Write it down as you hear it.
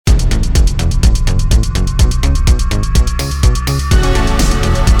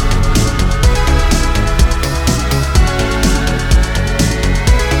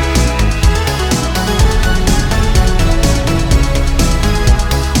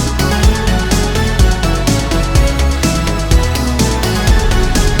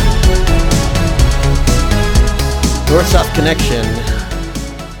South Connection.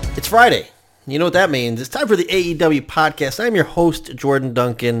 It's Friday. You know what that means. It's time for the AEW podcast. I'm your host, Jordan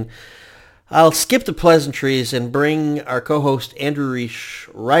Duncan. I'll skip the pleasantries and bring our co-host, Andrew Riche,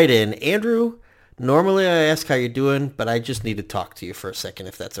 right in. Andrew, normally I ask how you're doing, but I just need to talk to you for a second,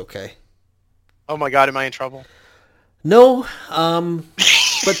 if that's okay. Oh my God, am I in trouble? No,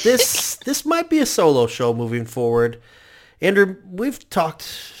 but this might be a solo show moving forward. Andrew, we've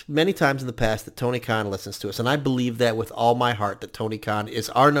talked many times in the past that Tony Khan listens to us, and I believe that with all my heart, that Tony Khan is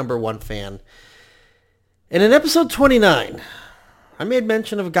our number one fan. And in episode 29, I made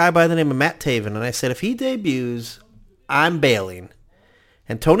mention of a guy by the name of Matt Taven, and I said, if he debuts, I'm bailing.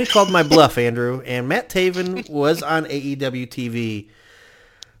 And Tony called my bluff, Andrew, and Matt Taven was on AEW TV.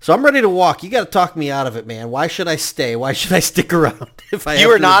 So I'm ready to walk. You got to talk me out of it, man. Why should I stay? Why should I stick around? If I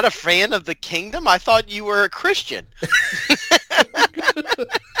You are not a fan of the Kingdom? I thought you were a Christian.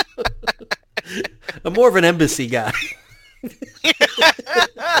 I'm more of an embassy guy.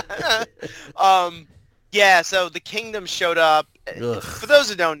 Yeah, so the Kingdom showed up. Ugh. For those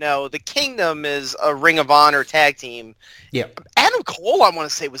who don't know, the Kingdom is a Ring of Honor tag team. Yeah. Adam Cole, I want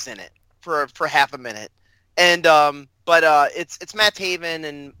to say, was in it for half a minute. And but it's Matt Taven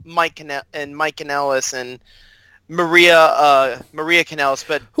and Mike Kanellis and Maria Kanellis,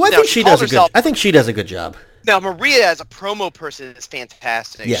 but who I think she does I think she does a good job. Now Maria as a promo person is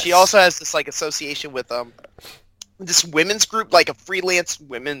fantastic. Yes. She also has this like association with this women's group, like a freelance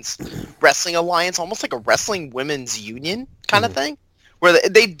women's wrestling alliance, almost like a wrestling women's union kind of thing, where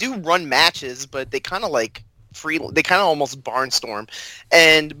they do run matches, but they kind of like they kind of almost barnstorm.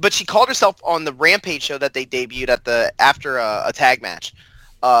 But she called herself on the Rampage show that they debuted at after a tag match.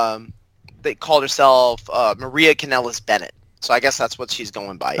 They called herself Maria Kanellis Bennett. So I guess that's what she's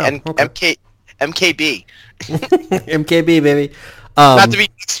going by. Oh, okay. MKB. MKB, baby. Not to be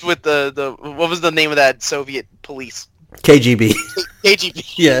mixed with the what was the name of that Soviet police? KGB.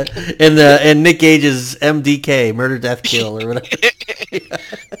 KGB. Yeah, and Nick Gage's MDK, Murder, Death, Kill, or whatever.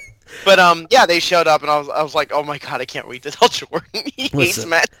 But yeah, they showed up, and I was like, oh my God, I can't wait to tell Jordan he hates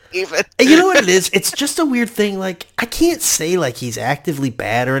Matt Taven. You know what it is? It's just a weird thing. Like, I can't say like he's actively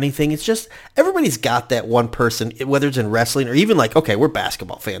bad or anything. It's just everybody's got that one person, whether it's in wrestling or even like, okay, we're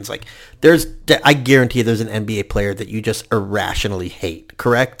basketball fans. Like, I guarantee there's an NBA player that you just irrationally hate.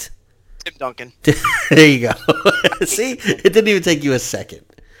 Correct? Tim Duncan. There you go. See, it didn't even take you a second.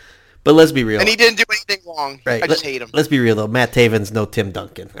 But let's be real. And he didn't do anything wrong. Right. I just hate him. Let's be real, though. Matt Taven's no Tim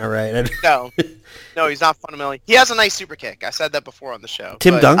Duncan, all right? No, he's not fundamentally. He has a nice super kick. I said that before on the show.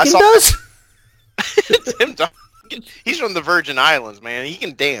 Tim Duncan does? Tim Duncan. He's from the Virgin Islands, man. He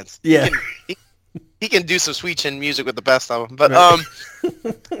can dance. Yeah. He can do some sweet chin music with the best of them. But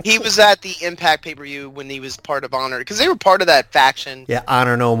he was at the Impact pay-per-view when he was part of Honor, because they were part of that faction. Yeah,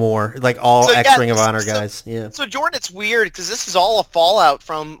 Honor No More. Like all Ring of Honor guys. Yeah. So, Jordan, it's weird because this is all a fallout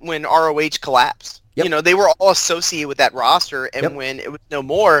from when ROH collapsed. Yep. You know, they were all associated with that roster, and when it was no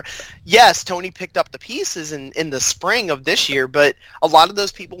more, yes, Tony picked up the pieces in the spring of this year, but a lot of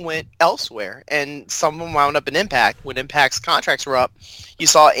those people went elsewhere, and some of them wound up in Impact. When Impact's contracts were up, you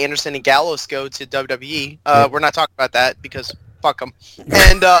saw Anderson and Gallows go to WWE. We're not talking about that because fuck them.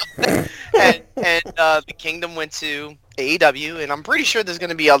 And the Kingdom went to AEW, and I'm pretty sure there's going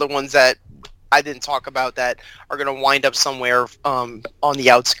to be other ones that I didn't talk about that are going to wind up somewhere on the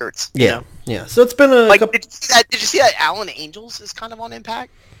outskirts. Yeah, you know? Yeah. So it's been a like. Did you see that Alan Angels is kind of on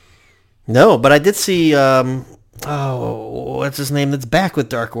Impact? No, but I did see. What's his name? That's back with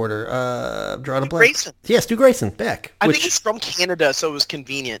Dark Order. Drawing a blank. Grayson. Yeah, Stu Grayson back. I think he's from Canada, so it was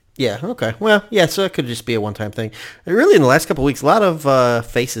convenient. Yeah. Okay. Well, yeah. So it could just be a one-time thing. And really, in the last couple of weeks, a lot of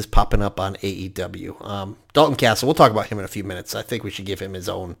faces popping up on AEW. Dalton Castle. We'll talk about him in a few minutes. I think we should give him his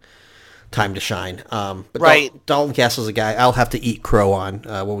own time to shine. But right. Dalton Castle's a guy I'll have to eat crow on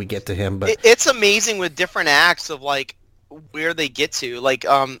when we get to him. But it's amazing with different acts of like where they get to. Like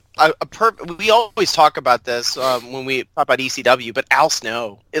we always talk about this when we talk about ECW, but Al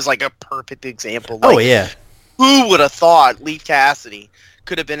Snow is like a perfect example. Like, oh yeah. Who would have thought Leif Cassidy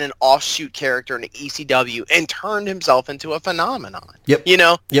could have been an offshoot character in ECW and turned himself into a phenomenon? Yep. You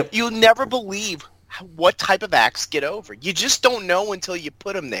know? Yep. You'll never believe what type of acts get over. You just don't know until you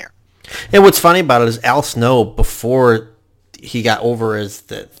put them there. And what's funny about it is Al Snow, before he got over as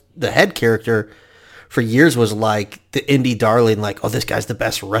the head character, for years was like the indie darling, like, oh, this guy's the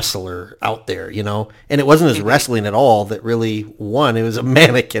best wrestler out there, you know? And it wasn't his wrestling at all that really won. It was a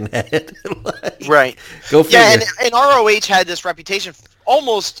mannequin head. Like, right. Go figure. Yeah, and ROH had this reputation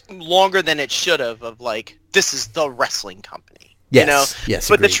almost longer than it should have of like, this is the wrestling company. Yes, you know? yes.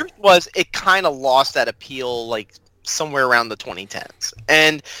 But agreed. the truth was it kind of lost that appeal like somewhere around the 2010s.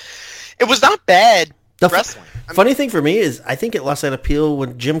 And it was not bad wrestling. Funny thing for me is I think it lost that appeal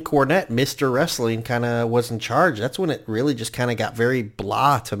when Jim Cornette, Mr. Wrestling, kind of was in charge. That's when it really just kind of got very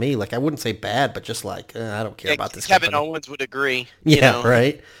blah to me. Like, I wouldn't say bad, but just like, I don't care about this Kevin company. Owens would agree. Yeah,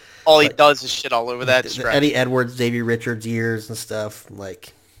 right? All he does is shit all over that stretch. Eddie Edwards, Davey Richards years and stuff.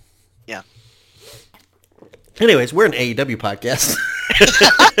 Like, yeah. Anyways, we're an AEW podcast.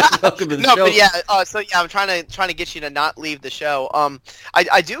 Welcome to the show. But I'm trying to get you to not leave the show.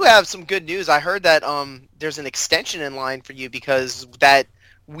 I do have some good news. I heard that there's an extension in line for you because that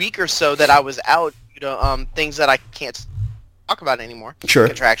week or so that I was out, things that I can't talk about anymore, sure,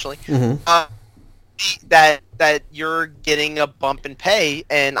 contractually. Mm-hmm. That you're getting a bump in pay,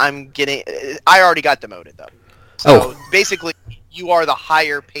 and I already got demoted though. So basically, you are the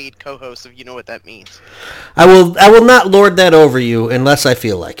higher paid co-host, if you know what that means. I will not lord that over you unless I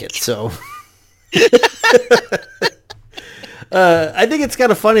feel like it. So I think it's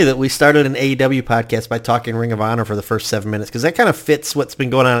kind of funny that we started an AEW podcast by talking Ring of Honor for the first 7 minutes, because that kind of fits what's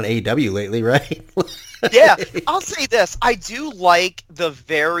been going on in AEW lately, right? Yeah, I'll say this. I do like the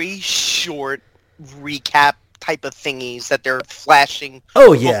very short recap type of thingies that they're flashing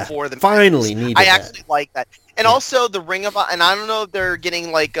before the finally needed I actually like that. And also the Ring of Honor, and I don't know if they're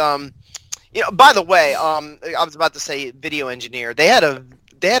getting like by the way, I was about to say video engineer. They had a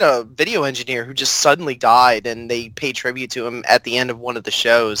video engineer who just suddenly died, and they paid tribute to him at the end of one of the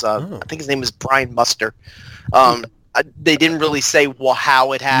shows. I think his name is Brian Muster. They didn't really say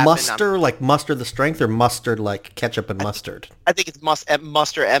how it happened. Muster, like mustard the strength, or mustard like ketchup and mustard? I think it's Muster,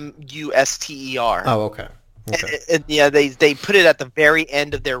 Muster. Oh, okay. Okay. And they put it at the very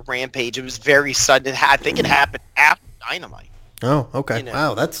end of their rampage. It was very sudden. I think it happened after Dynamite. Oh, okay.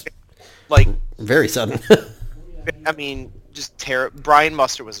 Wow, that's like very sudden. I mean, just terrible. Brian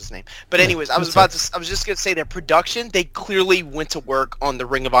Muster was his name. But anyways, I was just gonna say their production. They clearly went to work on the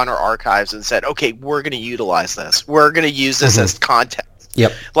Ring of Honor archives and said, "Okay, we're gonna utilize this. We're gonna use this as content."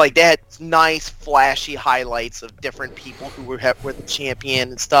 Yep. Like they had nice, flashy highlights of different people who were the champion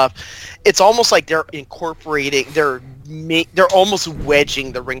and stuff. It's almost like they're incorporating. They're almost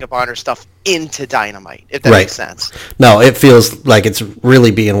wedging the Ring of Honor stuff into Dynamite, if that makes sense. No, it feels like it's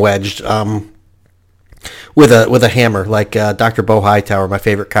really being wedged with a hammer, like Dr. Bo Hightower, my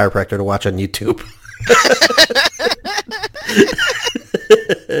favorite chiropractor to watch on YouTube.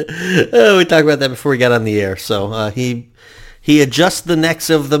 We talked about that before we got on the air. So he adjusts the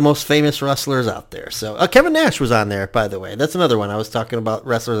necks of the most famous wrestlers out there. So Kevin Nash was on there, by the way. That's another one. I was talking about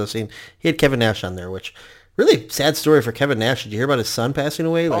wrestlers I've seen. He had Kevin Nash on there, which really sad story for Kevin Nash. Did you hear about his son passing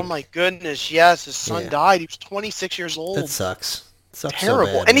away? Oh my goodness, yes. His son died. He was 26 years old. That sucks. Terrible.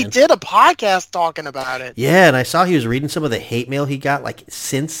 So bad, and he did a podcast talking about it. Yeah, and I saw he was reading some of the hate mail he got,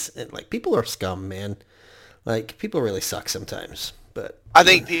 people are scum, man. Like, people really suck sometimes. But I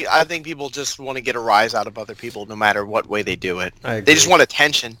think people just want to get a rise out of other people, no matter what way they do it. I agree. They just want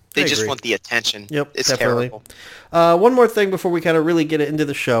attention. They just want the attention. Yep, it's definitely. terrible. One more thing before we kind of really get into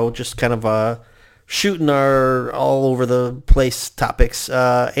the show, just kind of shooting our all over the place topics.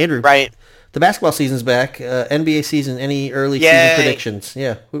 Andrew, right? The basketball season's back. NBA season. Any early season predictions?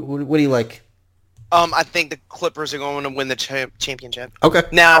 Yeah. What do you like? I think the Clippers are going to win the championship. Okay.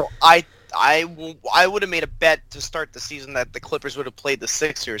 Now, I would have made a bet to start the season that the Clippers would have played the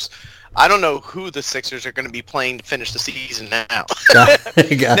Sixers. I don't know who the Sixers are going to be playing to finish the season now. Gotcha.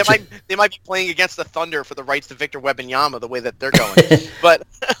 They might be playing against the Thunder for the rights to Victor Wembanyama the way that they're going. but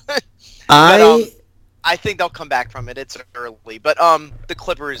I think they'll come back from it. It's early, but the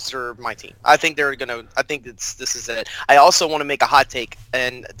Clippers are my team. I think they're gonna. I think this is it. I also want to make a hot take,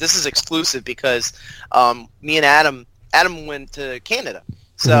 and this is exclusive because me and Adam went to Canada,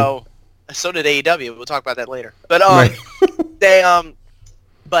 so so did AEW. We'll talk about that later. But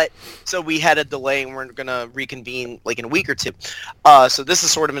so we had a delay, and we're gonna reconvene like in a week or two. So this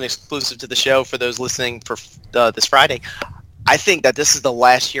is sort of an exclusive to the show for those listening for this Friday. I think that this is the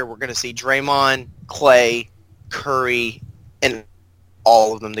last year we're going to see Draymond, Clay, Curry, and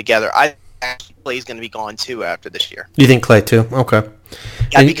all of them together. I think Clay's going to be gone too after this year. You think Clay too? Okay.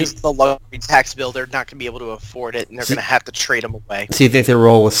 Yeah, because the luxury tax bill, they're not going to be able to afford it, and they're going to have to trade him away. So you think they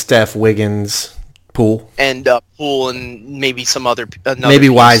roll with Steph, Wiggins, Poole? And Poole and maybe some other... Maybe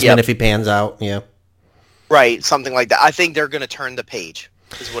Wiseman if he pans out, yeah. Right, something like that. I think they're going to turn the page.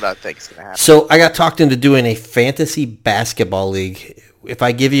 Is what I think is going to happen. So I got talked into doing a fantasy basketball league. If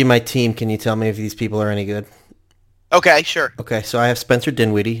I give you my team, can you tell me if these people are any good? Okay, sure. Okay, so I have Spencer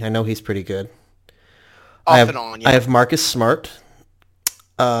Dinwiddie. I know he's pretty good. Off and on, yeah. I have Marcus Smart.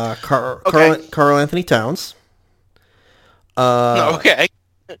 Carl Anthony Towns. Okay.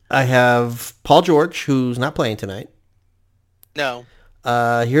 I have Paul George, who's not playing tonight. No.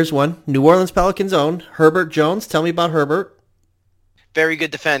 Here's one. New Orleans Pelicans' own Herbert Jones. Tell me about Herbert. Very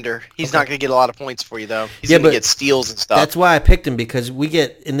good defender. He's not going to get a lot of points for you, though. He's Yeah, going to but get steals and stuff. That's why I picked him, because we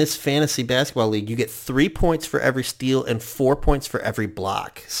get, in this fantasy basketball league, you get 3 points for every steal and 4 points for every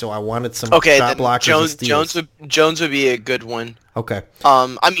block. So I wanted some shot blockers and steals. Jones would be a good one. Okay.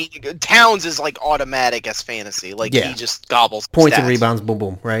 I mean, Towns is like automatic as fantasy. Like, he just gobbles points stats. and rebounds, boom,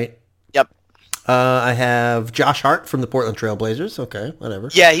 boom, right? Yep. I have Josh Hart from the Portland Trail Blazers. Okay, whatever.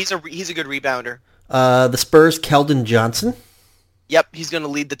 Yeah, he's a good rebounder. The Spurs, Keldon Johnson. Yep, he's going to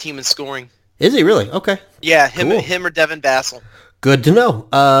lead the team in scoring. Is he really? Okay. Yeah, him or Devin Vassell. Good to know.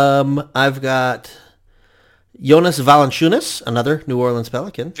 I've got Jonas Valanciunas, another New Orleans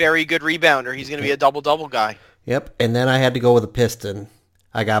Pelican. Very good rebounder. He's going to be a double-double guy. Yep, and then I had to go with a Piston.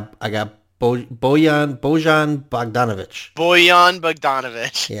 I got Bojan Bogdanovic. Bojan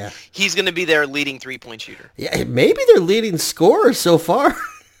Bogdanovic. Yeah. He's going to be their leading three-point shooter. Yeah, maybe their leading scorer so far.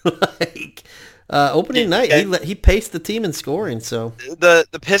 Opening night, he paced the team in scoring. So the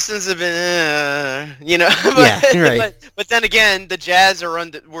Pistons have been, right. But then again, the Jazz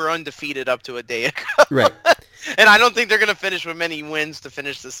were undefeated up to a day ago. Right. And I don't think they're going to finish with many wins to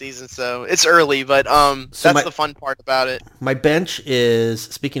finish the season. So it's early, but that's the fun part about it. My bench is,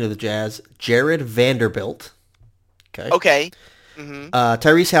 speaking of the Jazz, Jared Vanderbilt. Okay. Mm-hmm.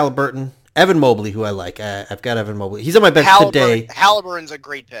 Tyrese Halliburton. Evan Mobley, who I like. I've got Evan Mobley. He's on my bench today. Halliburton's a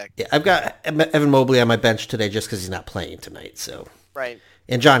great pick. Yeah, I've got Evan Mobley on my bench today just because he's not playing tonight. So right.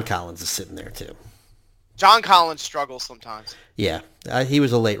 And John Collins is sitting there too. John Collins struggles sometimes. Yeah, he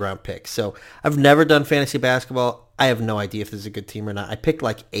was a late round pick. So I've never done fantasy basketball. I have no idea if this is a good team or not. I picked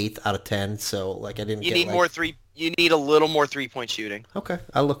like 8th out of 10. So like I didn't. You need a little more 3-point shooting. Okay,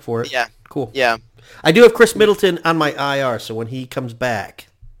 I'll look for it. Yeah. Cool. Yeah. I do have Chris Middleton on my IR, so when he comes back,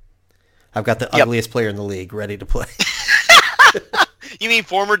 I've got the ugliest player in the league ready to play. You mean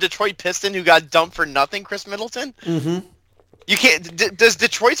former Detroit Piston who got dumped for nothing, Chris Middleton? Mm-hmm. You can't. Does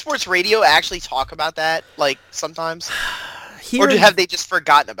Detroit Sports Radio actually talk about that, like, sometimes? Or have they just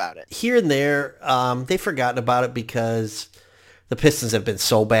forgotten about it? Here and there, they've forgotten about it because the Pistons have been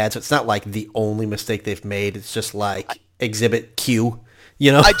so bad. So it's not like the only mistake they've made. It's just like Exhibit Q,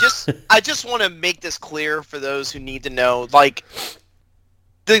 you know? I just want to make this clear for those who need to know, like,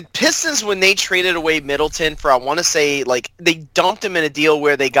 the Pistons, when they traded away Middleton for, I want to say, like, they dumped him in a deal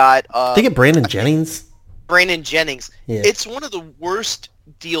where they got... they get Brandon Jennings? Brandon Jennings. Yeah. It's one of the worst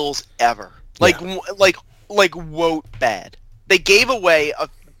deals ever. Like, wote bad. They gave away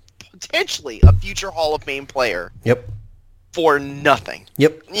potentially a future Hall of Fame player. Yep. For nothing.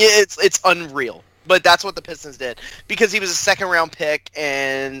 Yep. Yeah, it's unreal. But that's what the Pistons did. Because he was a second-round pick,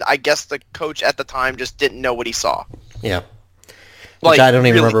 and I guess the coach at the time just didn't know what he saw. Yeah. Which I don't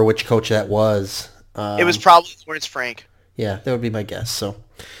even remember which coach that was. It was probably Lawrence Frank. Yeah, that would be my guess. So,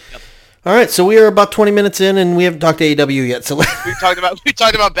 yep. All right, so we are about 20 minutes in, and we haven't talked to AEW yet. So we talked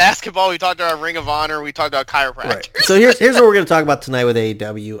about basketball. We talked about Ring of Honor. We talked about chiropractic. Right. So here's what we're going to talk about tonight with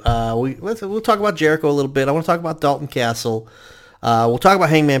AEW. We'll talk about Jericho a little bit. I want to talk about Dalton Castle. We'll talk about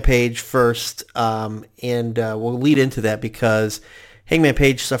Hangman Page first, and we'll lead into that because Hangman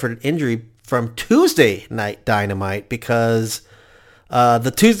Page suffered an injury from Tuesday Night Dynamite because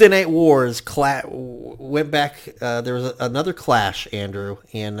the Tuesday Night Wars went back. There was another clash, Andrew,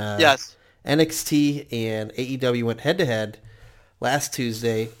 and yes. NXT and AEW went head-to-head last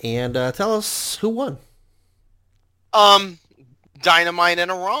Tuesday. And tell us who won. Dynamite and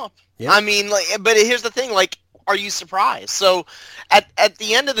a romp. Yeah. I mean, but here's the thing, are you surprised? So at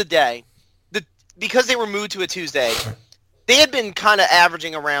the end of the day, because they were moved to a Tuesday, they had been kind of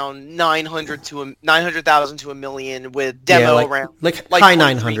averaging around 900,000 to $1 million with demo around high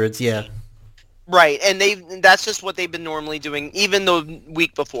 900s, yeah. Right, and that's just what they've been normally doing, even the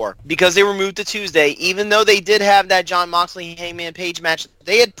week before, because they were moved to Tuesday. Even though they did have that Jon Moxley Hangman Page match,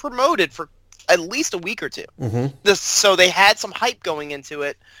 they had promoted for at least a week or two. Mm-hmm. So they had some hype going into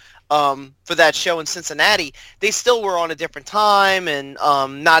it. For that show in Cincinnati, they still were on a different time and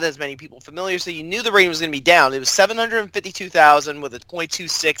not as many people familiar, so you knew the rating was going to be down. It was 752,000 with a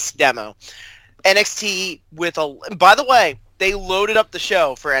 .26 demo. NXT by the way, they loaded up the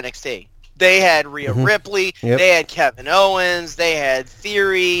show for NXT. They had Rhea Ripley, They had Kevin Owens, they had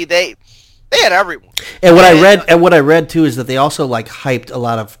Theory, they had everyone. And what I read too is that they also hyped a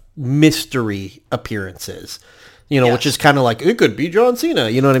lot of mystery appearances. Yes. Which is kind of like, it could be John Cena.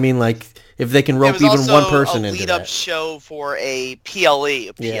 You know what I mean? If they can rope even one person into that. It was also a lead-up show for a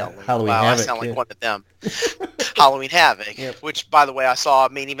PLE. Halloween Havoc. I sound like one of them. Halloween Havoc, which, by the way, I saw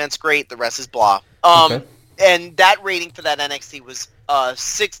main event's great. The rest is blah. Okay. And that rating for that NXT was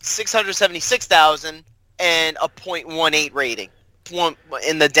 676,000 and a .18 rating. one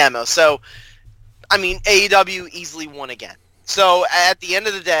in the demo. So, I mean, AEW easily won again. So at the end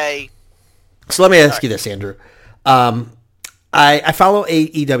of the day. So let me ask you this, Andrew. I follow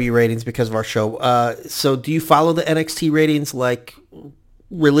AEW ratings because of our show. So do you follow the NXT ratings like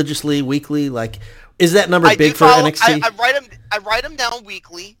religiously, weekly? Like, is that number big for NXT? I write them down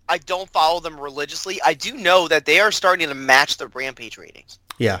weekly. I don't follow them religiously. I do know that they are starting to match the Rampage ratings.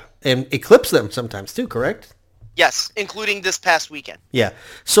 Yeah, and eclipse them sometimes too, correct? Yes, including this past weekend. Yeah.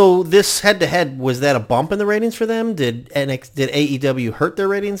 So this head-to-head, was that a bump in the ratings for them? Did AEW hurt their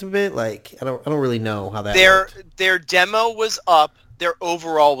ratings a bit? Like, I don't really know how that worked. Their demo was up. Their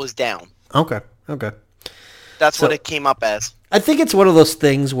overall was down. Okay. That's what it came up as. I think it's one of those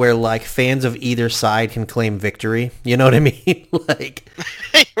things where, like, fans of either side can claim victory. You know what I mean? Like,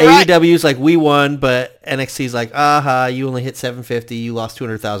 right. AEW's like, we won, but NXT's like, you only hit 750, you lost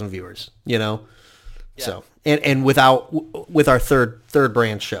 200,000 viewers, you know? Yeah. So, and with our third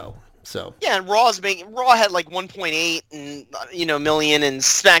brand show. So yeah, and Raw had like 1.8 and million, and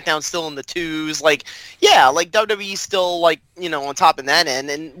SmackDown's still in the twos. Like, yeah, like WWE's still like on top of that end,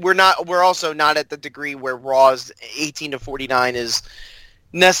 and we're also not at the degree where Raw's 18 to 49 is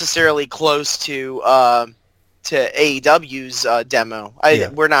necessarily close to AEW's demo.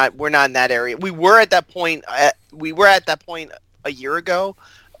 We're not in that area. We were at that point. A year ago,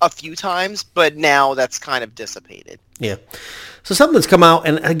 a few times, but now that's kind of dissipated. Yeah. So something that's come out,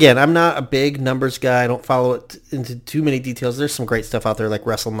 and again, I'm not a big numbers guy. I don't follow it into too many details. There's some great stuff out there like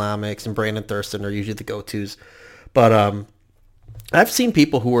WrestleNomics and Brandon Thurston are usually the go-tos. But I've seen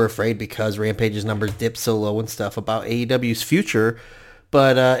people who are afraid because Rampage's numbers dipped so low and stuff about AEW's future.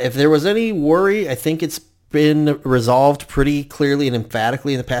 But if there was any worry, I think it's been resolved pretty clearly and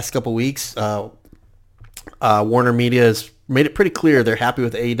emphatically in the past couple weeks. Warner Media has made it pretty clear they're happy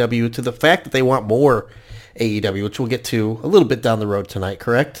with AEW to the fact that they want more AEW, which we'll get to a little bit down the road tonight,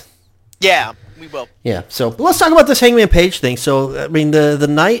 correct? Yeah, we will. Yeah, so let's talk about this Hangman Page thing. So, I mean, the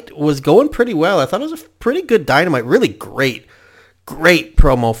night was going pretty well. I thought it was a pretty good Dynamite. Really great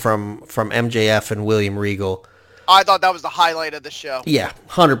promo from MJF and William Regal. I thought that was the highlight of the show. Yeah,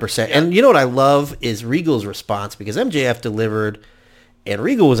 100%. Yeah. And you know what I love is Regal's response, because MJF delivered, and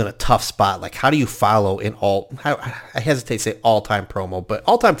Regal was in a tough spot. Like, how do you follow I hesitate to say all-time promo, but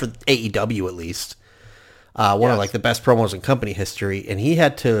all-time for AEW at least. One of like the best promos in company history, and he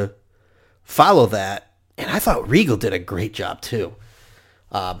had to follow that, and I thought Regal did a great job too.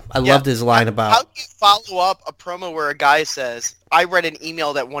 I loved his line about... How do you follow up a promo where a guy says, I read an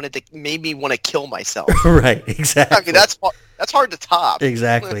email that made me want to kill myself? Right, exactly. I mean, that's hard to top.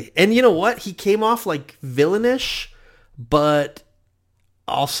 Exactly. And you know what? He came off like villainish, but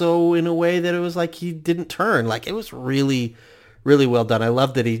also in a way that it was like he didn't turn. Like, it was really, really well done. I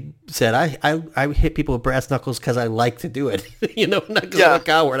love that he said, I hit people with brass knuckles because I like to do it. Not because I'm a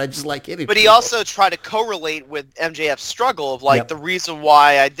coward. I just like hitting But people. He also tried to correlate with MJF's struggle of the reason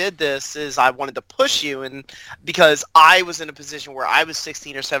why I did this is I wanted to push you, and because I was in a position where I was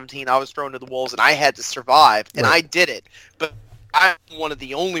 16 or 17, I was thrown to the wolves and I had to survive, and I did it. But I'm one of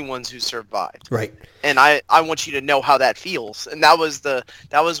the only ones who survived. Right. And I want you to know how that feels. And that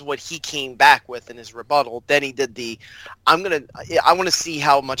was what he came back with in his rebuttal. Then he did I want to see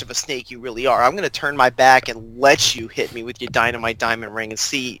how much of a snake you really are. I'm going to turn my back and let you hit me with your dynamite diamond ring and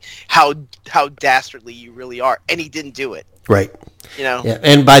see how dastardly you really are. And he didn't do it. Right. Yeah.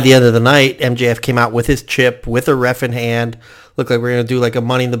 And by the end of the night, MJF came out with his chip, with a ref in hand. Looked like we're going to do like a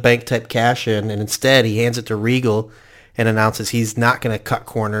Money in the Bank type cash in. And instead, he hands it to Regal and announces he's not going to cut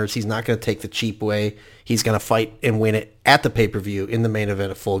corners. He's not going to take the cheap way. He's going to fight and win it at the pay-per-view in the main event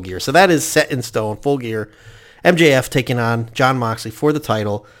of Full Gear. So that is set in stone, Full Gear. MJF taking on Jon Moxley for the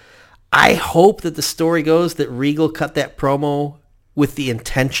title. I hope that the story goes that Regal cut that promo with the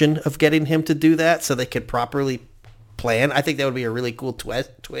intention of getting him to do that so they could properly plan. I think that would be a really cool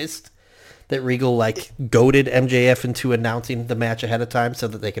twist that Regal goaded MJF into announcing the match ahead of time so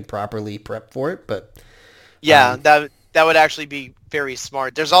that they could properly prep for it. But yeah, that would actually be very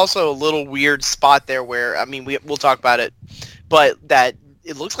smart. There's also a little weird spot there where, I mean, we'll talk about it, but that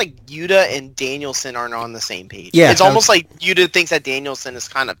it looks like Yuta and Danielson aren't on the same page. Yeah, it's almost like Yuta thinks that Danielson is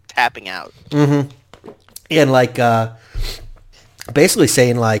kind of tapping out. Mm-hmm. And basically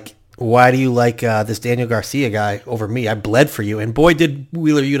saying why do you like this Daniel Garcia guy over me? I bled for you, and boy did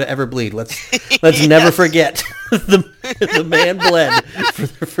Wheeler Yuta ever bleed. Let's never forget the man bled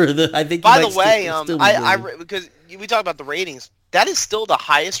for the. I think. By the way, because we talk about the ratings, that is still the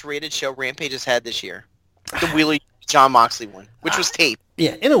highest rated show Rampage has had this year. The Wheeler Jon Moxley one, which was taped.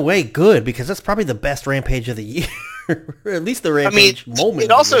 Yeah, in a way, good, because that's probably the best Rampage of the year. Or at least the Rampage moment.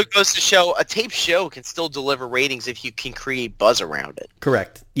 It also goes to show a taped show can still deliver ratings if you can create buzz around it.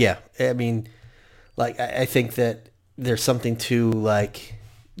 Correct. Yeah. I mean, like, I think that there's something to, like,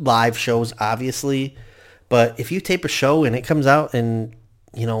 live shows, obviously. But if you tape a show and it comes out and,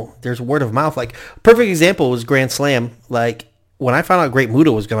 you know, there's word of mouth. Like, perfect example was Grand Slam. Like, when I found out Great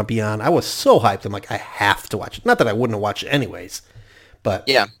Muta was going to be on, I was so hyped. I'm like, I have to watch it. Not that I wouldn't have watched it anyways. But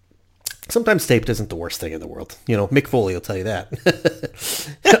yeah. Sometimes taped isn't the worst thing in the world. You know, Mick Foley will tell you that.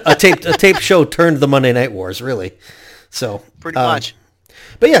 a taped show turned the Monday Night Wars, really. So pretty much.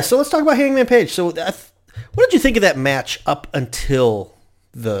 But yeah, so let's talk about Hangman Page. So what did you think of that match up until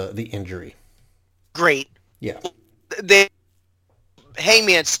the injury? Great. Yeah.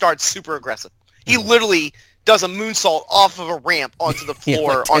 Hangman starts super aggressive. He literally does a moonsault off of a ramp onto the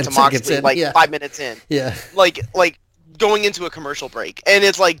floor, onto Moxley, 5 minutes in. Yeah. Like going into a commercial break. And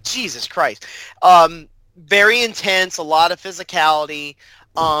it's like, Jesus Christ. Very intense, a lot of physicality.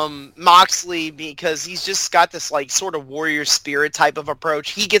 Moxley, because he's just got this like sort of warrior spirit type of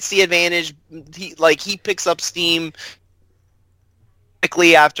approach. He gets the advantage. He picks up steam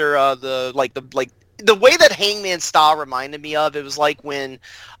quickly after the way that Hangman style reminded me of, it was like when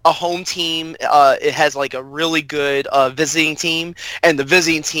a home team it has like a really good visiting team, and the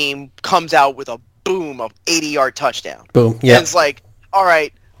visiting team comes out with a boom of 80-yard touchdown. Boom. Yeah. And it's like, all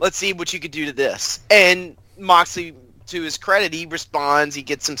right, let's see what you could do to this. And Moxley, to his credit, he responds. He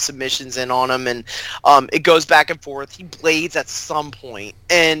gets some submissions in on him, and it goes back and forth. He blades at some point,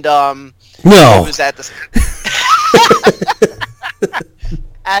 and no, it was at the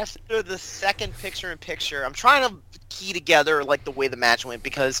after the second picture-in-picture. I'm trying to key together like the way the match went,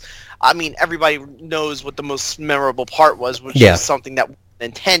 because I mean everybody knows what the most memorable part was, which is something that wasn't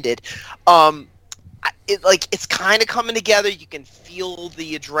intended. It's kind of coming together. You can feel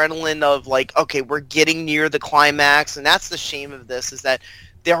the adrenaline of like, okay, we're getting near the climax, and that's the shame of this, is that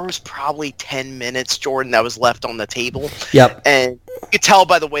there was probably 10 minutes, Jordan, that was left on the table. Yep. And you could tell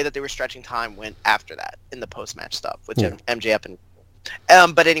by the way that they were stretching time went after that in the post-match stuff with MJF and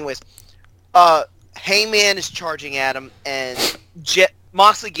but anyways, Hangman is charging at him, and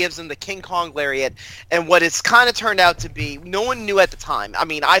Moxley gives him the King Kong lariat, and what it's kind of turned out to be, no one knew at the time. I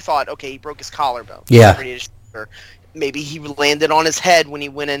mean, I thought, okay, he broke his collarbone. Yeah. Maybe he landed on his head when he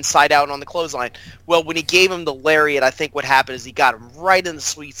went inside out on the clothesline. Well, when he gave him the lariat, I think what happened is he got him right in the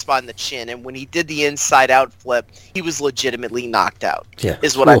sweet spot in the chin, and when he did the inside out flip, he was legitimately knocked out. Yeah.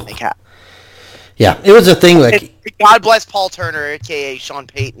 Is what I think happened. Yeah, it was a thing like... And God bless Paul Turner, a.k.a. Sean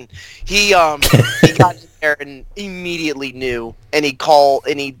Payton. He got in there and immediately knew, and he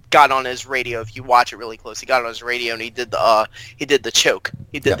got on his radio. If you watch it really close, he got on his radio and he did the choke.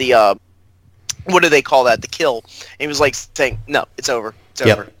 He did the what do they call that? The kill. And he was like saying, "No, it's over. It's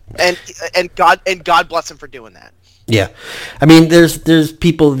over." And God bless him for doing that. Yeah. I mean, there's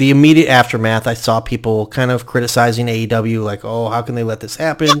people, the immediate aftermath, I saw people kind of criticizing AEW, like, oh, how can they let this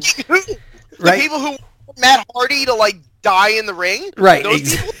happen? The people who want Matt Hardy to like die in the ring, right?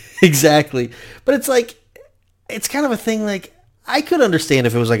 Exactly. But it's like, it's kind of a thing. I could understand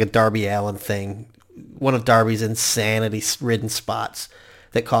if it was like a Darby Allin thing, one of Darby's insanity-ridden spots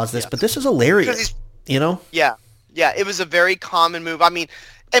that caused this. But this is hilarious, you know? Yeah. It was a very common move. I mean,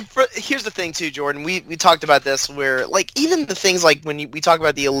 and here's the thing too, Jordan. We talked about this where like even the things like when we talk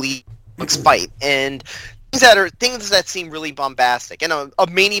about the Elite fight and things that seem really bombastic, and a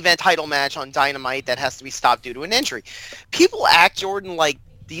main event title match on Dynamite that has to be stopped due to an injury. People act, Jordan, like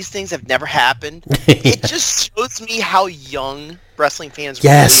these things have never happened. It just shows me how young wrestling fans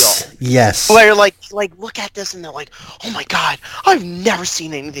really are. Yes. They're like look at this and they're like, oh my God, I've never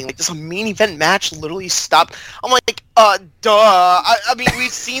seen anything like this. A main event match literally stopped. I'm like, duh. I mean, we've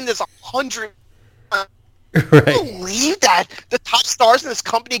seen this 100 Right. I can't believe that the top stars in this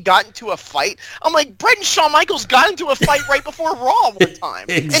company got into a fight. I'm like, Bret and Shawn Michaels got into a fight right before Raw one time,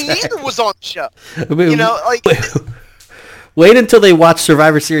 Exactly. and neither was on the show. I mean, you know, like wait until they watch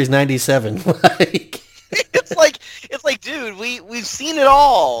Survivor Series '97. it's like, dude, we've seen it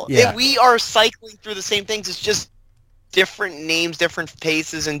all. Yeah. We are cycling through the same things. It's just different names, different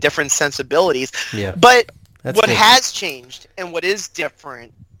faces, and different sensibilities. Yeah. But That's what cool. has changed and what is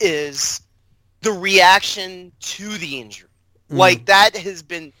different is the reaction to the injury. Like that is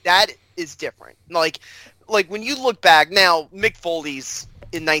different. Like when you look back now, Mick Foley's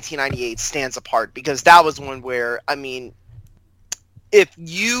in 1998 stands apart because that was one where, I mean, if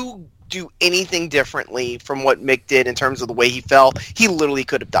you do anything differently from what Mick did in terms of the way he fell, he literally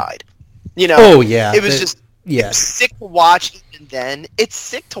could have died. You know? Oh yeah. It was it was sick to watch even then. It's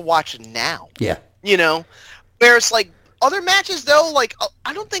sick to watch now. Yeah. You know? Whereas, like, other matches, though, like,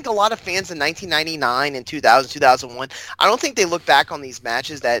 I don't think a lot of fans in 1999 and 2000, 2001, I don't think they look back on these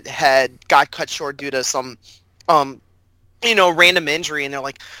matches that got cut short due to some, random injury, and they're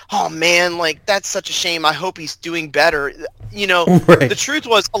like, oh, man, like, that's such a shame. I hope he's doing better. Right. The truth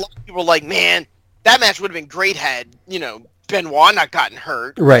was, a lot of people were like, man, that match would have been great had, Benoit not gotten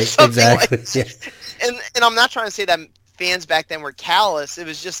hurt. Right, exactly. Like, yeah. And I'm not trying to say that fans back then were callous. It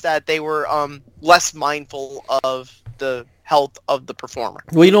was just that they were less mindful of the health of the performer.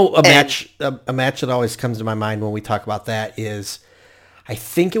 Well, a match that always comes to my mind when we talk about that is, I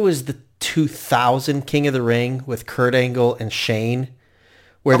think it was the 2000 King of the Ring with Kurt Angle and Shane,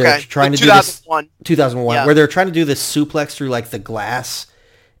 where they're trying to do this 2001, yeah. where they're trying to do this suplex through like the glass,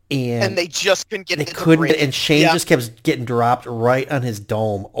 and they just couldn't get it. They couldn't, and Shane just kept getting dropped right on his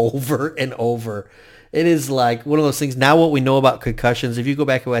dome over and over. It is like one of those things. Now, what we know about concussions, if you go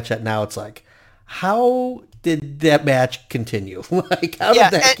back and watch that now, it's like, how did that match continue? Like, how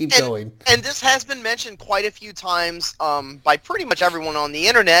did that keep going? And this has been mentioned quite a few times by pretty much everyone on the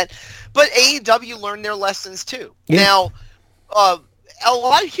internet, but AEW learned their lessons too. Yeah. Now,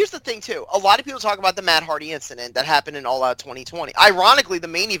 here's the thing too. A lot of people talk about the Matt Hardy incident that happened in All Out 2020. Ironically, the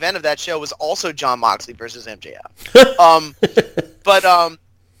main event of that show was also Jon Moxley versus MJF. But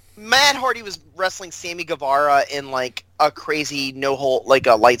Matt Hardy was wrestling Sammy Guevara in like a crazy like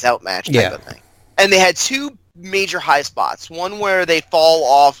a lights out match type of thing. And they had two major high spots. One where they fall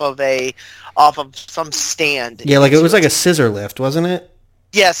off of some stand. Yeah, like it was like a scissor lift, wasn't it?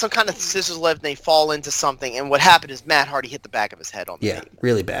 Yeah, some kind of scissors lift, and they fall into something. And what happened is Matt Hardy hit the back of his head on the pavement.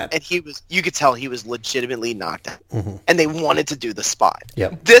 Really bad. And you could tell he was legitimately knocked out. Mm-hmm. And they wanted to do the spot.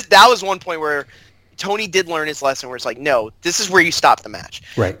 Yep. That was one point where Tony did learn his lesson, where it's like, no, this is where you stop the match.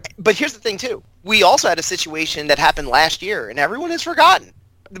 Right. But here's the thing too. We also had a situation that happened last year, and everyone has forgotten,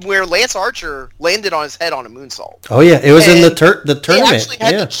 where Lance Archer landed on his head on a moonsault. Oh yeah, it was in the tournament. They actually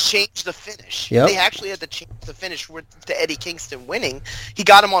had to change the finish. Yep. They actually had to change the finish to Eddie Kingston winning. He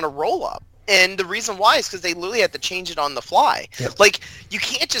got him on a roll up, and the reason why is because they literally had to change it on the fly. Yep. Like, you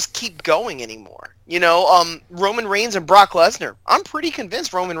can't just keep going anymore. Roman Reigns and Brock Lesnar. I'm pretty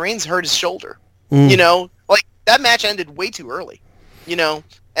convinced Roman Reigns hurt his shoulder. Like, that match ended way too early.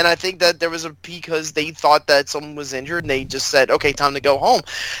 And I think that there was because they thought that someone was injured, and they just said, okay, time to go home.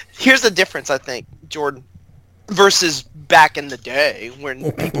 Here's the difference, I think, Jordan, versus back in the day when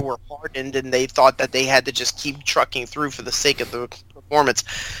people were hardened and they thought that they had to just keep trucking through for the sake of the performance.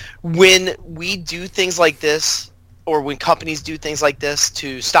 When we do things like this, or when companies do things like this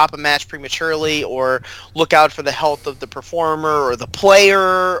to stop a match prematurely or look out for the health of the performer or the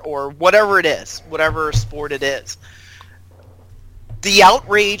player or whatever it is, whatever sport it is, the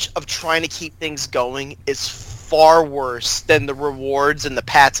outrage of trying to keep things going is far worse than the rewards and the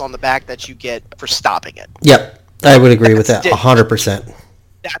pats on the back that you get for stopping it. Yep, I would agree with that 100%.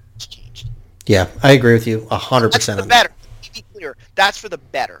 That's changed. Yeah, I agree with you 100%. That's for the better. To be clear, that's for the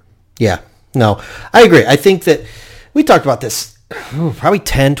better. Yeah, no, I agree. I think that we talked about this probably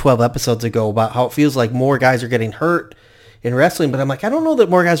 10, 12 episodes ago about how it feels like more guys are getting hurt in wrestling, but I'm like, I don't know that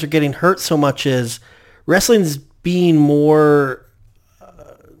more guys are getting hurt so much as wrestling's being more...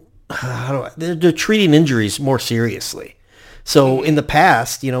 they're treating injuries more seriously. So in the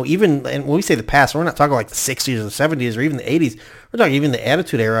past, even, and when we say the past, we're not talking like the 60s or the 70s or even the 80s. We're talking even the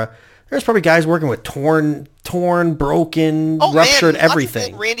Attitude Era. There's probably guys working with torn, broken, ruptured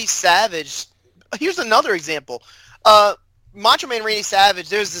everything. Randy Savage. Here's another example. Macho Man Randy Savage,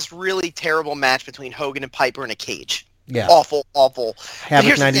 there's this really terrible match between Hogan and Piper in a cage. Yeah. Awful.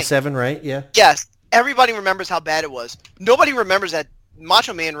 Havoc 97, right? Yeah. Yes. Everybody remembers how bad it was. Nobody remembers that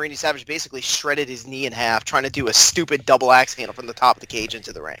Macho Man Randy Savage basically shredded his knee in half trying to do a stupid double axe handle from the top of the cage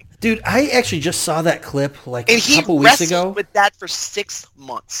into the ring. Dude, I actually just saw that clip like a couple weeks ago. And he wrestled with that for 6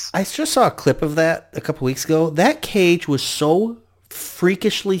 months. I just saw a clip of that a couple weeks ago. That cage was so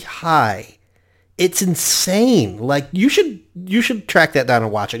freakishly high. It's insane. Like, you should track that down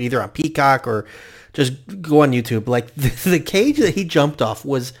and watch it, either on Peacock or just go on YouTube. Like, the cage that he jumped off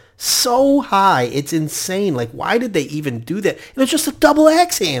was so high, it's insane. Like, why did they even do that? It was just a double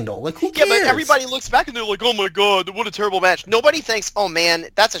axe handle. Like, who cares? Yeah, but everybody looks back and they're like, oh my god, what a terrible match. Nobody thinks, oh man,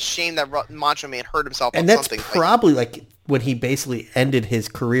 that's a shame that Macho Man hurt himself on something. And that's probably like when he basically ended his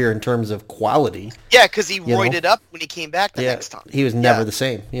career in terms of quality. Yeah, because he roided up when he came back the next time. He was never the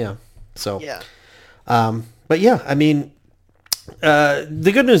same. Yeah. So. Yeah. But yeah, I mean,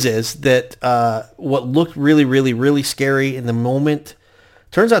 the good news is that what looked really, really, really scary in the moment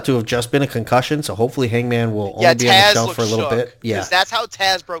Turns out to have just been a concussion, so hopefully Hangman will only be on the shelf for a little bit. Yeah, because that's how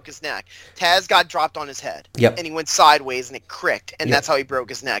Taz broke his neck. Taz got dropped on his head, yep. and he went sideways, and it cricked, and that's how he broke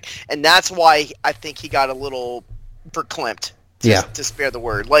his neck. And that's why I think he got a little verklempt, to spare the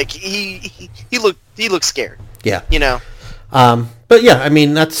word. Like, he looked scared. Yeah. You know? But yeah, I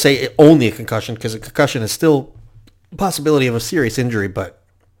mean, not to say only a concussion, because a concussion is still a possibility of a serious injury, but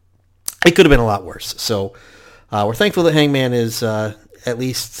it could have been a lot worse. So we're thankful that Hangman is at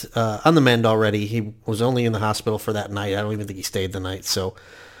least on the mend already. He was only in the hospital for that night. I don't even think he stayed the night. So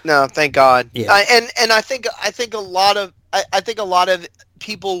no, thank God. Yeah. And I think a lot of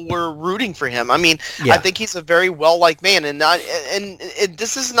people were rooting for him. I mean, I think he's a very well-liked man, and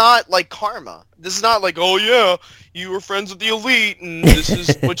this is not like karma. This is not like, oh yeah, you were friends with the elite, and this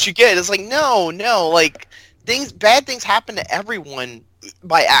is what you get. It's like, no, like bad things happen to everyone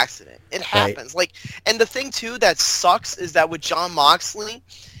by accident. It happens. Right. Like, and the thing too that sucks is that with Jon Moxley,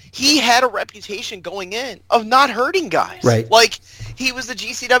 he had a reputation going in of not hurting guys. Right. Like, he was the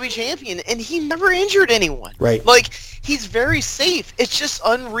GCW champion, and he never injured anyone. Right. Like, he's very safe. It's just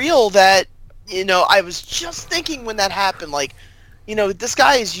unreal that, I was just thinking when that happened, like, this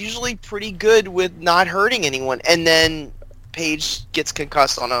guy is usually pretty good with not hurting anyone, and then Page gets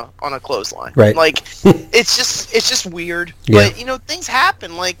concussed on a clothesline. Right. Like, it's just weird. Yeah. But, things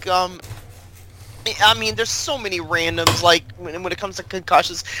happen. Like, I mean, there's so many randoms. Like, when it comes to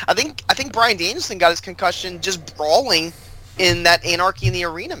concussions, I think Bryan Danielson got his concussion just brawling in that Anarchy in the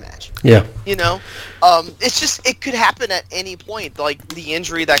Arena match. Yeah. It's just, it could happen at any point. Like, the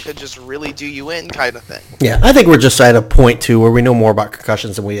injury that could just really do you in, kind of thing. Yeah, I think we're just at a point too where we know more about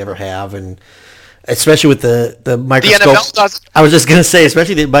concussions than we ever have, and especially with the microscope. The NFL does. I was just gonna say,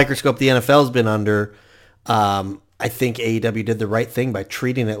 especially the microscope the NFL's been under. I think AEW did the right thing by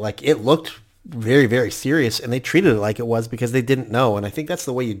treating it like it looked very, very serious, and they treated it like it was because they didn't know. And I think that's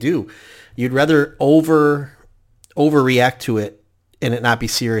the way you do. You'd rather overreact to it and it not be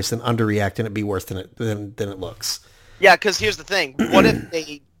serious than underreact and it be worse than it looks. Yeah, because here's the thing: what if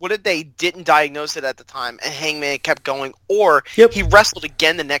they didn't diagnose it at the time and Hangman kept going, or he wrestled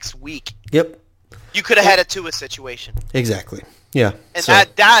again the next week? Yep. You could have had a Tua situation. Exactly. Yeah. And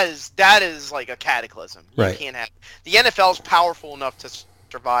that is like a cataclysm. You right. can't have the NFL is powerful enough to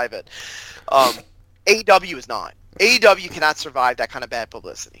survive it. AEW is not. AEW cannot survive that kind of bad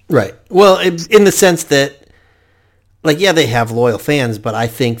publicity. Right. Well, in the sense that, like, yeah, they have loyal fans, but I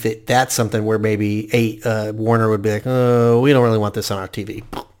think that that's something where maybe Warner would be like, oh, we don't really want this on our TV.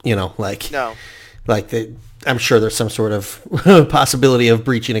 No. Like I'm sure there's some sort of possibility of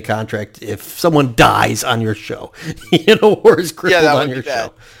breaching a contract if someone dies on your show, or is crippled on your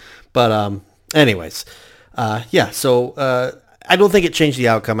show. But anyways, so I don't think it changed the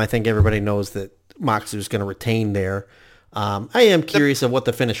outcome. I think everybody knows that Moxley was going to retain there. I am curious of what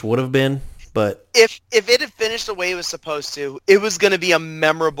the finish would have been. But if it had finished the way it was supposed to, it was going to be a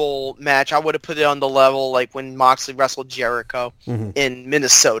memorable match. I would have put it on the level like when Moxley wrestled Jericho in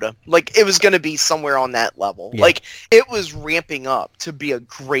Minnesota. Like, it was going to be somewhere on that level. Yeah. Like, it was ramping up to be a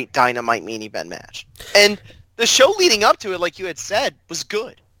great Dynamite main event match. And the show leading up to it, like you had said, was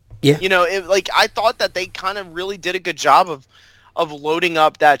good. Yeah. I thought that they kind of really did a good job of loading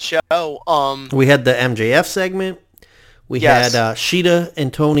up that show. We had the MJF segment. We had Sheeta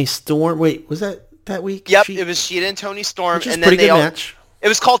and Toni Storm. Wait, was that week? Yep, it was Sheeta and Toni Storm. Which is and pretty good match. It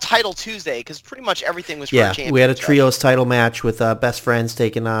was called Title Tuesday because pretty much everything was for a championship. We had a trios title match with Best Friends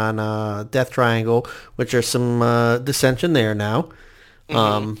taking on Death Triangle, which there's some dissension there now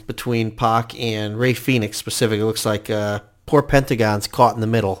between Pac and Rey Fenix specifically. It looks like poor Pentagon's caught in the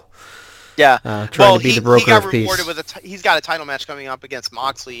middle. Yeah, trying to be the broker of peace. He's got a title match coming up against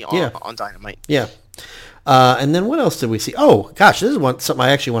Moxley on Dynamite. Yeah. And then what else did we see? Oh, gosh, this is something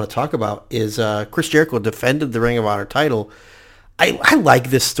I actually want to talk about is Chris Jericho defended the Ring of Honor title. I like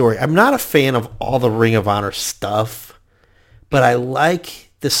this story. I'm not a fan of all the Ring of Honor stuff, but I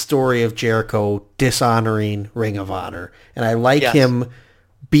like the story of Jericho dishonoring Ring of Honor. And I like him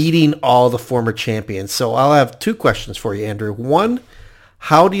beating all the former champions. So I'll have two questions for you, Andrew. One,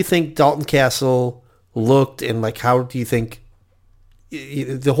 how do you think Dalton Castle looked, and like how do you think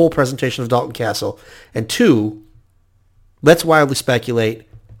the whole presentation of Dalton Castle? And two, let's wildly speculate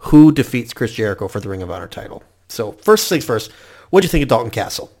who defeats Chris Jericho for the Ring of Honor title. So first things first, what do you think of Dalton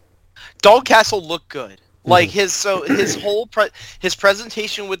Castle? Dalton Castle looked good. Like his whole his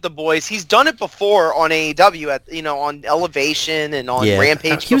presentation with the boys, he's done it before on AEW on Elevation and on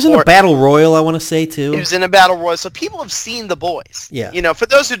Rampage. He was in a Battle Royal, I want to say too. He was in a Battle Royal, so people have seen the boys. Yeah. For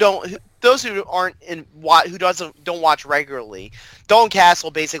those who don't watch regularly, Dalton Castle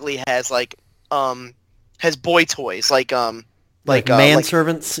basically has has boy toys like Like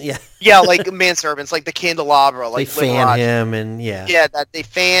manservants, yeah. Yeah, like manservants, like the candelabra, like they fan him, and yeah, that they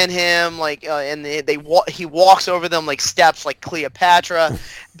fan him, like, and he walks over them like steps, like Cleopatra,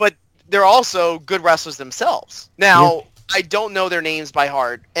 but they're also good wrestlers themselves. Now, I don't know their names by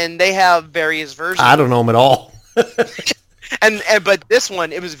heart, and they have various versions. I don't know them at all. And but this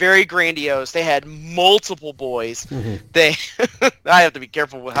one, it was very grandiose. They had multiple boys. Mm-hmm. I have to be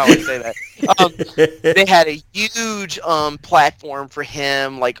careful with how I say that. They had a huge platform for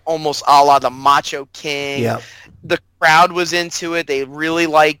him, like almost a la the Macho King. Yep. The crowd was into it. They really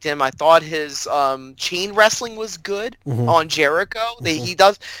liked him. I thought his chain wrestling was good on Jericho. He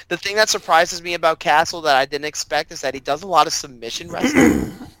does the thing that surprises me about Castle that I didn't expect is that he does a lot of submission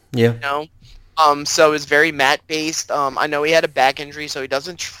wrestling. Yeah. You know? So it's very mat-based. I know he had a back injury, so he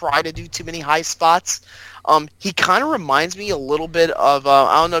doesn't try to do too many high spots. He kind of reminds me a little bit of,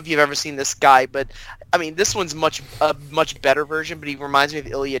 I don't know if you've ever seen this guy, but, I mean, this one's a much better version, but he reminds me of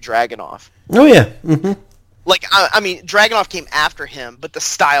Ilya Dragunov. Oh, yeah. Mm-hmm. Like, I mean, Dragunov came after him, but the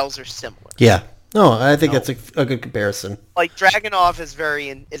styles are similar. Yeah. No, I think that's a good comparison. Like, Dragunov is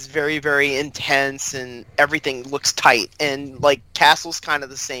very, very intense, and everything looks tight, and, like, Castle's kind of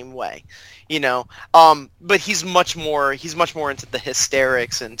the same way. You know, but he's much more into the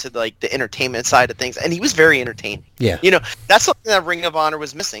hysterics and to like the entertainment side of things, and he was very entertaining. Yeah, you know, that's something that Ring of Honor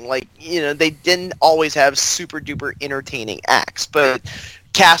was missing. Like, you know, they didn't always have super duper entertaining acts, but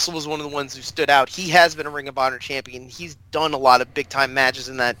Castle was one of the ones who stood out. He has been a Ring of Honor champion. He's done a lot of big time matches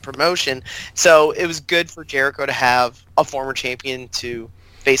in that promotion, so it was good for Jericho to have a former champion to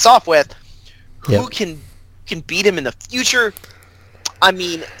face off with, who can beat him in the future. I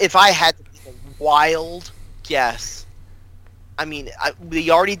mean, if I had to wild guess. I mean,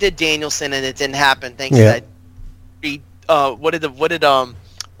 we already did Danielson and it didn't happen thanks to that.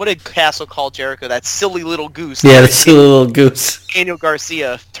 What did Castle call Jericho? That silly little goose. Yeah, the silly little goose. Daniel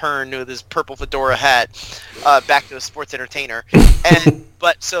Garcia turned with his purple fedora hat back to a sports entertainer.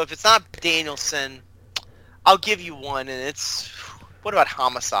 But so if it's not Danielson, I'll give you one, and it's what about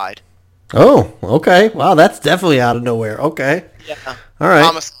Homicide? Oh, okay. Wow, that's definitely out of nowhere. Okay. Yeah. All right.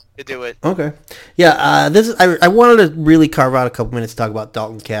 Homicide to do it. Okay. Yeah, I wanted to really carve out a couple minutes to talk about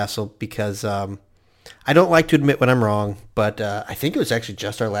Dalton Castle because I don't like to admit when I'm wrong, but I think it was actually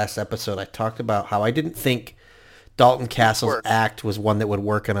just our last episode I talked about how I didn't think Dalton Castle's act was one that would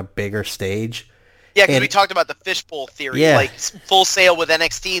work on a bigger stage. Yeah, because we talked about the fishbowl theory, like Full Sail with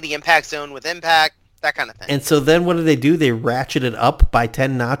NXT, the Impact Zone with Impact, that kind of thing. And so then what did they do? They ratcheted up by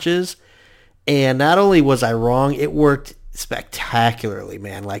 10 notches, and not only was I wrong, it worked spectacularly,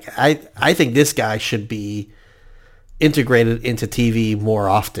 man. Like I think this guy should be integrated into TV more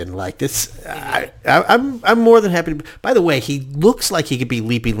often. Like this, I'm more than happy to. By the way, he looks like he could be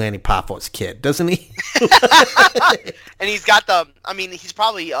Leaping Lanny Poffo's kid, doesn't he? And he's got he's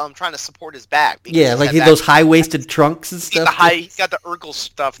probably trying to support his back. Yeah, like those high-waisted trunks and stuff. He's got the Urkel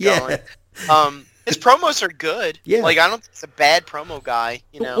stuff going. His promos are good. Yeah. Like, I don't think he's a bad promo guy,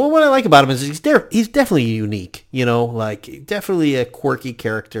 you know. Well, what I like about him is he's definitely unique, you know, like definitely a quirky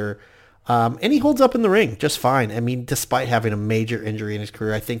character. And he holds up in the ring just fine. I mean, despite having a major injury in his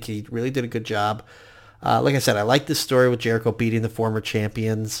career, I think he really did a good job. Like I said, I like this story with Jericho beating the former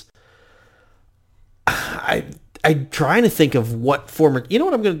champions. I'm trying to think of what former... You know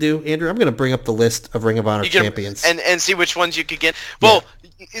what I'm going to do, Andrew? I'm going to bring up the list of Ring of Honor champions. And see which ones you could get. Well,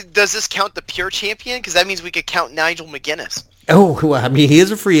 does this count the pure champion? Because that means we could count Nigel McGuinness. Oh, well, I mean, he is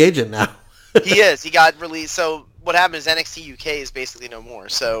a free agent now. He is. He got released. So what happened is NXT UK is basically no more.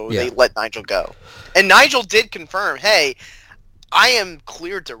 So they let Nigel go. And Nigel did confirm, hey, I am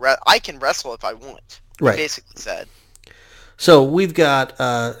cleared to... I can wrestle if I want. Right. He basically said. So we've got,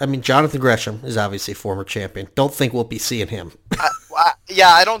 Jonathan Gresham is obviously former champion. Don't think we'll be seeing him.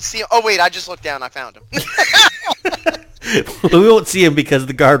 I don't see him. Oh, wait, I just looked down. I found him. We won't see him because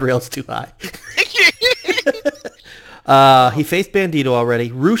the guardrail's too high. He faced Bandito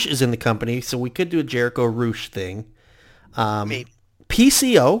already. Riche is in the company, so we could do a Jericho Riche thing. Maybe.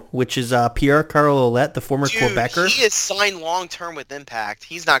 PCO, which is Pierre Carl Ouellet, the former Quebecer. He is signed long-term with Impact.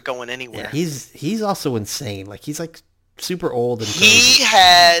 He's not going anywhere. Yeah, he's also insane. Like, he's like... super old and crazy. He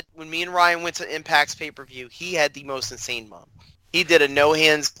had, when me and Ryan went to Impact's pay-per-view, he had the most insane mom. He did a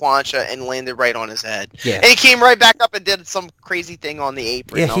no-hands plancha and landed right on his head. Yeah. And he came right back up and did some crazy thing on the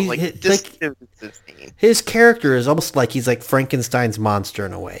apron. Yeah, I was like, this is insane. His character is almost like he's like Frankenstein's monster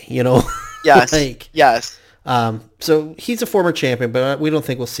in a way, you know? Yes, yes. So he's a former champion, but we don't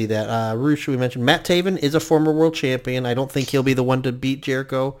think we'll see that. Riche, we mentioned. Matt Taven is a former world champion. I don't think he'll be the one to beat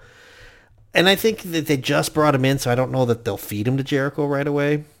Jericho. And I think that they just brought him in, so I don't know that they'll feed him to Jericho right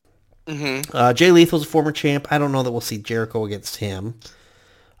away. Jay Lethal's a former champ. I don't know that we'll see Jericho against him.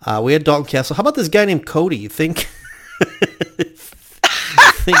 We had Dalton Castle. How about this guy named Cody? You think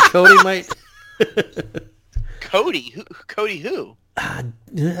Cody might... Cody? Cody who?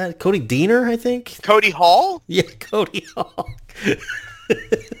 Cody Deaner, I think. Cody Hall? Yeah, Cody Hall.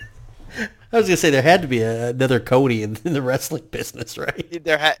 I was going to say there had to be another Cody in the wrestling business, right?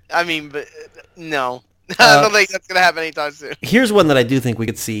 But no. I don't think that's going to happen anytime soon. Here's one that I do think we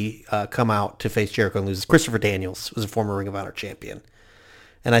could see come out to face Jericho and lose. Christopher Daniels was a former Ring of Honor champion.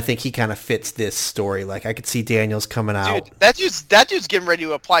 And I think he kind of fits this story. Like, I could see Daniels coming out. Dude, that dude's getting ready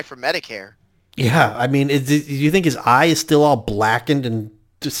to apply for Medicare. Yeah, I mean, do you think his eye is still all blackened and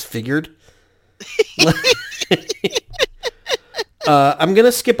disfigured? I'm going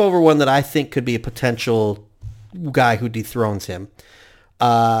to skip over one that I think could be a potential guy who dethrones him.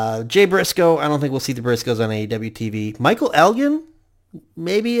 Jay Briscoe, I don't think we'll see the Briscoes on AEW TV. Michael Elgin,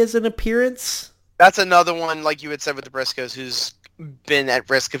 maybe as an appearance. That's another one, like you had said with the Briscoes, who's been at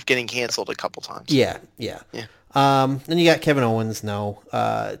risk of getting canceled a couple times. Yeah. Then you got Kevin Owens, no.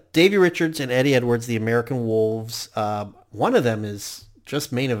 Davey Richards and Eddie Edwards, the American Wolves. One of them is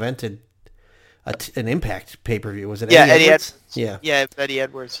just main evented an Impact pay-per-view. Was it Eddie Edwards? Yeah, Eddie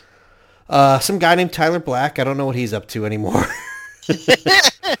Edwards. Some guy named Tyler Black. I don't know what he's up to anymore.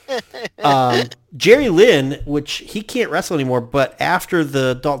 Jerry Lynn, which he can't wrestle anymore, but after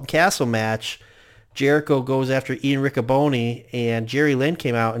the Dalton Castle match, Jericho goes after Ian Riccoboni, and Jerry Lynn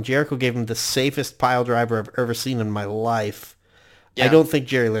came out, and Jericho gave him the safest pile driver I've ever seen in my life. Yeah. I don't think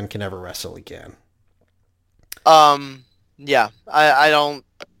Jerry Lynn can ever wrestle again. Yeah, I don't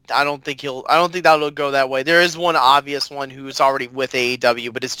think that'll go that way. There is one obvious one who's already with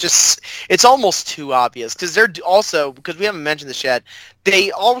AEW, but it's almost too obvious because because we haven't mentioned this yet.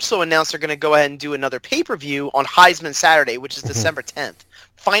 They also announced they're going to go ahead and do another pay-per-view on Heisman Saturday, which is December 10th.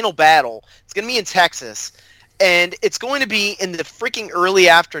 Final Battle. It's going to be in Texas, and it's going to be in the freaking early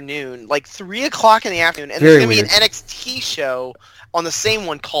afternoon, like 3 o'clock in the afternoon, and there's going to be an NXT show on the same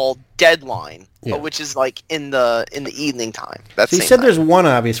one called Deadline, which is like in the evening time. So you said there's one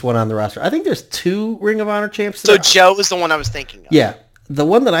obvious one on the roster. I think there's 2 Ring of Honor champs. So Joe is the one I was thinking of. Yeah. The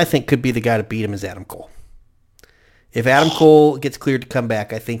one that I think could be the guy to beat him is Adam Cole. If Adam Cole gets cleared to come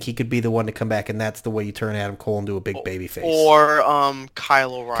back, I think he could be the one to come back, and that's the way you turn Adam Cole into a big baby face. Or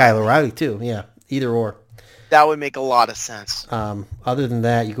Kyle O'Reilly. Kyle O'Reilly, too. Yeah, either or. That would make a lot of sense. Other than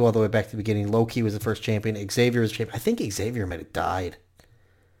that, you go all the way back to the beginning. Low-Key was the first champion. Xavier was champion. I think Xavier might have died.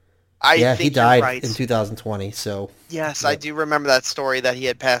 He died in 2020. So yes, I do remember that story that he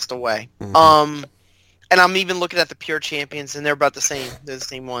had passed away. Mm-hmm. And I'm even looking at the Pure Champions, and they're about the same. They're the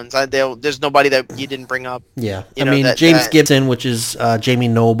same ones. There's nobody that you didn't bring up. Yeah, James Gibson, which is Jamie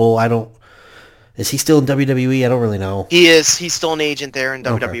Noble. Is he still in WWE? I don't really know. He is. He's still an agent there in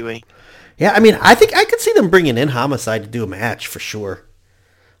WWE. Yeah, I think I could see them bringing in Homicide to do a match for sure.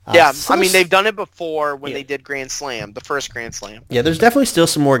 They've done it before when they did Grand Slam, the first Grand Slam. Yeah, there's definitely still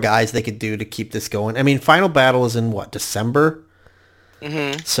some more guys they could do to keep this going. Final Battle is in, December?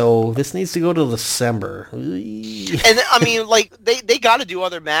 Mm-hmm. So this needs to go to December. And, they got to do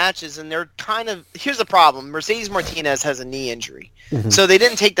other matches, and they're kind of... Here's the problem. Mercedes Martinez has a knee injury, so they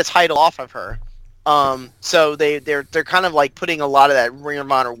didn't take the title off of her. So they're kind of like putting a lot of that Ring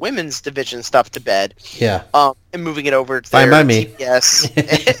of Honor women's division stuff to bed. Yeah. And moving it over to their TBS,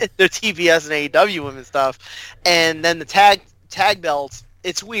 their TBS and AEW women's stuff, and then the tag belts.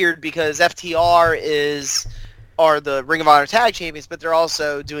 It's weird because FTR are the Ring of Honor tag champions, but they're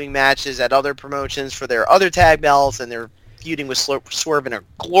also doing matches at other promotions for their other tag belts, and they're feuding with Swerve and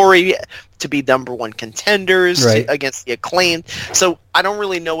Glory to be number one contenders against the Acclaimed. So I don't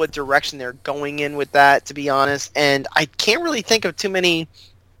really know what direction they're going in with that, to be honest. And I can't really think of too many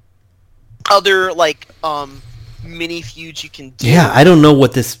other mini feuds you can do. Yeah, I don't know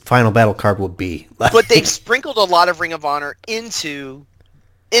what this Final Battle card will be. But they've sprinkled a lot of Ring of Honor into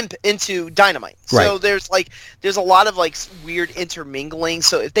Dynamite. So there's a lot of weird intermingling.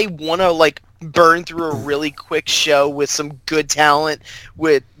 So if they want to burn through a really quick show with some good talent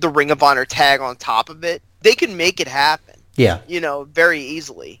with the Ring of Honor tag on top of it, they can make it happen. Yeah. Very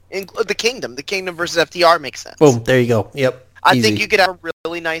easily. And the Kingdom versus FTR makes sense. Boom, there you go. Yep. I think you could have a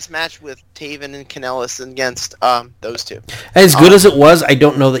really nice match with Taven and Kanellis against those two. As good as it was, I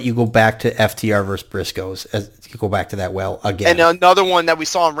don't know that you go back to FTR versus Briscoes. You go back to that again. And another one that we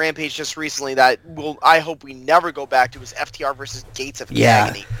saw on Rampage just recently that I hope we never go back to is FTR versus Gates of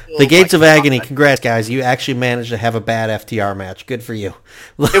Agony. The Gates of Agony. Congrats, guys. You actually managed to have a bad FTR match. Good for you.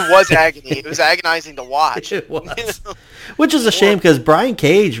 It was agony. It was agonizing to watch. It was. Which is a shame because Brian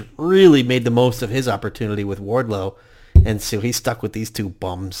Cage really made the most of his opportunity with Wardlow. And so he's stuck with these two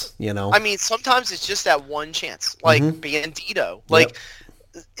bums, you know? I mean, sometimes it's just that one chance, like Bandito. Like,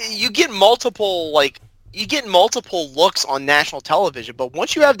 you get multiple looks on national television, but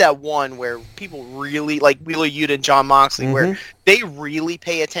once you have that one where people really, like Wheeler Yuta and Jon Moxley, where they really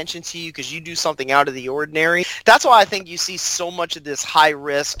pay attention to you because you do something out of the ordinary, that's why I think you see so much of this high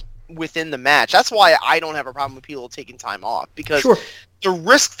risk within the match. That's why I don't have a problem with people taking time off, because the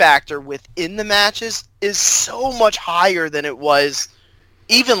risk factor within the matches is so much higher than it was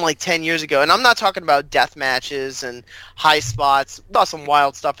even like 10 years ago. And I'm not talking about death matches and high spots. We saw some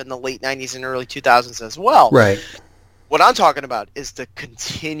wild stuff in the late 90s and early 2000s as well. Right. What I'm talking about is the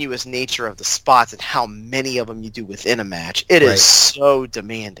continuous nature of the spots and how many of them you do within a match. It is so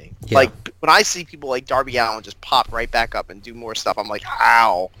demanding. Yeah. Like, when I see people like Darby Allin just pop right back up and do more stuff, I'm like,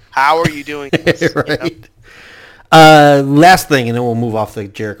 how? How are you doing this? Right. You know? Last thing, and then we'll move off the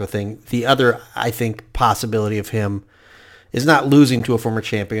Jericho thing. The other, I think, possibility of him is not losing to a former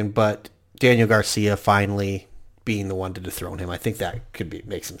champion, but Daniel Garcia finally being the one to dethrone him. I think that could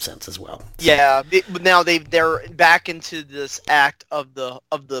make some sense as well. So. Yeah, now they're back into this act of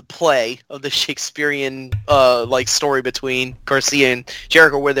the play of the Shakespearean like story between Garcia and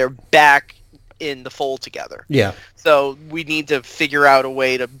Jericho, where they're back in the fold together. Yeah. So we need to figure out a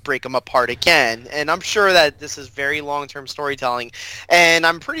way to break them apart again. And I'm sure that this is very long-term storytelling. And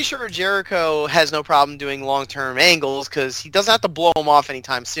I'm pretty sure Jericho has no problem doing long-term angles because he doesn't have to blow them off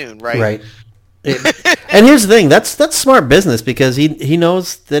anytime soon, right? Right. And here's the thing, that's smart business, because he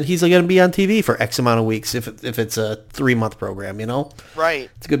knows that he's going to be on TV for X amount of weeks if it's a 3-month program, you know?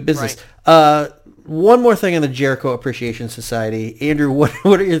 Right. It's good business. Right. One more thing on the Jericho Appreciation Society. Andrew, what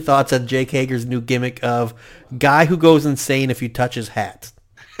are your thoughts on Jake Hager's new gimmick of guy who goes insane if you touch his hat?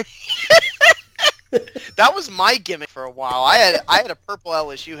 That was my gimmick for a while. I had a purple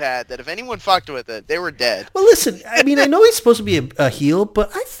LSU hat that if anyone fucked with it, they were dead. Well, listen, I mean, I know he's supposed to be a heel,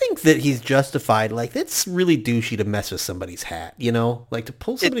 but I think that he's justified. Like, it's really douchey to mess with somebody's hat, you know? Like, to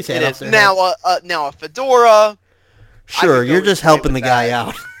pull somebody's hat off their head. Now a fedora. Sure, you're just helping the guy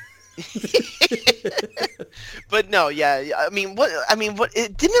out. But no, yeah. I mean, what?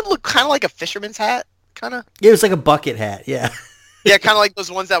 Didn't it look kind of like a fisherman's hat? Kind of. Yeah, it was like a bucket hat. Yeah. Yeah, kind of like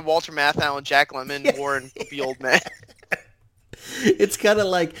those ones that Walter Matthau and Jack Lemmon wore in The Old Man. It's kind of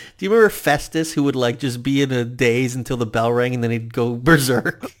like, do you remember Festus, who would like just be in a daze until the bell rang and then he'd go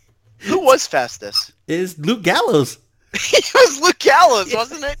berserk? Who was Festus? Is Luke Gallows. He was Luke Gallows,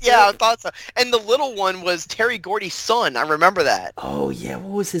 wasn't it? Yeah, I thought so. And the little one was Terry Gordy's son. I remember that. Oh, yeah.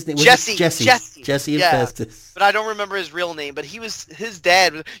 What was his name? Jesse and Festus. But I don't remember his real name. But his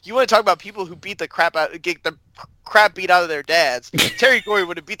dad. You want to talk about people who get the crap beat out of their dads? Terry Gordy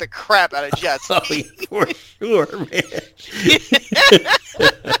would have beat the crap out of Jesse. Oh, yeah, for sure, man.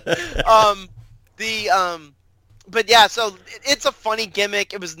 But yeah, so it's a funny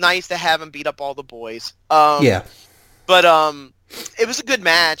gimmick. It was nice to have him beat up all the boys. Yeah. But it was a good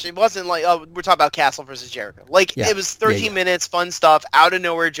match. It wasn't like, we're talking about Castle versus Jericho. Like, It was 13 minutes, fun stuff. Out of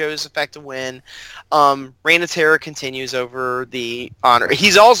nowhere, Joseph to win. Reign of Terror continues over the Honor.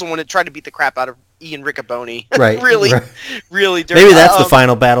 He's also one that tried to beat the crap out of Ian Riccaboni. Right. really dirty. Maybe that's the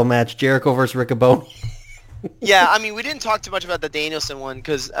final battle match, Jericho versus Riccaboni. Yeah, I mean, we didn't talk too much about the Danielson one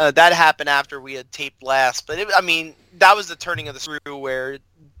because that happened after we had taped last. But, that was the turning of the screw where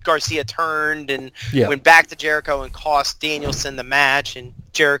Garcia turned and went back to Jericho and cost Danielson the match, and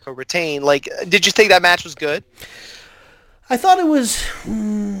Jericho retained. Like, did you think that match was good? I thought it was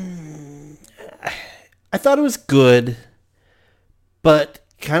good, but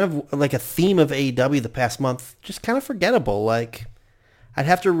kind of like a theme of AEW the past month, just kind of forgettable. Like, I'd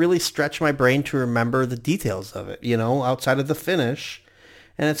have to really stretch my brain to remember the details of it, you know, outside of the finish.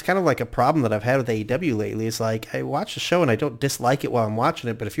 And it's kind of like a problem that I've had with AEW lately. It's like, I watch the show and I don't dislike it while I'm watching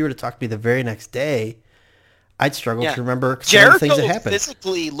it, but if you were to talk to me the very next day, I'd struggle to remember some of the things that happened. Jericho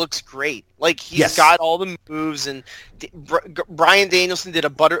physically looks great. Like, he's got all the moves, and Bryan Danielson did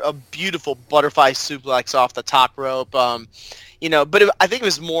a beautiful butterfly suplex off the top rope. But I think it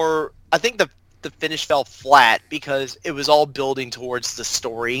was more, I think the finish fell flat because it was all building towards the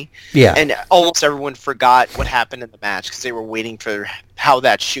story. Yeah. And almost everyone forgot what happened in the match because they were waiting for how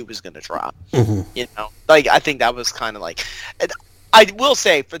that shoe was going to drop. Mm-hmm. You know, like, I think that was kind of like, I will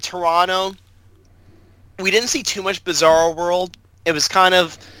say for Toronto, we didn't see too much Bizarro World. It was kind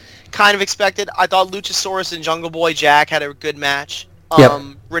of expected. I thought Luchasaurus and Jungle Boy Jack had a good match.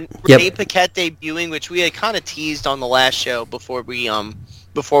 Renee Paquette debuting, which we had kind of teased on the last show before we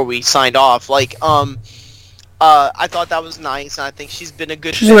signed off. Like, I thought that was nice, and I think she's been a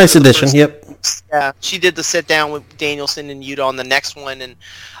good. She's a nice addition. Yeah, she did the sit down with Danielson and Yuta on the next one, and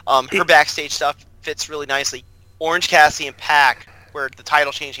her backstage stuff fits really nicely. Orange Cassidy and Pac, where the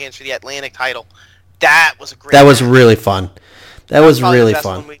title changed hands for the Atlantic title. That was a great. That was really fun. That was really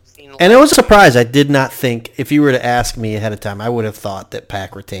fun. And it was a surprise. I did not think, if you were to ask me ahead of time, I would have thought that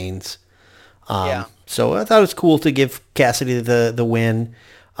Pac retains. So I thought it was cool to give Cassidy the win.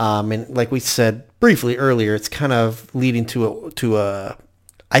 And like we said briefly earlier, it's kind of leading to a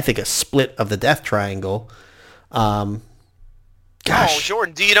I think a split of the Death Triangle. Gosh. Oh,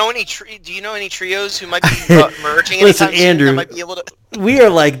 Jordan, do you know any trios who might be merging? Listen, Andrew, that might be able to... we are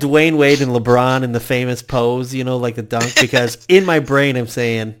like Dwayne Wade and LeBron in the famous pose, like the dunk. Because in my brain, I'm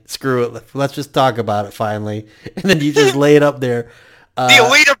saying, "Screw it, let's just talk about it finally." And then you just lay it up there. The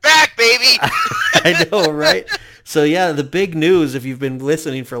Elite are back, baby. I know, right? So yeah, the big news, if you've been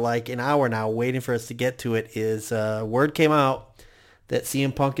listening for like an hour now, waiting for us to get to it, is word came out that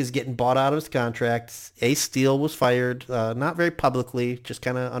CM Punk is getting bought out of his contract. Ace Steel was fired, not very publicly, just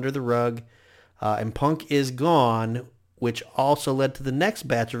kind of under the rug. And Punk is gone, which also led to the next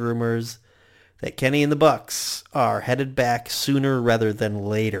batch of rumors that Kenny and the Bucks are headed back sooner rather than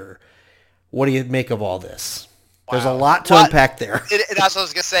later. What do you make of all this? Wow. There's a lot to unpack there. That's what I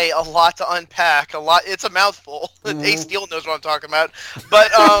was going to say, a lot to unpack. It's a mouthful. Ace Steel knows what I'm talking about.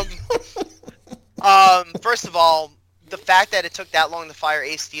 But first of all, the fact that it took that long to fire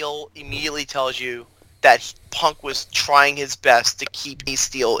Ace Steel immediately tells you that Punk was trying his best to keep Ace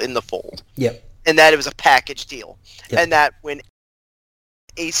Steel in the fold. Yep. And that it was a package deal. Yep. And that when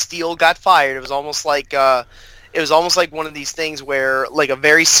Ace Steel got fired, it was almost like one of these things where like a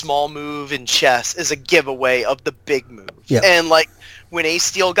very small move in chess is a giveaway of the big move. Yep. And like when Ace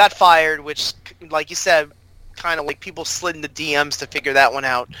Steel got fired, which like you said, kind of like people slid in the DMs to figure that one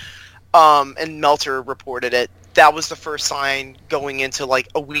out. And Meltzer reported it. That was the first sign going into like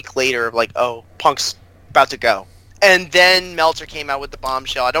a week later of like, oh, Punk's about to go. And then Meltzer came out with the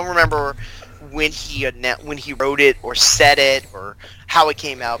bombshell. I don't remember when he wrote it or said it or how it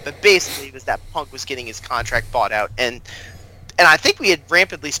came out, but basically it was that Punk was getting his contract bought out. And I think we had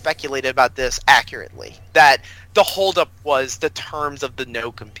rampantly speculated about this accurately, that the holdup was the terms of the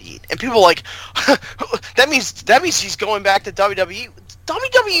no-compete. And people were like, that means he's going back to WWE.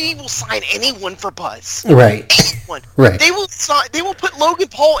 WWE will sign anyone for buzz. Right. Anyone. Right. They will put Logan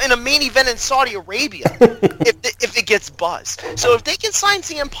Paul in a main event in Saudi Arabia if it gets buzz. So if they can sign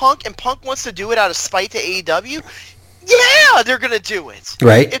CM Punk and Punk wants to do it out of spite to AEW, yeah, they're going to do it.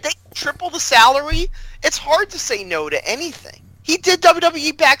 Right. If they triple the salary, it's hard to say no to anything. He did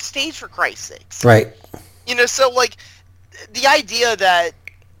WWE backstage, for Christ's sakes. Right. So like the idea that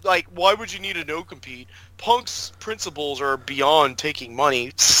like why would you need a no compete? Punk's principles are beyond taking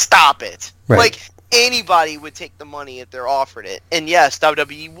money. Stop it. Right. Like anybody would take the money if they're offered it. And yes,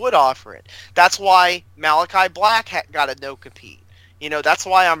 WWE would offer it. That's why Malachi Black got a no compete. That's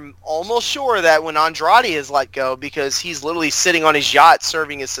why I'm almost sure that when Andrade is let go, because he's literally sitting on his yacht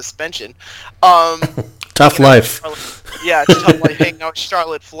serving his suspension. Tough life. Yeah, it's tough life hanging out with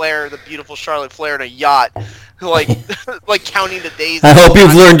Charlotte Flair, the beautiful Charlotte Flair in a yacht, like counting the days. I hope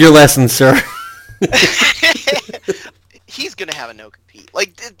you've learned your lesson, sir. He's gonna have a no compete.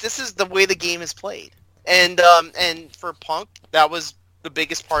 Like this is the way the game is played, and for Punk, that was the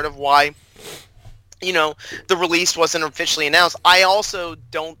biggest part of why the release wasn't officially announced. I also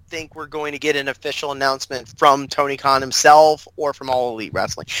don't think we're going to get an official announcement from Tony Khan himself or from All Elite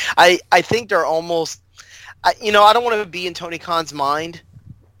Wrestling. I think they're almost, I don't want to be in Tony Khan's mind.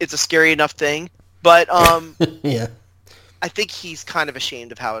 It's a scary enough thing, but yeah. I think he's kind of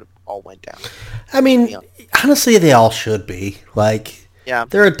ashamed of how it all went down. I mean, honestly, they all should be. Like, yeah,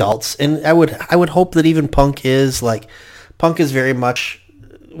 they're adults, and I would hope that even Punk is very much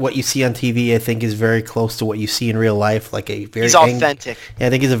what you see on TV. I think is very close to what you see in real life. Like he's authentic. I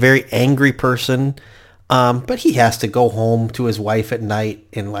think he's a very angry person. But he has to go home to his wife at night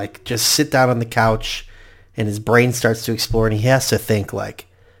and like just sit down on the couch, and his brain starts to explore, and he has to think like,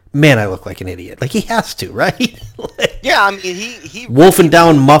 man, I look like an idiot. Like he has to, right? Yeah, I mean, he wolfing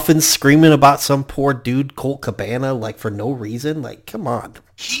down muffins, screaming about some poor dude, Colt Cabana, like for no reason. Like, come on.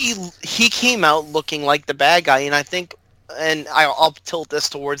 He came out looking like the bad guy, and I think, and I'll tilt this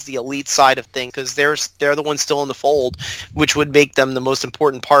towards the Elite side of things because they're the ones still in the fold, which would make them the most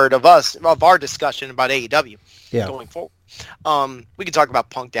important part of our discussion about AEW going forward. We could talk about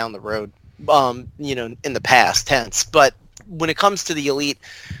Punk down the road, in the past tense, but when it comes to the Elite,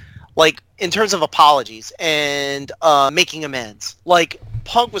 like in terms of apologies and making amends, like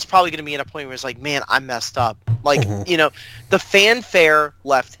Punk was probably going to be at a point where it's like, man, I messed up. Like, the fanfare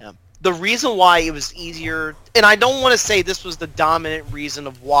left him. The reason why it was easier, and I don't want to say this was the dominant reason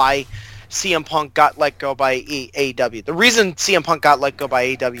of why CM Punk got let go by AEW. The reason CM Punk got let go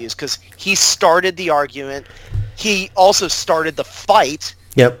by AEW is because he started the argument. he also started the fight.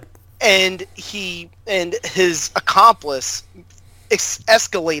 Yep. And his accomplice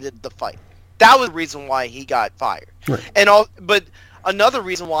escalated the fight. That was the reason why he got fired. Right. But another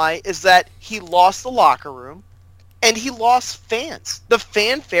reason why is that he lost the locker room, and he lost fans. The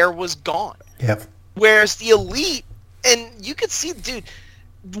fanfare was gone. Yep. Whereas the Elite, and you could see, dude,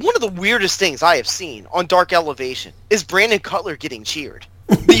 one of the weirdest things I have seen on Dark Elevation is Brandon Cutler getting cheered.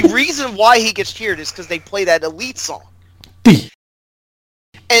 The reason why he gets cheered is because they play that Elite song.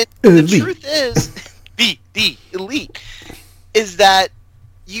 And the truth is, the Elite, is that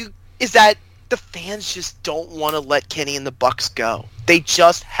the fans just don't want to let Kenny and the Bucks go. They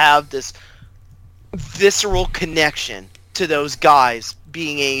just have this visceral connection to those guys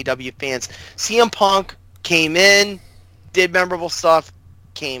being AEW fans. CM Punk came in, did memorable stuff,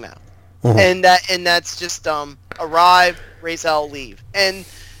 came out. Mm-hmm. And that's just arrive, raise hell, leave. And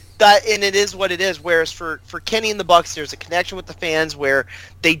it is what it is. Whereas for Kenny and the Bucks, there's a connection with the fans where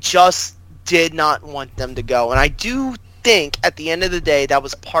they just did not want them to go. And I do think at the end of the day that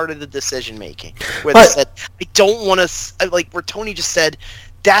was part of the decision making, where they said, I don't want to, like where Tony just said,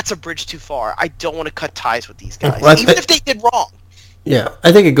 that's a bridge too far. I don't want to cut ties with these guys, even if they did wrong. Yeah,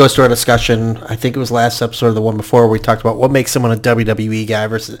 I think it goes to our discussion. I think it was last episode or the one before where we talked about what makes someone a WWE guy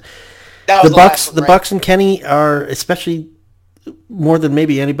versus the Bucks. The Bucks and Kenny are, especially more than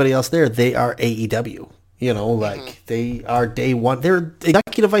maybe anybody else there, they are AEW. You know, like they are day one. They're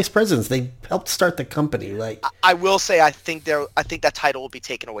executive vice presidents. They helped start the company. Like I will say, I think that title will be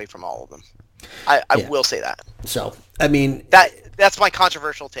taken away from all of them. I will say that. So I mean that's my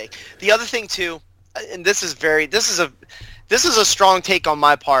controversial take. The other thing too, and this is a strong take on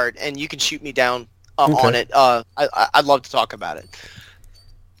my part, and you can shoot me down on it. I'd love to talk about it.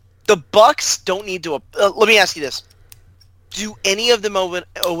 The Bucks don't need to. Let me ask you this: do any of them owe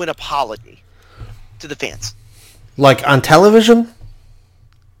an apology to the fans? Like on television?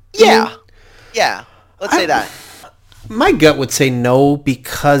 Yeah. Yeah. Let's say that. My gut would say no,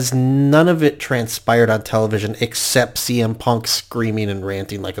 because none of it transpired on television except CM Punk screaming and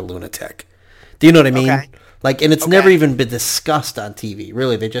ranting like a lunatic. Do you know what I mean? Okay. Like, and it's never even been discussed on TV.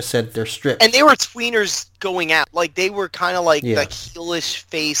 Really, they just said they're stripped. And they were tweeners going out. Like, they were kind of like the heelish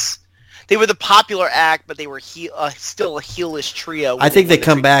face. They were the popular act, but they were still a heelish trio. I think they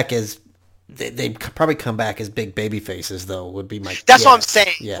come back as... They probably come back as big baby faces, though, would be my That's what I'm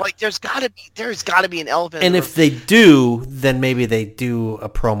saying. Yeah. Like, there's got to be an elephant. And if they do, then maybe they do a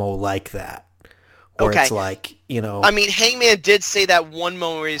promo like that. Where it's like, you know... I mean, Hangman did say that one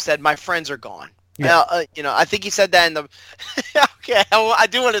moment where he said, my friends are gone. Yeah. I think he said that in the... Okay, I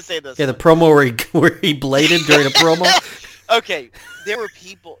do want to say this. Yeah, the promo where he bladed during a promo. Okay, there were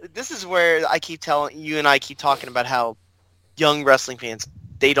people... This is where I keep telling... You and I keep talking about how young wrestling fans...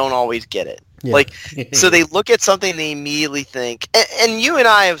 They don't always get it. Yeah. Like, so they look at something, they immediately think, and you and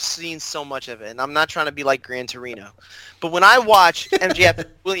I have seen so much of it, and I'm not trying to be like Gran Torino, but when I watch MJF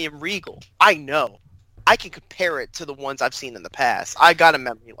William Regal, I know I can compare it to the ones I've seen in the past. I got a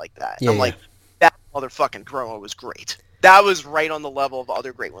memory like that. Yeah, I'm like, that motherfucking promo was great. That was right on the level of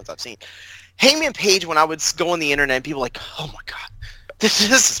other great ones I've seen. Hangman Page, when I would go on the internet, people were like, oh my God.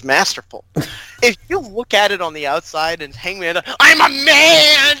 This is masterful. If you look at it on the outside and Hangman, I'm a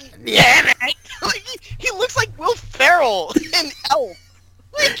man! Damn it! Like, he looks like Will Ferrell in Elf.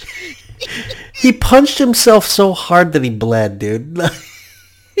 Like, he punched himself so hard that he bled, dude.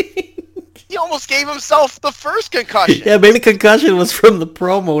 He almost gave himself the first concussion. Yeah, maybe the concussion was from the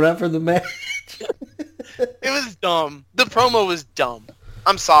promo, not from the match. It was dumb. The promo was dumb.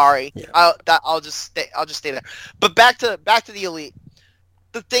 I'm sorry. Yeah. I'll just stay there. But back to the Elite.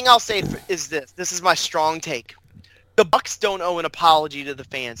 The thing I'll say is this. This is my strong take. The Bucks don't owe an apology to the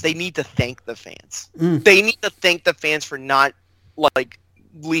fans. They need to thank the fans. They need to thank the fans for not, like,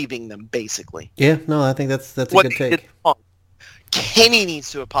 leaving them, basically. Yeah, no, I think that's a good take. Kenny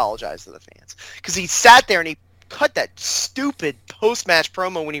needs to apologize to the fans. Because he sat there and he cut that stupid post-match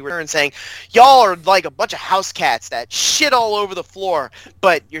promo when he returned saying, y'all are like a bunch of house cats that shit all over the floor,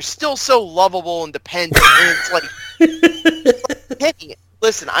 but you're still so lovable and dependent. And it's like, Kenny,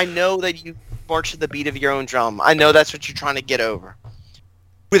 listen, I know that you march to the beat of your own drum. I know that's what you're trying to get over.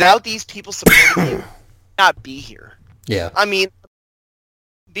 Without these people supporting you, you would not be here. Yeah. I mean,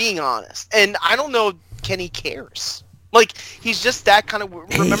 being honest. And I don't know if Kenny cares. Like, he's just that kind of...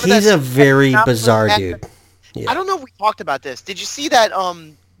 Remember he's a very bizarre dude. Yeah. I don't know if we talked about this. Did you see that?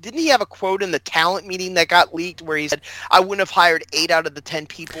 Didn't he have a quote in the talent meeting that got leaked where he said, I wouldn't have hired 8 out of the 10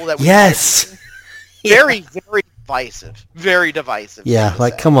 people that we Yes. Very, very divisive. Very divisive. Yeah,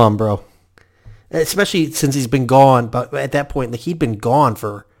 like, come on, bro. Especially since he's been gone. But at that point, like, he'd been gone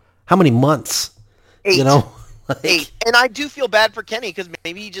for how many months? 8. You know? And I do feel bad for Kenny because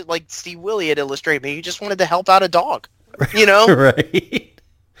maybe he just, like Steve Willie had illustrated, maybe he just wanted to help out a dog, you know? Right.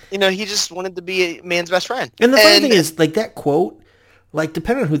 You know, he just wanted to be a man's best friend. And the funny thing is, like, that quote, like,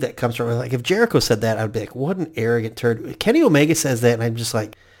 depending on who that comes from, like, if Jericho said that, I'd be like, what an arrogant turd. Kenny Omega says that, and I'm just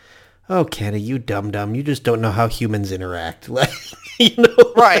like, oh, Kenny, you dum-dum. You just don't know how humans interact. Like, you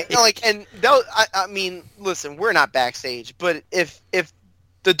know? Right. Like, and I mean, listen, we're not backstage, but if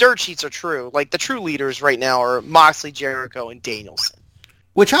the dirt sheets are true, like, the true leaders right now are Moxley, Jericho, and Danielson.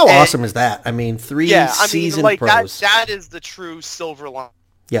 Which, how awesome is that? I mean, seasoned like, pros. that is the true silver line.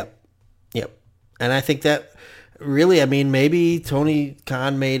 Yep. And I think that really, I mean, maybe Tony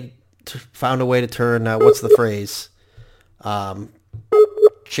Khan found a way to turn, what's the phrase?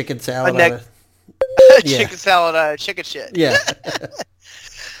 Chicken salad chicken salad out of chicken shit. Yeah.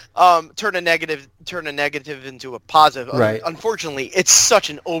 Turn a negative into a positive. Right. Unfortunately, it's such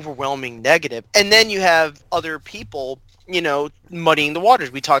an overwhelming negative. And then you have other people, you know, muddying the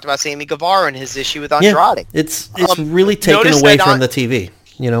waters. We talked about Sammy Guevara and his issue with Andrade. Yeah. It's really taken away from the TV,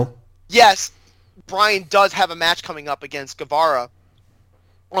 you know? Yes, Bryan does have a match coming up against Guevara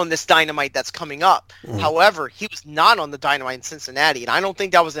on this Dynamite that's coming up. However, he was not on the Dynamite in Cincinnati, and I don't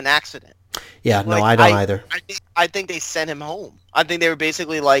think that was an accident. Yeah, no, I don't either. I think they sent him home. I think they were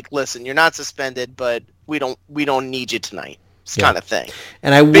basically like, listen, you're not suspended, but we don't need you tonight. It's kind of thing.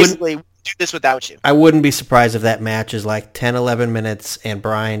 And I basically do this without you. I wouldn't be surprised if that match is like 10, 11 minutes and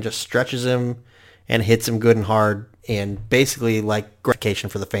Bryan just stretches him and hits him good and hard, and basically like gratification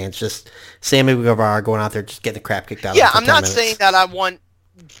for the fans. Just Sammy Guevara going out there just getting the crap kicked out of him. Yeah, I'm not saying that I want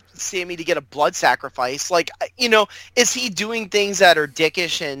Sammy to get a blood sacrifice. Like, you know, is he doing things that are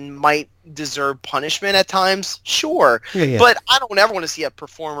dickish and might deserve punishment at times? Sure. Yeah. But I don't ever want to see a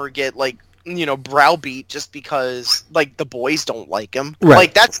performer get, like, you know, browbeat just because, like, the boys don't like him. Right.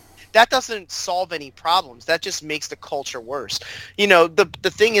 Like, that doesn't solve any problems. That just makes the culture worse. You know, the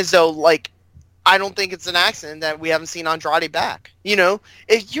thing is, though, like, I don't think it's an accident that we haven't seen Andrade back. You know,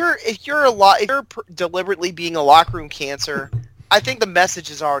 if you're deliberately being a locker room cancer, I think the message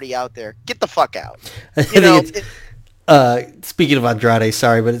is already out there. Get the fuck out. You know. Speaking of Andrade,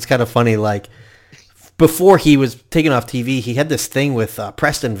 sorry, but it's kind of funny. Like, before he was taken off TV, he had this thing with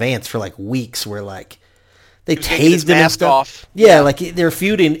Preston Vance for like weeks, where like they tased him and stuff. Off. Yeah, like they're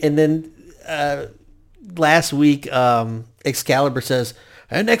feuding, and then last week Excalibur says,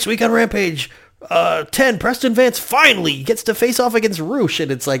 and next week on Rampage, 10, Preston Vance finally gets to face off against Riche,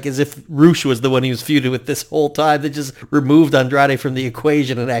 and it's like as if Riche was the one he was feuding with this whole time. They just removed Andrade from the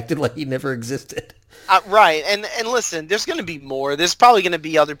equation and acted like he never existed. Right, and listen, there's going to be more. There's probably going to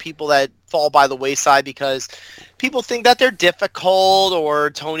be other people that fall by the wayside because people think that they're difficult, or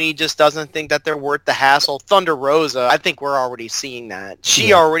Tony just doesn't think that they're worth the hassle. Thunder Rosa, I think we're already seeing that.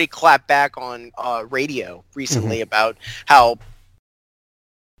 She already clapped back on radio recently about how,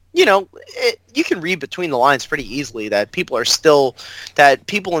 you know, you can read between the lines pretty easily that people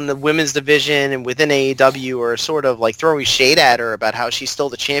in the women's division and within AEW are sort of like throwing shade at her about how she's still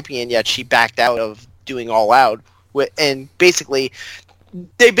the champion, yet she backed out of doing All Out. And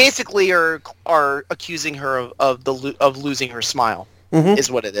they basically are accusing her of losing her smile,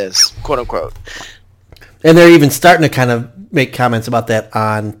 is what it is, quote unquote. And they're even starting to kind of make comments about that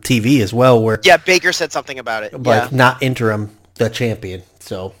on TV as well, where Baker said something about it, like not interim the champion,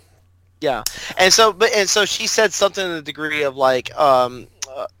 so. Yeah, and so she said something to the degree of like, oh,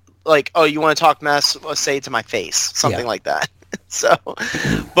 you want to talk mess? Say it to my face, something like that. So,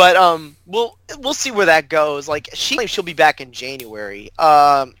 but we'll see where that goes. Like, she'll be back in January.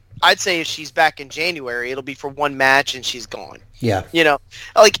 I'd say if she's back in January, it'll be for one match and she's gone. Yeah, you know,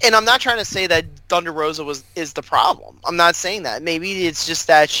 like, and I'm not trying to say that Thunder Rosa is the problem. I'm not saying that. Maybe it's just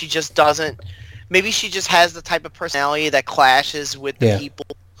that she just doesn't. Maybe she just has the type of personality that clashes with the people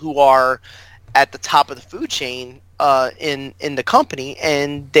who are at the top of the food chain in the company,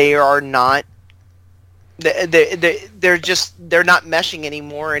 and they are not. They're not meshing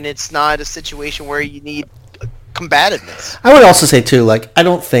anymore, and it's not a situation where you need combativeness. I would also say too, like, I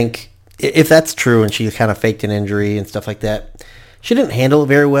don't think if that's true, and she kind of faked an injury and stuff like that, she didn't handle it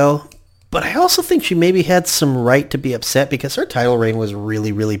very well. But I also think she maybe had some right to be upset because her title reign was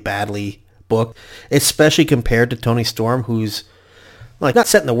really, really badly booked, especially compared to Toni Storm, who's like not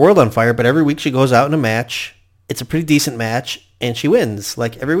setting the world on fire, but every week she goes out in a match. It's a pretty decent match, and she wins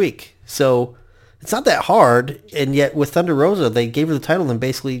like every week. So it's not that hard. And yet with Thunder Rosa, they gave her the title, and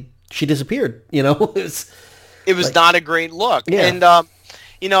basically she disappeared. You know, it was like, not a great look. Yeah. And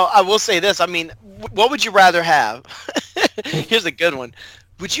you know, I will say this. I mean, what would you rather have? Here's a good one.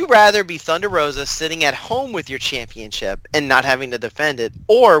 Would you rather be Thunder Rosa sitting at home with your championship and not having to defend it,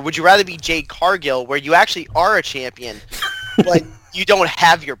 or would you rather be Jade Cargill, where you actually are a champion, but you don't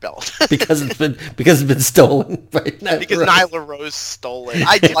have your belt because it's been stolen by Nyla Rose stole it?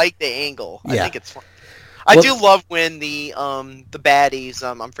 I like the angle. I think it's fun. I do love when the baddies,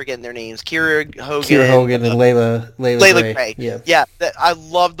 I'm forgetting their names, Kira Hogan and Layla Gray. Yeah. I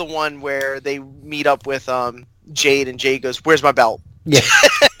love the one where they meet up with Jade, and Jade goes, "Where's my belt?" Yeah.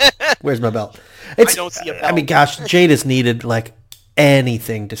 Where's my belt? I don't see a belt. I mean, gosh, Jade has needed like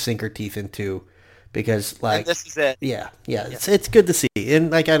anything to sink her teeth into, because like, and this is it. Yeah. It's good to see, and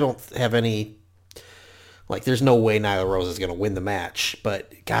like I don't have any, like, there's no way Nyla Rose is going to win the match,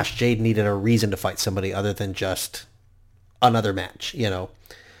 but gosh, Jade needed a reason to fight somebody other than just another match, you know.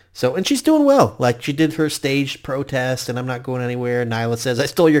 So, and she's doing well. Like, she did her staged protest, and I'm not going anywhere. Nyla says, "I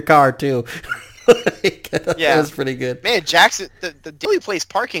stole your car too." That was pretty good. Man, Jackson, the Daily Place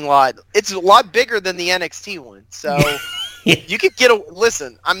parking lot, it's a lot bigger than the NXT one. So you could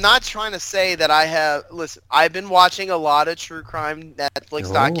listen, I'm not trying to say that I've been watching a lot of true crime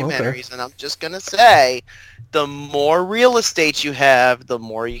Netflix documentaries, and I'm just going to say, the more real estate you have, the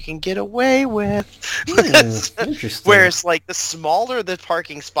more you can get away with. Interesting. Whereas, like, the smaller the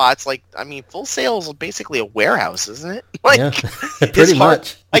parking spots, like, I mean, Full Sail is basically a warehouse, isn't it? Like, pretty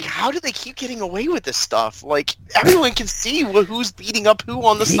much. Like, how do they keep getting away with this stuff? Like, everyone can see who's beating up who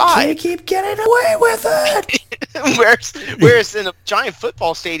on the side. You keep getting away with it. Whereas in a giant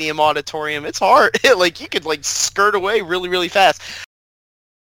football stadium auditorium, it's hard. Like, you could, like, skirt away really, really fast.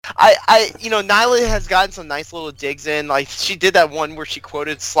 Nyla has gotten some nice little digs in. Like, she did that one where she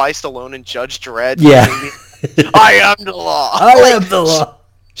quoted Sly Stallone and Judge Dredd. Yeah. I am the law. I am the law.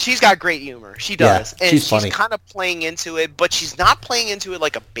 She's got great humor. She does. Yeah, and she's funny. Kind of playing into it, but she's not playing into it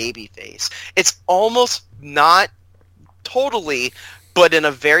like a baby face. It's almost not totally, but in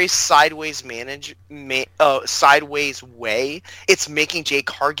a very sideways sideways way, it's making Jade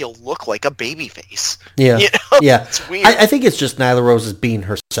Cargill look like a baby face. Yeah. You know? Yeah. It's weird. I think it's just Nyla Rose is being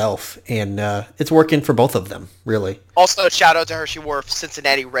herself, and it's working for both of them, really. Also, shout out to her. She wore a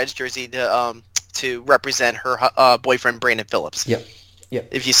Cincinnati Reds jersey to represent her boyfriend, Brandon Phillips. Yep.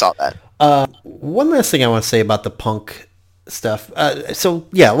 If you saw that. One last thing I want to say about the Punk stuff.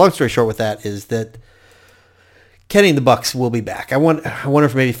 Long story short with that is that Kenny and the Bucks will be back. I wonder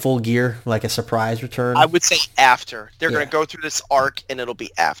if maybe Full Gear, like a surprise return. I would say after. They're going to go through this arc, and it'll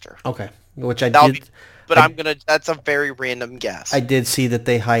be after. Okay. Which I did. That's a very random guess. I did see that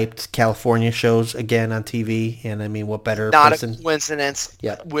they hyped California shows again on TV, and I mean, what better Not person? a coincidence.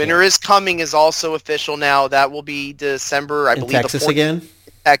 Yeah. Winter is Coming is also official now. That will be December, I believe. Texas again?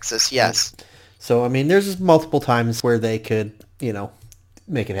 Texas, yes. So, I mean, there's multiple times where they could,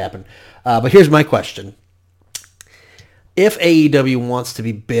 make it happen. But here's my question. If AEW wants to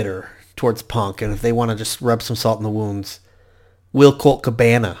be bitter towards Punk, and if they want to just rub some salt in the wounds, will Colt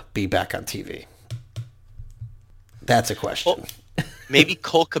Cabana be back on TV? That's a question. Well, maybe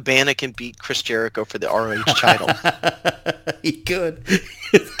Colt Cabana can beat Chris Jericho for the ROH title. He could.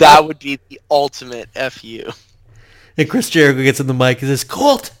 That would be the ultimate FU. And Chris Jericho gets in the mic and says,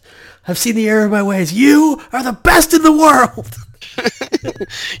 "Colt, I've seen the error of my ways. You are the best in the world."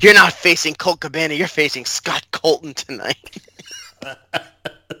 You're not facing Colt Cabana. You're facing Scott Colton tonight.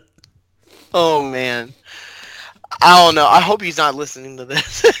 Oh, man. I don't know. I hope he's not listening to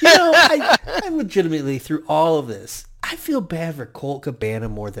this. I legitimately, through all of this, I feel bad for Colt Cabana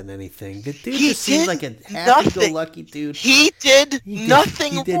more than anything. The dude just seems like a happy-go-lucky dude. He did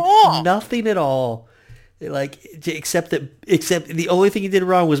nothing wrong. Nothing at all. Except the only thing he did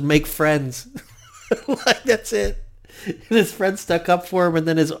wrong was make friends. Like, that's it. And his friend stuck up for him, and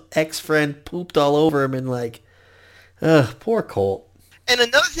then his ex-friend pooped all over him, and poor Colt. And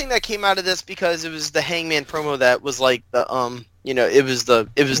another thing that came out of this, because it was the Hangman promo that was like the it was the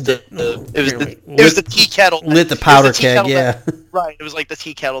tea kettle, lit the powder keg, yeah. Right, it was like the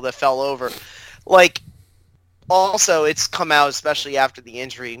tea kettle that fell over. Like, also, it's come out, especially after the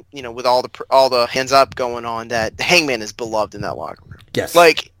injury, with all the hands up going on, that Hangman is beloved in that locker room. Yes,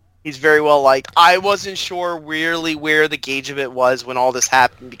 like, he's very well liked. I wasn't sure really where the gauge of it was when all this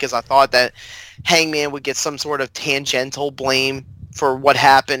happened, because I thought that Hangman would get some sort of tangential blame for what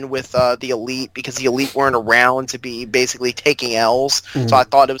happened with the Elite, because the Elite weren't around to be basically taking L's. Mm-hmm. So I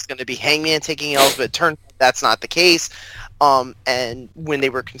thought it was going to be Hangman taking L's, but it turned out that's not the case. And when they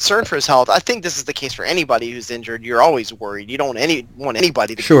were concerned for his health, I think this is the case for anybody who's injured. You're always worried. You don't want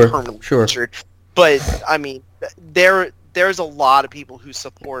anybody to get permanently injured. But, I mean, there's a lot of people who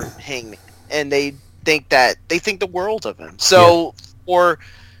support Hangman, and they think the world of him. So, or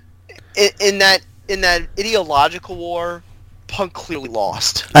in that ideological war Punk clearly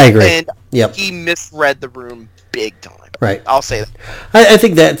lost. I agree. And he misread the room big time. Right. I'll say that. I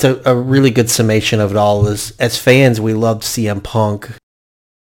think that's a really good summation of it all. As fans, we loved CM Punk,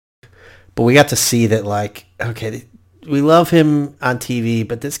 but we got to see that, like, okay, we love him on TV,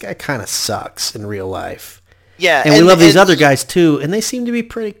 but this guy kind of sucks in real life. Yeah. And we love these other guys, too, and they seem to be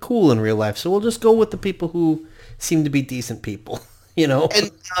pretty cool in real life, so we'll just go with the people who seem to be decent people, you know?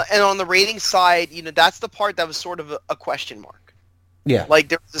 And on the rating side, that's the part that was sort of a question mark. Yeah. Like,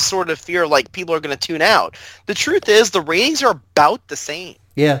 there was a sort of fear, like, people are going to tune out. The truth is, the ratings are about the same.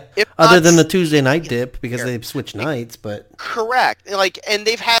 Yeah. Other than the Tuesday night dip, because they've switched nights, but... Correct. Like, and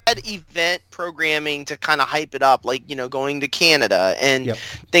they've had event programming to kind of hype it up, like, going to Canada and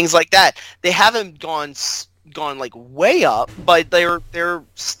things like that. They haven't gone like way up, but they're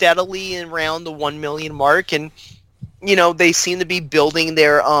steadily around the 1 million mark, and they seem to be building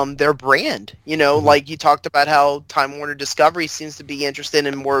their brand. Like you talked about how Time Warner Discovery seems to be interested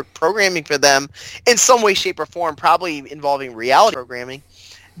in more programming for them in some way, shape, or form, probably involving reality programming.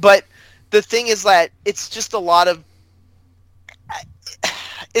 But the thing is that it's just a lot of...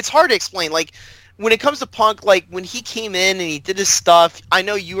 It's hard to explain. Like, when it comes to Punk, like, when he came in and he did his stuff, I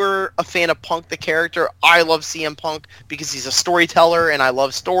know you were a fan of Punk the character. I love CM Punk because he's a storyteller and I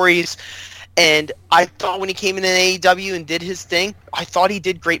love stories. And I thought when he came in AEW and did his thing, I thought he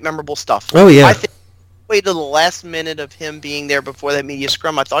did great, memorable stuff. Oh, yeah. I think wait till the last minute of him being there before that media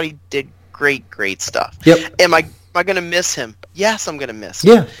scrum, I thought he did great stuff. Yep. Am I going to miss him? Yes, I'm going to miss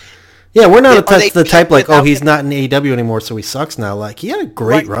him. Yeah. Yeah, we're not the type like, oh, he's not in AEW anymore, so he sucks now. Like, he had a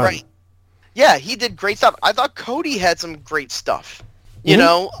great run. Right. Yeah, he did great stuff. I thought Cody had some great stuff.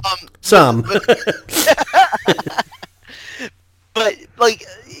 Some. But like,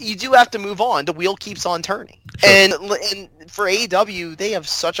 you do have to move on. The wheel keeps on turning. Sure. And for AEW, they have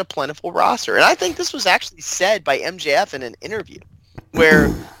such a plentiful roster. And I think this was actually said by MJF in an interview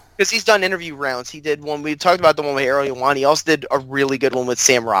where, because he's done interview rounds. He did one, we talked about the one with Ariel Yuan. He also did a really good one with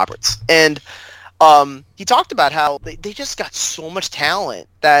Sam Roberts. And he talked about how they just got so much talent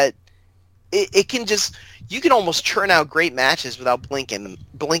that it can just... You can almost churn out great matches without blinking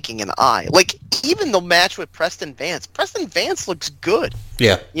an eye. Like, even the match with Preston Vance. Preston Vance looks good.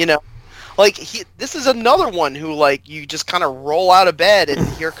 Yeah. Like, this is another one who, like, you just kind of roll out of bed and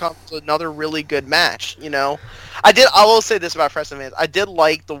here comes another really good match, I will say this about Preston Vance. I did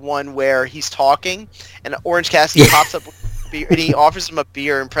like the one where he's talking and Orange Cassidy pops up with a beer and he offers him a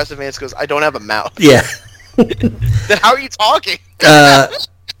beer and Preston Vance goes, "I don't have a mouth." Yeah. Then how are you talking?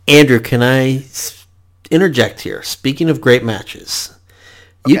 Andrew, can I interject here? Speaking of great matches,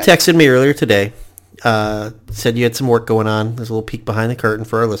 you texted me earlier today, said you had some work going on. There's a little peek behind the curtain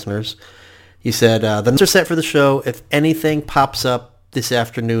for our listeners. You said, the notes are set for the show. If anything pops up this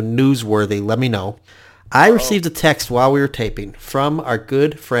afternoon newsworthy, let me know. I received a text while we were taping from our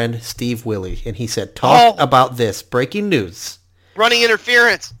good friend Steve Willie, and he said, talk about this. Breaking news. Running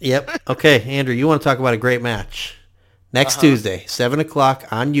interference. Yep. Okay, Andrew, you want to talk about a great match. Next Tuesday, 7 o'clock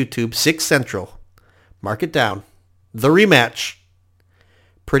on YouTube, 6 Central. Mark it down. The rematch.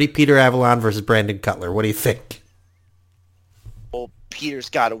 Pretty Peter Avalon versus Brandon Cutler. What do you think? Well, Peter's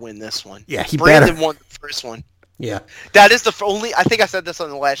got to win this one. Yeah, Brandon won the first one. Yeah. That is the only... I think I said this on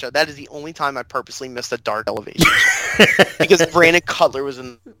the last show. That is the only time I purposely missed a dark elevation. Because Brandon Cutler was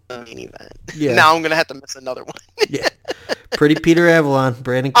in the main event. Yeah. Now I'm going to have to miss another one. Yeah. Pretty Peter Avalon,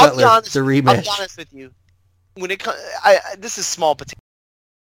 Brandon Cutler, the rematch. I'll be honest with you. When it comes... This is small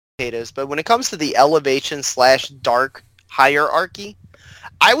potatoes, but when it comes to the elevation/dark hierarchy,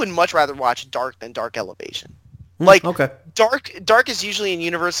 I would much rather watch dark than dark elevation. Like, dark is usually in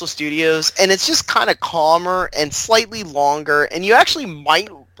Universal Studios, and it's just kind of calmer and slightly longer, and you actually might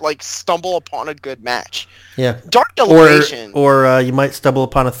like stumble upon a good match. Yeah, dark elevation, or you might stumble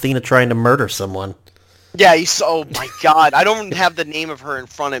upon Athena trying to murder someone. Yeah, oh my God, I don't have the name of her in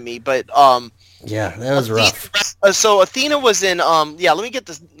front of me, but yeah, that was rough. So Athena was in let me get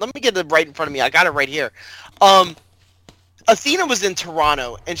it right in front of me. I got it right here. Athena was in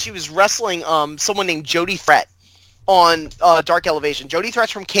Toronto, and she was wrestling someone named Jody Threat on Dark Elevation. Jody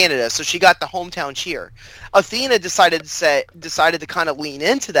Threat's from Canada, so she got the hometown cheer. Athena decided to kind of lean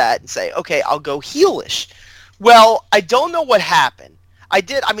into that and say, okay, I'll go heelish. Well, I don't know what happened. I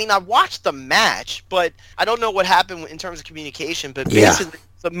watched the match, but I don't know what happened in terms of communication. But basically,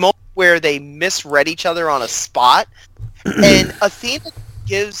 the moment where they misread each other on a spot, and Athena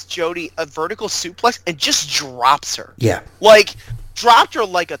gives Jody a vertical suplex and just drops her. Yeah. Like, dropped her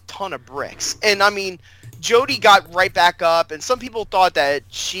like a ton of bricks. And, I mean, Jody got right back up, and some people thought that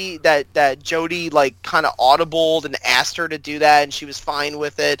that Jody, like, kind of audibled and asked her to do that, and she was fine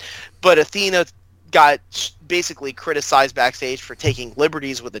with it. But Athena got basically criticized backstage for taking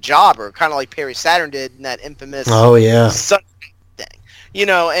liberties with a jobber, kind of like Perry Saturn did in that infamous Sunday thing. You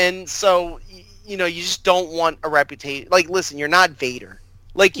know, and so, you know, you just don't want a reputation. Like, listen, you're not Vader.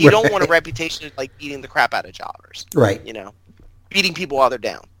 Like, you don't want a reputation of, like, beating the crap out of jobbers. Right. You know, beating people while they're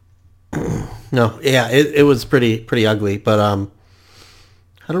down. No, yeah, it was pretty ugly. But how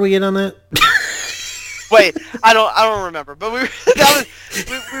did we get on that? Wait, I don't remember. But we were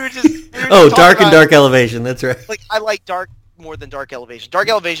just Dark Elevation. That's right. Like, I like Dark more than Dark Elevation. Dark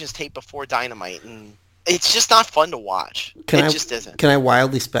Elevation is taped before Dynamite, and it's just not fun to watch. Just isn't. Can I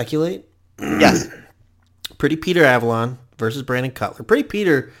wildly speculate? Yes. Pretty Peter Avalon versus Brandon Cutler. Pretty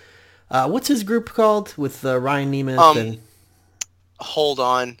Peter, what's his group called with Ryan Nemeth and? Hold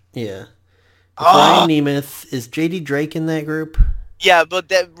on. Yeah. Ryan Nemeth, is JD Drake in that group? Yeah,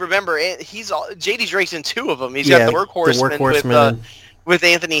 but remember, JD Drake's in two of them. He's got the Workhorseman with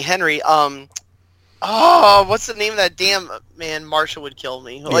Anthony Henry. What's the name of that damn man? Marshall would kill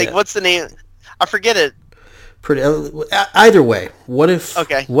me. Like, what's the name? I forget it. Either way, what if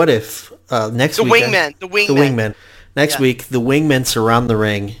next week the wingmen next week the wingmen surround the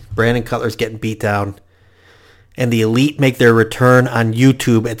ring, Brandon Cutler's getting beat down, and the Elite make their return on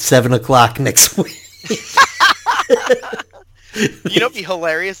YouTube at 7:00 next week. You know, it'd be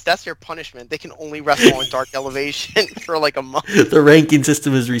hilarious. That's their punishment. They can only wrestle on Dark Elevation for like a month. The ranking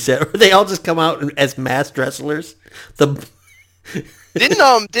system is reset. Or they all just come out as masked wrestlers. Didn't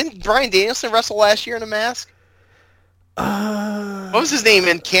Bryan Danielson wrestle last year in a mask? What was his name?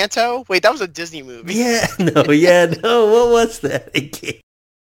 Encanto? Wait, that was a Disney movie. No. What was that? Encanto.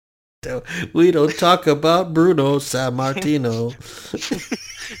 We don't talk about Bruno Sammartino.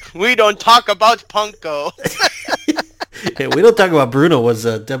 We don't talk about Punko. Hey, we don't talk about Bruno was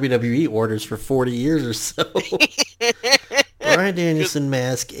WWE orders for 40 years or so. Bryan Danielson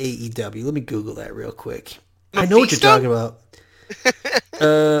mask AEW. Let me Google that real quick. Mephisto? I know what you're talking about.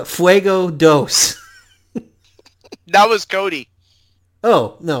 Fuego Dos. That was Cody.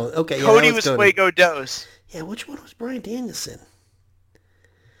 Oh, no. Okay. Yeah, Cody was Fuego Dos. Yeah, which one was Bryan Danielson?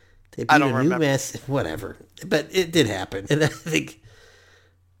 They beat I don't remember. New mask, whatever. But it did happen. And I think...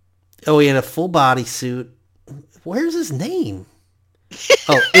 Oh, he had a full body suit. Where's his name?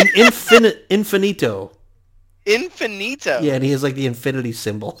 Infinito. Infinito. Yeah, and he has like the infinity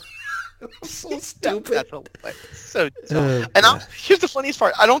symbol. So stupid. So dumb. And here's the funniest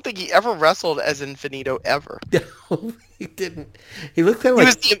part. I don't think he ever wrestled as Infinito ever. No, he didn't. He looked kind of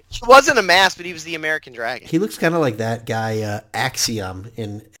like... He wasn't a mask, but he was the American Dragon. He looks kind of like that guy, Axiom,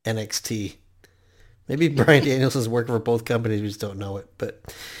 in NXT. Maybe Bryan Danielson's working for both companies. We just don't know it. But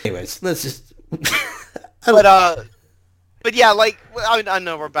anyways, let's just... But yeah, like, I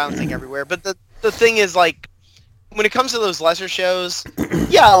know we're bouncing everywhere, but the thing is, like, when it comes to those lesser shows,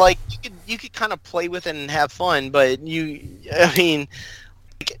 yeah, like, you could kind of play with it and have fun, but you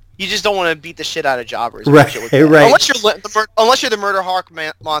just don't want to beat the shit out of jobbers. Right. Unless you're the Murder Hawk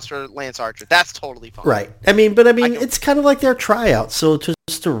monster Lance Archer. That's totally fine. Right. It's kind of like their tryout, so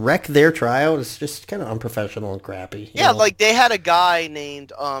just to wreck their tryout is just kind of unprofessional and crappy. Yeah, like, they had a guy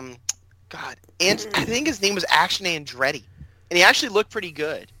named, and I think his name was Action Andretti, and he actually looked pretty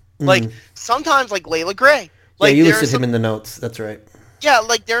good. Like, sometimes, like, Layla Gray. Like, you listed him in the notes. That's right. Yeah,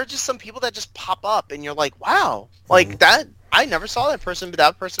 like, there are just some people that just pop up, and you're like, wow. Like, that, I never saw that person, but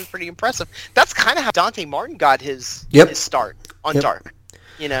that person's pretty impressive. That's kind of how Dante Martin got his start on Dark,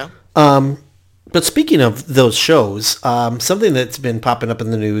 you know? But speaking of those shows, something that's been popping up in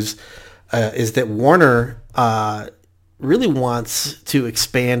the news is that Warner really wants to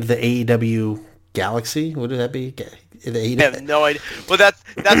expand the AEW Galaxy. What would that be? I have no idea. Well,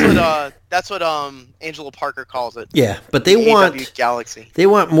 that's what Angela Parker calls it. Yeah, but they want AEW Galaxy. They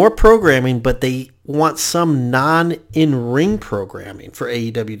want more programming, but they want some non-in-ring programming for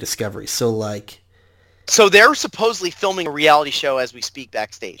AEW Discovery. So they're supposedly filming a reality show as we speak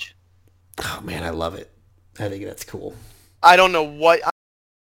backstage. Oh man, I love it. I think that's cool. I don't know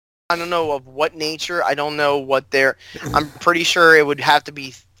of what nature. I don't know what I'm pretty sure it would have to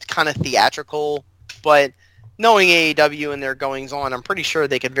be kind of theatrical, but knowing AEW and their goings on, I'm pretty sure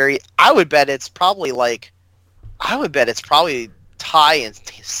they could I would bet it's probably Ty and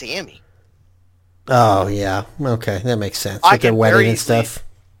Sammy. Oh yeah, okay, that makes sense. Like their wedding and stuff.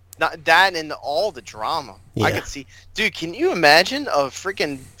 Not that and all the drama. Yeah. I could see, dude. Can you imagine a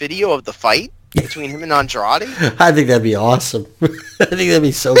freaking video of the fight between him and Andrade? I think that'd be awesome. I think that'd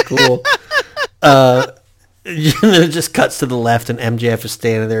be so cool. It just cuts to the left, and MJF is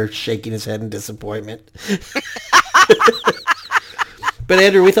standing there shaking his head in disappointment. But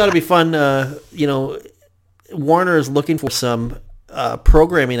Andrew, we thought it'd be fun. Warner is looking for some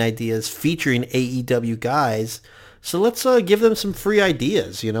programming ideas featuring AEW guys. So let's give them some free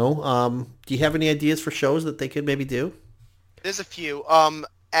ideas, you know. Do you have any ideas for shows that they could maybe do? There's a few.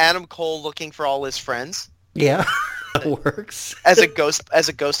 Adam Cole looking for all his friends. Yeah, that works. As a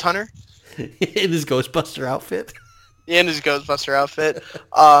ghost hunter. In his Ghostbuster outfit. In his Ghostbuster outfit.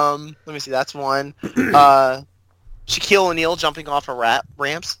 Let me see, that's one. Shaquille O'Neal jumping off of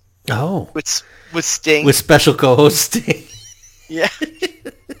ramps. Oh. With Sting. With special co-host Sting. Yeah.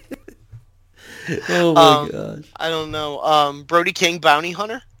 Oh my gosh. I don't know. Brody King, bounty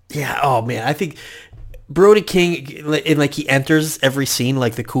hunter. Yeah. Oh man, I think Brody King, in like he enters every scene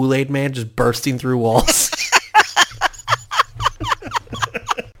like the Kool Aid Man, just bursting through walls.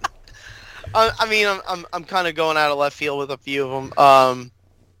 I mean, I'm kind of going out of left field with a few of them.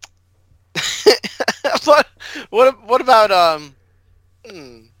 What about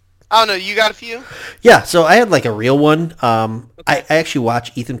I don't know. You got a few? Yeah. So I had like a real one. I actually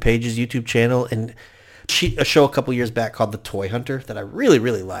watch Ethan Page's YouTube channel and a show a couple years back called The Toy Hunter that I really,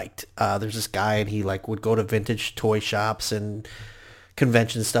 really liked. There's this guy and he like would go to vintage toy shops and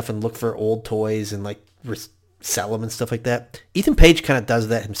conventions and stuff and look for old toys and like sell them and stuff like that. Ethan Page kind of does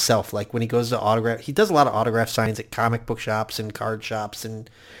that himself. Like when he goes to he does a lot of autograph signings at comic book shops and card shops and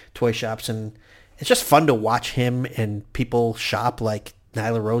toy shops, and it's just fun to watch him and people shop. Like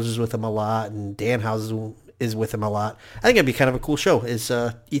Nyla Rose is with him a lot and Danhausen is with him a lot. I think it'd be kind of a cool show. Is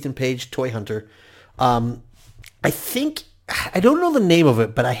Ethan Page Toy Hunter. I think I don't know the name of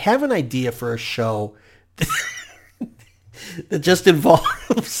it, but I have an idea for a show that just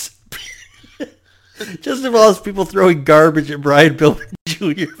involves people throwing garbage at Brian Pillman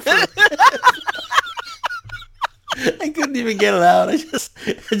Jr. I couldn't even get it out. I just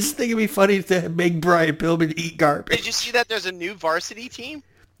think it'd be funny to make Brian Pillman eat garbage. Did you see that there's a new varsity team?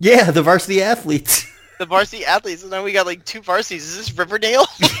 Yeah, the varsity athletes. The varsity athletes. And now we got like two varsities. Is this Riverdale?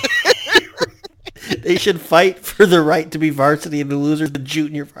 They should fight for the right to be varsity and the loser the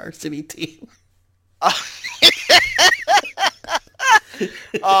junior varsity team. Are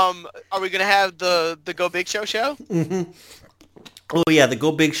we gonna have the Go Big Show show? Mm-hmm. Oh yeah, the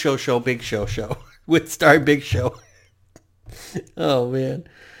Go Big Show with star Big Show. Oh man.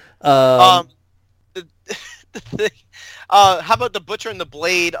 How about the Butcher and the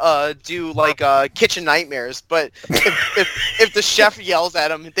Blade do like Kitchen Nightmares, but if the chef yells at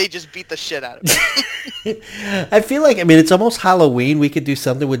them, they just beat the shit out of him. I feel like, I mean, it's almost Halloween. We could do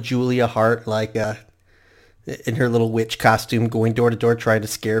something with Julia Hart, like in her little witch costume, going door to door trying to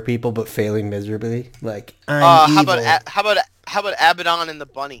scare people, but failing miserably. Like, I'm evil. How about Abaddon and the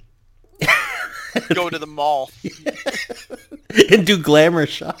Bunny? Go to the mall and do glamour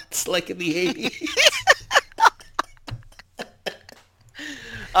shots like in the 80s.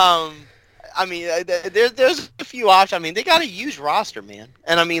 I mean, there's a few options. I mean, they got a huge roster, man.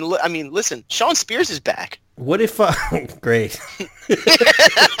 And I mean, listen, Sean Spears is back. What if? Great.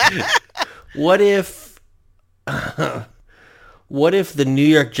 What if the New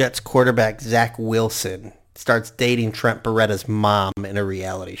York Jets quarterback Zach Wilson starts dating Trent Beretta's mom in a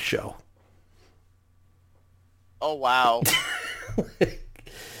reality show? Oh wow.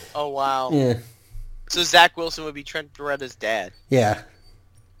 Oh wow. Yeah. So Zach Wilson would be Trent Beretta's dad. Yeah.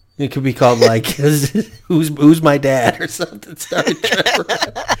 It could be called like who's my dad or something. Starring Trent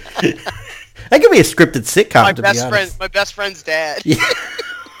Beretta. That could be a scripted sitcom. My best friend's dad. Yeah.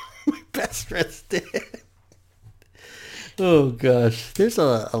 My best friend's dad. Oh gosh, there's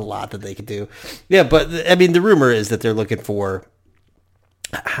a lot that they could do. Yeah, but I mean, the rumor is that they're looking for,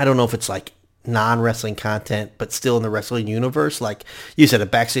 I don't know if it's like non-wrestling content, but still in the wrestling universe. Like you said, a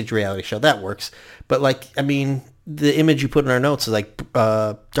backstage reality show, that works. But like, I mean, the image you put in our notes is like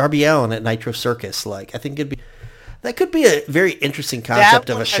Darby Allin at Nitro Circus. Like, I think that could be a very interesting concept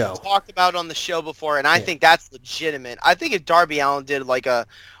of a show. I've talked about on the show before, and I think that's legitimate. I think if Darby Allin did like a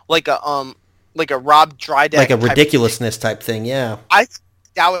Rob Dyrdek, like a ridiculousness type thing, yeah, I think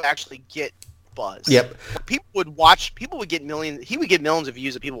that would actually get buzz. Yep. People would watch. People would get millions. He would get millions of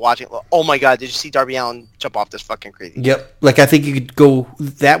views of people watching. Oh my God! Did you see Darby Allin jump off this fucking crazy? Yep. Like, I think you could go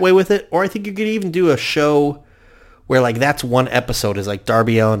that way with it, or I think you could even do a show where like that's one episode is like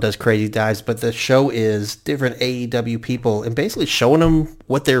Darby Allin does crazy dives, but the show is different AEW people and basically showing them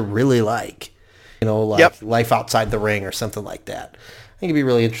what they're really like. You know, like life outside the ring or something like that. I think it'd be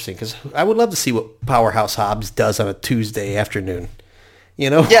really interesting because I would love to see what Powerhouse Hobbs does on a Tuesday afternoon. You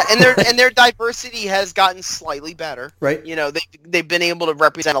know? Yeah, and their diversity has gotten slightly better. Right. You know, they've been able to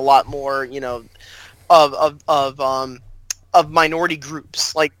represent a lot more, you know, of minority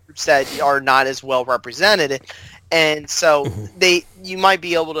groups, like groups that are not as well represented. And so you might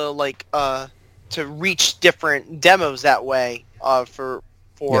be able to like to reach different demos that way. for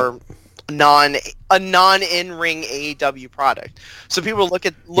a non in ring AEW product. So people look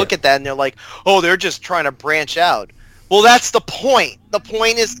at that and they're like, oh, they're just trying to branch out. Well, that's the point. The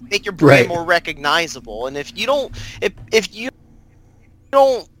point is to make your brand more recognizable. And if you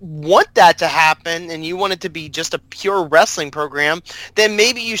don't want that to happen and you want it to be just a pure wrestling program, then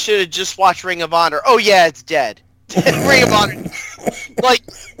maybe you should have just watched Ring of Honor. Oh yeah, it's dead. Ring of Honor. Like,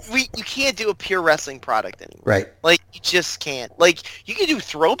 you can't do a pure wrestling product anymore. Right. Like, you just can't. Like, you can do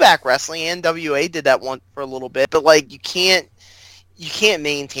throwback wrestling. NWA did that one for a little bit, but like, you can't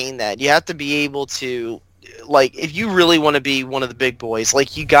maintain that. You have to be able to, like, if you really want to be one of the big boys,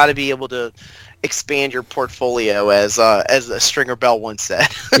 like, you got to be able to expand your portfolio, as a Stringer Bell once said.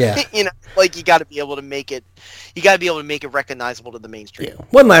 Yeah. You know, like, you got to be able to make it recognizable to the mainstream. Yeah.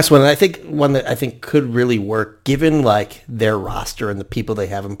 One last one, one that I think could really work, given like their roster and the people they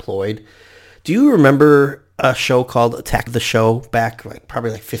have employed. Do you remember a show called Attack of the Show back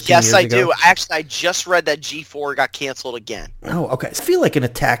probably 15 years ago? Yes, I do. Actually, I just read that G4 got canceled again. Oh, okay. I feel like an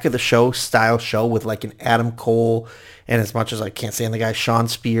Attack of the Show style show with like an Adam Cole, and as much as I can't stand the guy, Sean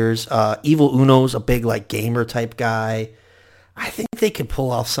Spears, Evil Uno's a big like gamer type guy. I think they could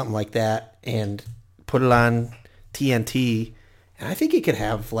pull off something like that and put it on TNT, and I think it could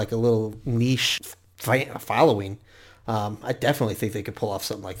have like a little niche following. I definitely think they could pull off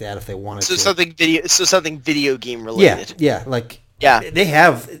something like that if they wanted to. Something video game related. Yeah.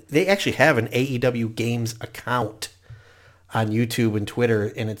 They actually have an AEW Games account on YouTube and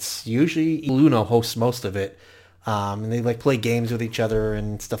Twitter, and it's usually Luno hosts most of it. And they like play games with each other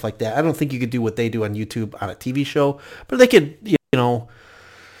and stuff like that. I don't think you could do what they do on YouTube on a TV show, but they could,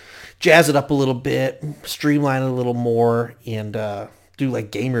 jazz it up a little bit, streamline it a little more, and do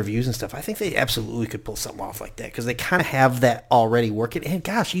like game reviews and stuff. I think they absolutely could pull something off like that because they kind of have that already working. And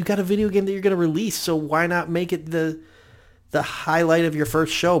gosh, you got a video game that you're going to release, so why not make it the highlight of your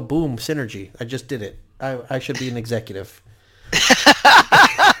first show? Boom, synergy. I just did it. I should be an executive.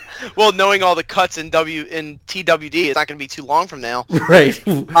 Well, knowing all the cuts in TWD, it's not going to be too long from now. Right.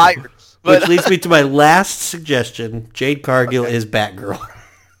 Tired. Which leads me to my last suggestion. Jade Cargill is Batgirl.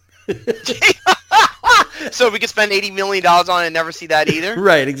 So we could spend $80 million on it and never see that either?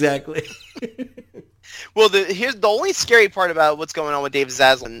 Right, exactly. Well, here's the only scary part about what's going on with David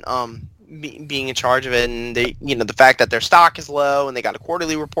Zaslin being in charge of it, and the fact that their stock is low and they got a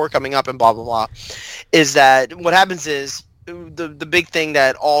quarterly report coming up and blah, blah, blah, is that what happens is the big thing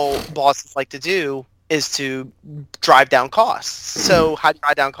that all bosses like to do is to drive down costs. So how do you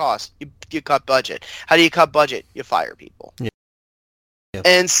drive down costs? You cut budget. How do you cut budget? You fire people. Yeah. Yep.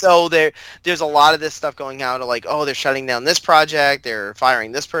 And so there's a lot of this stuff going out of like, oh, they're shutting down this project, they're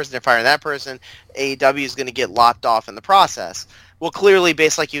firing this person, they're firing that person. AEW is going to get lopped off in the process. Well, clearly,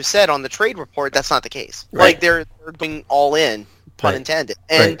 based like you said on the trade report, that's not the case. Right. Like they're going all in, pun intended,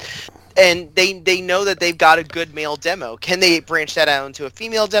 and they know that they've got a good male demo. Can they branch that out into a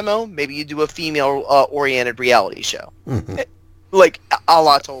female demo? Maybe you do a female oriented reality show, like a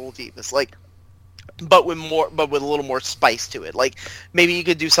la Total Divas, like. But with a little more spice to it. Like maybe you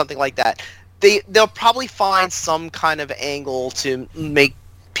could do something like that. They'll probably find some kind of angle to make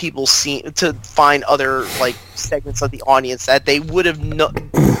people to find other like segments of the audience that they would have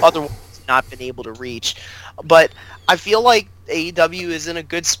otherwise not been able to reach. But I feel like AEW is in a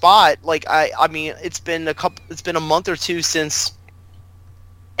good spot. Like I mean, it's been a month or two since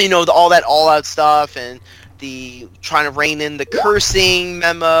all that All Out stuff and the trying to rein in the cursing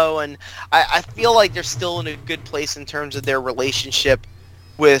memo, and I feel like they're still in a good place in terms of their relationship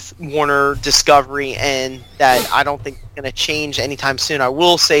with Warner Discovery, and that I don't think it's going to change anytime soon. I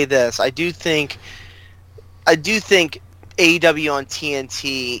will say this: I do think AEW on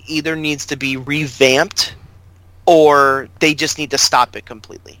TNT either needs to be revamped, or they just need to stop it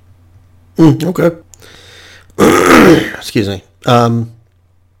completely. Okay. Excuse me.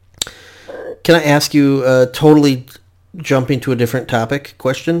 Can I ask you totally jumping to a different topic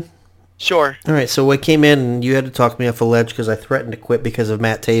question? Sure. All right, so I came in and you had to talk me off a ledge because I threatened to quit because of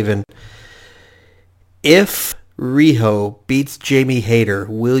Matt Taven. If Riho beats Jamie Hayter,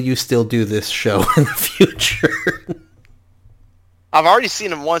 will you still do this show in the future? I've already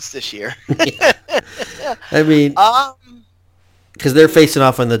seen him once this year. Yeah. I mean... Because they're facing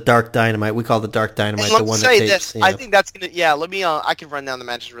off on the Dark Dynamite. We call the Dark Dynamite the one that takes... I think that's going to... Yeah, let me... I can run down the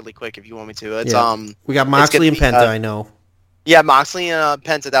matches really quick if you want me to. It's we got Moxley and Penta, I know. Yeah, Moxley and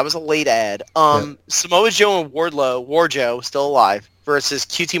Penta. That was a late ad. Samoa Joe and Wardlow, still alive, versus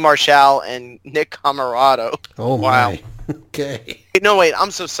QT Marshall and Nick Comoroto. Oh, wow. My. Okay. No, wait.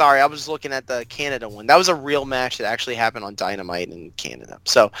 I'm so sorry. I was looking at the Canada one. That was a real match that actually happened on Dynamite in Canada.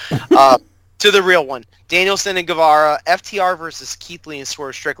 So... To the real one. Danielson and Guevara, FTR versus Keith Lee and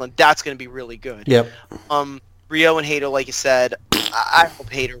Swerve Strickland. That's going to be really good. Yep. Riho and Hater, like you said, I hope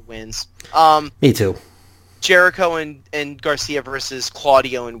Hater wins. Me too. Jericho and Garcia versus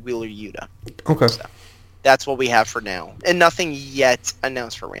Claudio and Wheeler Yuta. Okay. So that's what we have for now. And nothing yet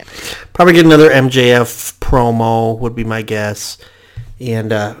announced for Rampage. Probably get another MJF promo would be my guess.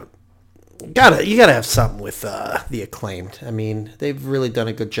 And you gotta have something with the Acclaimed. I mean, they've really done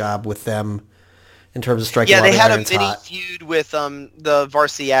a good job with them in terms of striking. Yeah, they had a mini hot. feud with the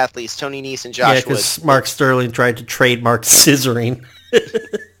varsity athletes, Tony Nese and Josh Wood. because Mark Sterling tried to trademark scissoring.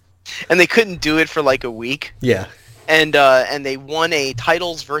 And they couldn't do it for like a week. Yeah. And they won a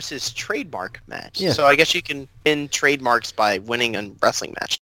titles versus trademark match. Yeah. So I guess you can win trademarks by winning a wrestling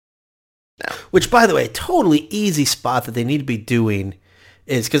match now. Which, by the way, a totally easy spot that they need to be doing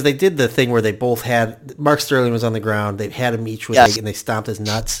is because they did the thing where they both had Mark Sterling was on the ground. They had him each with leg and they stomped his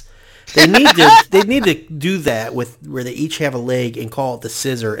nuts. They need to do that with where they each have a leg and call it the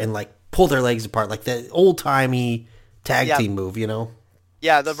scissor and like pull their legs apart like that old timey tag team move, you know.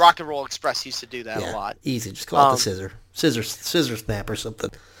 Yeah, the Rock and Roll Express used to do that a lot. Easy, just call it the scissor snap or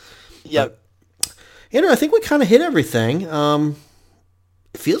something. Yeah. Andrew, I think we kind of hit everything.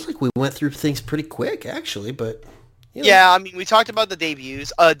 It feels like we went through things pretty quick, actually, but. You know. Yeah, I mean, we talked about the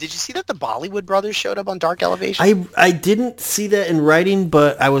debuts. Did you see that the Bollywood brothers showed up on Dark Elevation? I didn't see that in writing,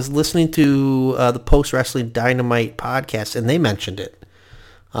 but I was listening to the Post Wrestling Dynamite podcast, and they mentioned it.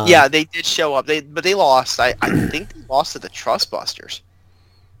 Yeah, they did show up, but they lost. I think they lost to the Trustbusters.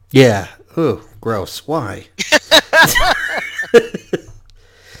 Yeah. Ooh, gross. Why?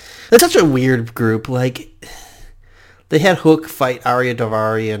 That's such a weird group. Like, they had Hook fight Arya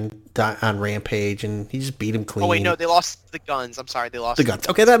Davari on Rampage, and he just beat him clean. Oh, wait, no, they lost to the Guns. I'm sorry, they lost the Guns.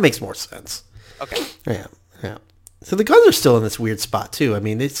 Okay, that makes more sense. Okay. Yeah. So the Guns are still in this weird spot, too. I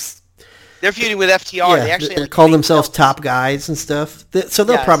mean, they're feuding with FTR. Yeah, they actually they're calling themselves top guys and stuff. So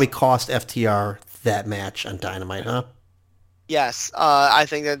they'll probably cost FTR that match on Dynamite, huh? Yes. I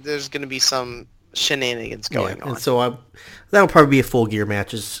think that there's going to be some shenanigans going on. And so that'll probably be a full gear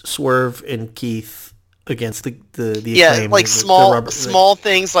match. Is Swerve and Keith against the Acclaimed, like small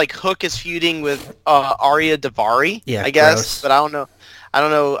things like Hook is feuding with Arya Davari. Yeah, I guess, gross. But I don't know. I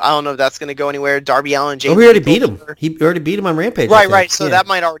don't know if that's going to go anywhere. Darby Allin, Jay. We already beat him. He already beat him on Rampage. Right. So that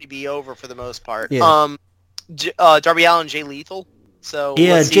might already be over for the most part. Yeah. Darby Allin, Jay Lethal. So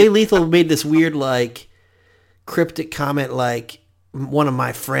yeah, Jay Lethal made this weird like cryptic comment like one of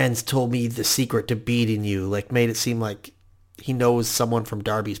my friends told me the secret to beating you. Like made it seem like he knows someone from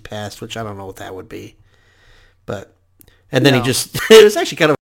Darby's past, which I don't know what that would be. But and then he just it was actually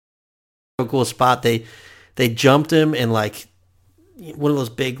kind of a cool spot. They jumped him and like one of those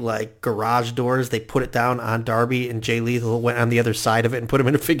big like garage doors. They put it down on Darby and Jay Lethal went on the other side of it and put him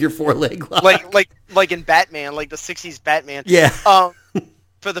in a figure 4 leg lock. Like in Batman, like the 60s Batman. Yeah.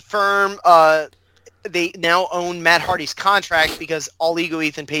 For the firm, they now own Matt Hardy's contract because All Ego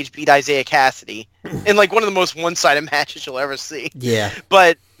Ethan Page beat Isaiah Cassidy in like one of the most one-sided matches you'll ever see. Yeah.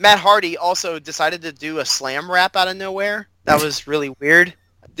 But Matt Hardy also decided to do a slam rap out of nowhere. That was really weird.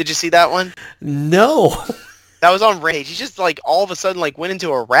 Did you see that one? No. That was on Rage. He just like all of a sudden like went into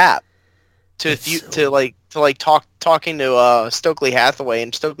a rap talking to Stokely Hathaway,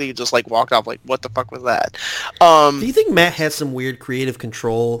 and Stokely just like walked off like, what the fuck was that? Do you think Matt has some weird creative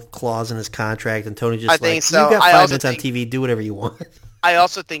control clause in his contract, and Tony just think so. You got 5 minutes on TV, do whatever you want? I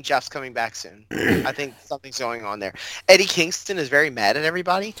also think Jeff's coming back soon. I think something's going on there. Eddie Kingston is very mad at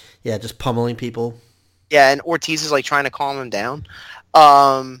everybody. Yeah, just pummeling people. Yeah, and Ortiz is like trying to calm him down.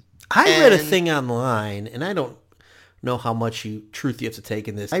 I read a thing online, and I don't know how much truth you have to take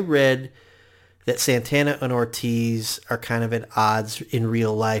in this. I read that Santana and Ortiz are kind of at odds in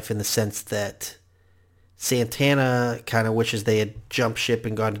real life in the sense that Santana kind of wishes they had jumped ship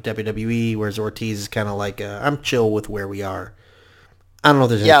and gone to WWE, whereas Ortiz is kind of like, I'm chill with where we are. I don't know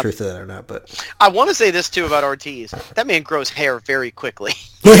if there's any truth to that or not, but... I want to say this, too, about Ortiz. That man grows hair very quickly.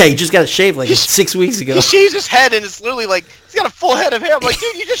 Yeah, he just got it shaved like 6 weeks ago. He shaves his head, and it's literally like, he's got a full head of hair. I'm like,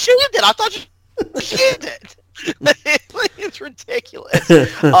 dude, you just shaved it. I thought you shaved it. It's ridiculous.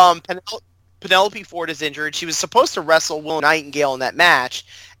 Penelope Ford is injured. She was supposed to wrestle Willow Nightingale in that match,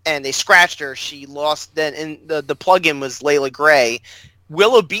 and they scratched her. She lost. Then, and the plug-in was Layla Gray.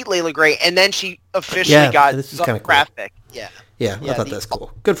 Willow beat Layla Gray, and then she officially got this is kind of graphic. Cool. Yeah, I thought that's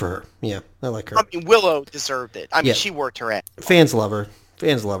cool. Good for her. Yeah, I like her. I mean, Willow deserved it. I mean, she worked her ass. Fans love her.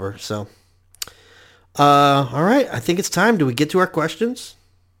 So, all right. I think it's time. Do we get to our questions?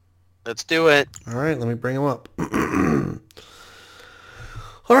 Let's do it. All right. Let me bring them up.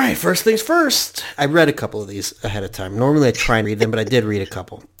 All right. First things first. I read a couple of these ahead of time. Normally I try and read them, but I did read a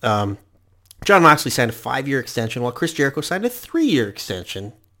couple. Jon Moxley signed a 5-year extension while Chris Jericho signed a 3-year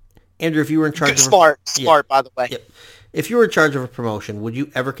extension. Andrew, if you were in charge Smart, by the way. Yep. If you were in charge of a promotion, would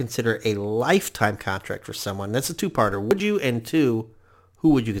you ever consider a lifetime contract for someone? That's a two-parter. Would you? And two, who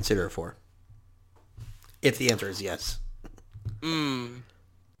would you consider it for? If the answer is yes. No,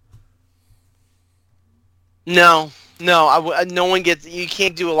 no one gets. You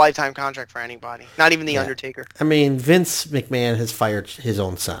can't do a lifetime contract for anybody. Not even the Undertaker. I mean, Vince McMahon has fired his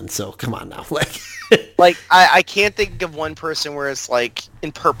own son, so come on now. Like I can't think of one person where it's like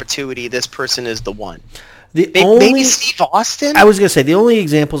in perpetuity. This person is the one. Maybe Steve Austin? I was going to say, the only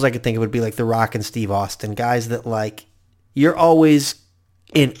examples I could think of would be like The Rock and Steve Austin, guys that like, you're always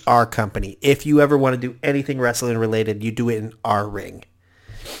in our company. If you ever want to do anything wrestling related, you do it in our ring.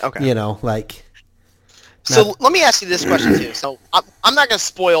 Okay. You know, like... So let me ask you this question too. So I'm not going to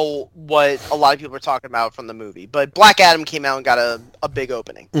spoil what a lot of people are talking about from the movie, but Black Adam came out and got a big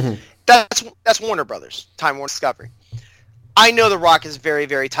opening. Mm-hmm. That's Warner Brothers, Time Warner Discovery. I know The Rock is very,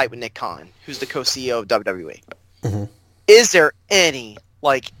 very tight with Nick Khan, who's the co-CEO of WWE. Mm-hmm. Is there any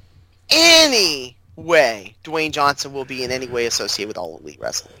way Dwayne Johnson will be in any way associated with All Elite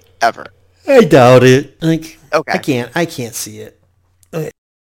Wrestling ever? I doubt it. Like, okay. I can't see it.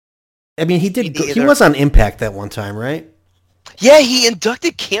 I mean, he was on Impact that one time, right? Yeah, he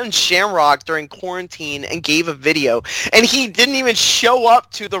inducted Ken Shamrock during quarantine and gave a video, and he didn't even show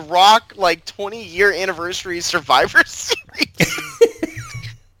up to the Rock 20-year anniversary Survivor Series.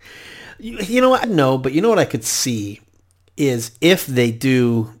 You know what? No, but you know what I could see is if they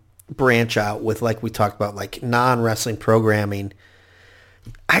do branch out with, like we talked about, like non-wrestling programming,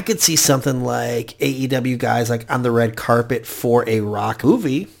 I could see something like AEW guys like on the red carpet for a Rock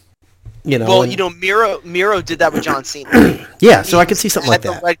movie. You know, well, Miro did that with John Cena. Yeah, so I could see something like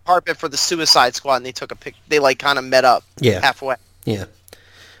that. The red carpet for the Suicide Squad, and they took a pic. They kind of met up. Halfway. Yeah,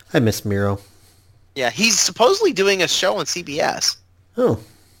 I miss Miro. Yeah, he's supposedly doing a show on CBS. Oh,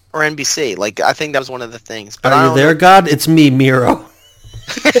 or NBC. I think that was one of the things. But are you there, God? It's me, Miro.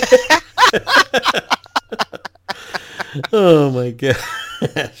 Oh my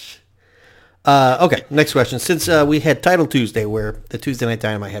gosh. Okay, next question. Since we had Title Tuesday, where the Tuesday Night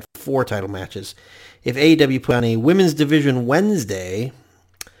Dynamite had 4 title matches, if AEW put on a Women's Division Wednesday,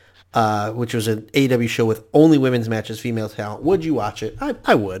 which was an AEW show with only women's matches, female talent, would you watch it?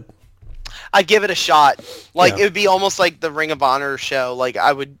 I would. I'd give it a shot. It would be almost like the Ring of Honor show.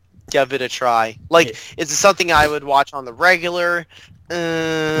 I would give it a try. Is it something I would watch on the regular?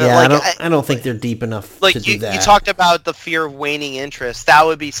 I don't think they're deep enough to do that. You talked about the fear of waning interest. That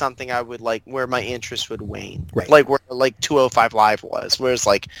would be something I would where my interest would wane. Right. Where 205 Live was, where it's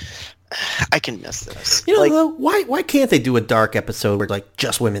I can miss this. You know, why can't they do a dark episode where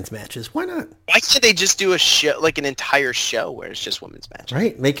just women's matches? Why not? Why can't they just do a show, an entire show where it's just women's matches?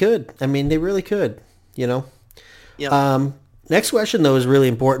 Right, they could. I mean, they really could. You know. Yeah. Next question though is really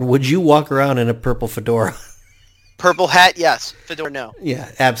important. Would you walk around in a purple fedora? Purple hat, yes. Fedora, no.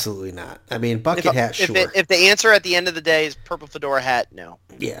 Yeah, absolutely not. I mean, bucket hat, sure. If the answer at the end of the day is purple fedora hat, no.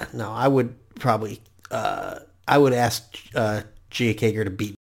 Yeah, no. I would probably. I would ask Gia Kager to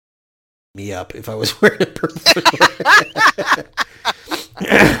beat me up if I was wearing a purple fedora.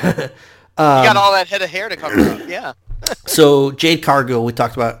 You got all that head of hair to cover up. Yeah. So Jade Cargill, we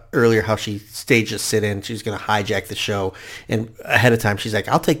talked about earlier how she staged a sit-in. She's going to hijack the show. And ahead of time, she's like,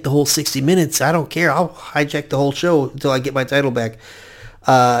 I'll take the whole 60 minutes. I don't care. I'll hijack the whole show until I get my title back.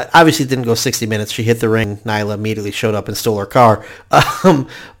 Obviously, it didn't go 60 minutes. She hit the ring. Nyla immediately showed up and stole her car.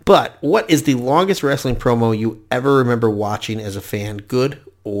 But what is the longest wrestling promo you ever remember watching as a fan, good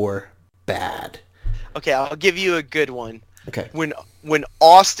or bad? Okay, I'll give you a good one. Okay. When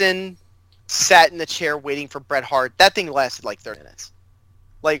Austin sat in the chair waiting for Bret Hart, that thing lasted 30 minutes.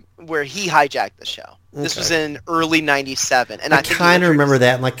 Where he hijacked the show. Okay. This was in early '97, and I kind of remember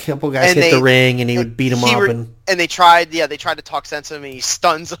that. And a couple guys hit the ring, and he would beat them up, and they tried to talk sense to him, and he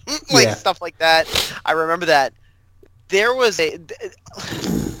stuns them, stuff like that. I remember that. There was I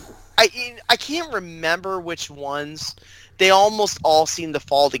can't remember which ones. They almost all seem to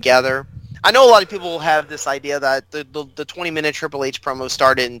fall together. I know a lot of people have this idea that the 20-minute Triple H promo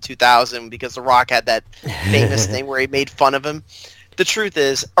started in 2000 because The Rock had that famous thing where he made fun of him. The truth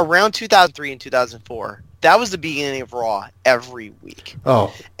is, around 2003 and 2004, that was the beginning of Raw every week.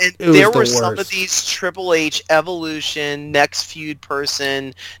 Oh, and there were some of these Triple H evolution, next feud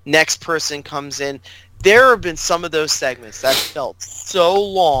person, next person comes in. There have been some of those segments that felt so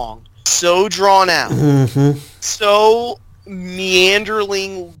long, so drawn out, so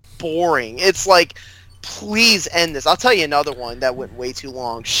meandering, boring. It's please end this. I'll tell you another one that went way too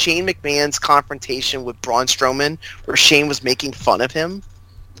long. Shane McMahon's confrontation with Braun Strowman, where Shane was making fun of him.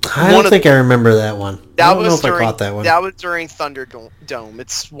 I don't think I remember that one. I don't know if I caught that one. That was during Thunderdome.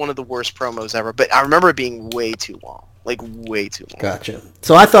 It's one of the worst promos ever, but I remember it being way too long. Like, way too long. Gotcha.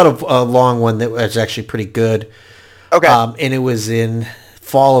 So I thought of a long one that was actually pretty good. Okay. And it was in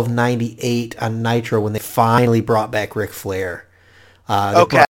fall of '98 on Nitro when they finally brought back Ric Flair.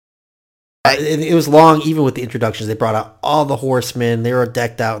 Okay. It was long, even with the introductions. They brought out all the horsemen. They were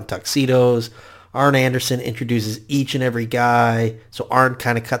decked out in tuxedos. Arn Anderson introduces each and every guy. So Arn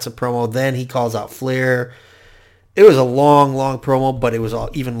kind of cuts a promo. Then he calls out Flair. It was a long, long promo, but it was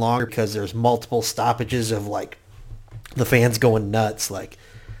even longer because there's multiple stoppages of like the fans going nuts. Like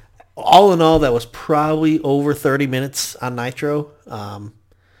all in all, that was probably over 30 minutes on Nitro.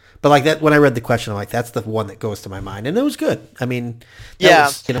 But like that, when I read the question, I'm like, that's the one that goes to my mind, and it was good. I mean,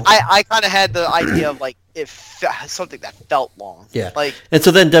 was, I kind of had the idea of like something that felt long. Yeah, like, and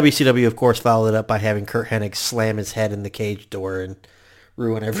so then WCW, of course, followed it up by having Kurt Hennig slam his head in the cage door and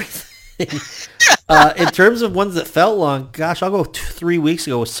ruin everything. In terms of ones that felt long, gosh, I'll go 3 weeks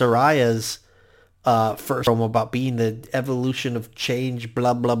ago with Soraya's first promo about being the evolution of change,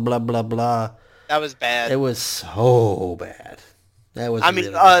 blah blah blah blah blah. That was bad. It was so bad. That was. I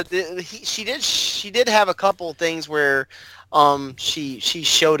mean, she did have a couple things where, she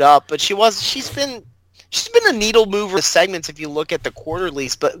showed up, but she's been a needle mover in segments if you look at the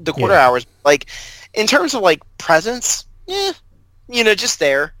quarterlies, but the quarter hours, like in terms of like presence, just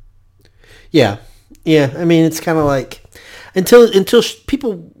there. Yeah. I mean, it's kind of like until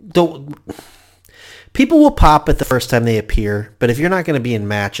people will pop at the first time they appear, but if you're not going to be in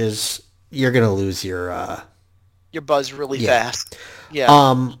matches, you're going to lose your buzz really fast. Yeah.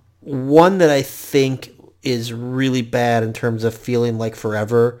 One that I think is really bad in terms of feeling like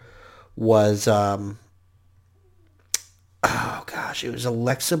forever was it was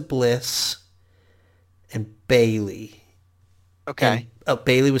Alexa Bliss and Bayley. Okay. And,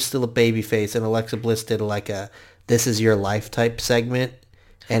 Bayley was still a babyface, and Alexa Bliss did like a "This Is Your Life" type segment,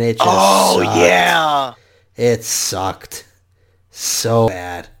 and it just sucked. Yeah, it sucked so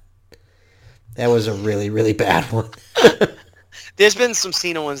bad. That was a really, really bad one. There's been some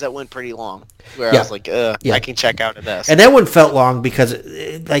Cena ones that went pretty long, where I was like, I can check out of this. And that one felt long because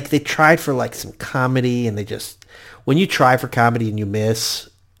like they tried for like some comedy, and when you try for comedy and you miss,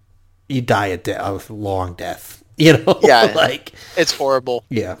 you die a long death. Yeah, like it's horrible.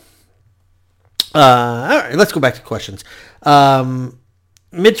 Yeah. All right, let's go back to questions.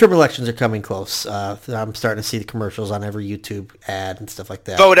 Midterm elections are coming close. I'm starting to see the commercials on every YouTube ad and stuff like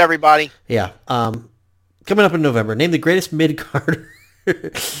that. Vote, everybody. Yeah. Coming up in November, name the greatest mid-carder.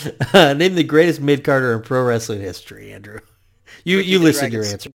 Name the greatest mid-carder in pro wrestling history, Andrew. You listen to your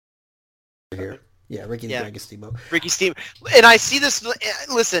answer here. Yeah, Ricky the Dragon Steamboat. Ricky Steamboat. And I see this,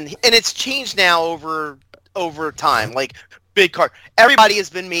 listen, and it's changed now over time. Like, big card. Everybody has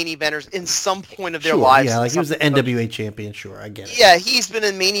been main eventers in some point of their lives. Yeah, like he was the NWA champion, sure, I get it. Yeah, he's been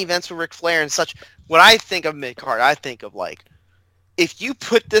in main events with Ric Flair and such. When I think of mid-card, I think of like, if you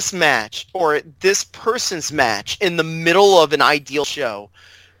put this match or this person's match in the middle of an ideal show,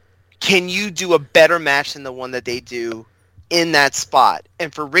 can you do a better match than the one that they do in that spot?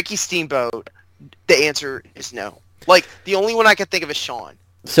 And for Ricky Steamboat, the answer is no. Like, the only one I can think of is Shawn.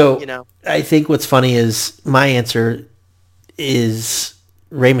 So, I think what's funny is my answer is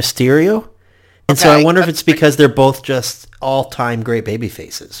Rey Mysterio. And so I wonder if it's because they're both just all-time great baby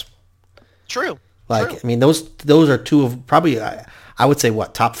faces. True. I mean, those are two of probably, I would say,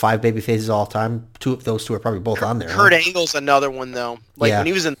 top 5 baby faces all time. Those two are probably both on there. Kurt Angle's another one, though. Like, when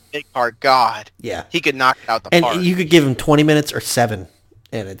he was in the big card, God. Yeah. He could knock it out the park. And you could give him 20 minutes or 7,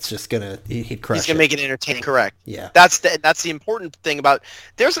 and it's just he'd crush it. He's going to make it entertaining, correct. Yeah. That's the important thing about,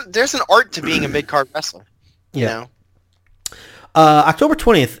 there's an art to being a mid-card wrestler. You know? October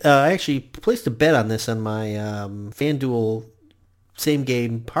 20th, I actually placed a bet on this on my FanDuel same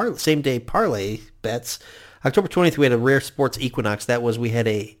day parlay bets. October 20th, we had a Rare Sports Equinox. That was, we had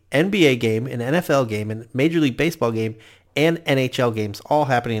a NBA game, an NFL game, a Major League Baseball game, and NHL games all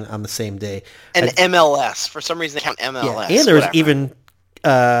happening on the same day. And MLS. For some reason, they count MLS. Yeah, and there was even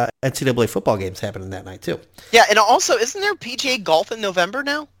NCAA football games happening that night, too. Yeah, and also, isn't there PGA golf in November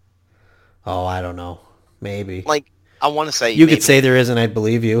now? Oh, I don't know. Maybe. Like, I want to say you could say there is, and I'd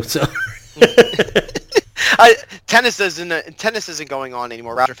believe you. So tennis isn't going on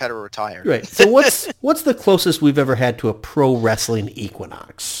anymore. Roger Federer retired. Right. So what's the closest we've ever had to a pro wrestling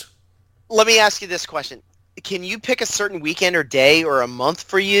equinox? Let me ask you this question: can you pick a certain weekend or day or a month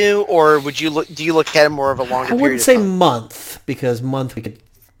for you, or do you look at it more of a longer? I wouldn't say month, because month we could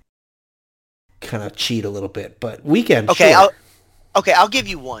kind of cheat a little bit, but weekend. Okay. Sure. I'll give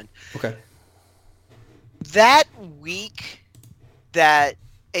you one. Okay. That week that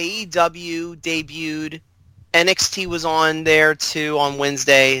AEW debuted. NXT was on there too on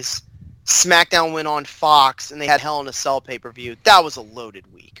Wednesdays. SmackDown went on Fox, and they had Hell in a Cell pay-per-view. That was a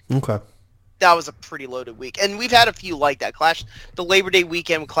loaded week. Okay. That was a pretty loaded week. And we've had a few like that. The Labor Day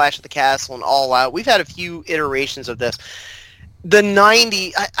weekend with Clash at the Castle and All Out. We've had a few iterations of this. The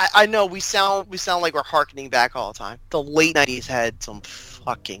 90s, I know we sound like we're hearkening back all the time. The late 90s had some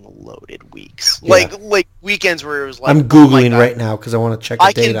fucking loaded weeks. Yeah. Like weekends where it was like... I'm Googling right now because I want to check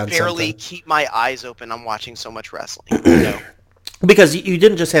the date on something. I can barely keep my eyes open. I'm watching so much wrestling. You know? Because you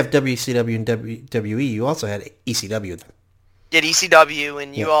didn't just have WCW and WWE, you also had ECW. Did ECW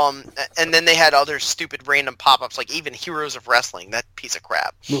and and then they had other stupid random pop-ups like even Heroes of Wrestling, that piece of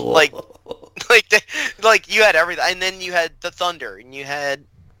crap. Like you had everything, and then you had the Thunder and you had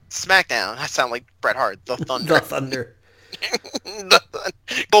SmackDown. I sound like Bret Hart, the Thunder. The Thunder.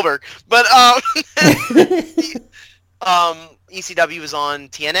 Goldberg. But ECW was on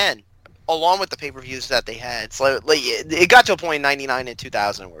TNN along with the pay-per-views that they had. So like it got to a point in 99 and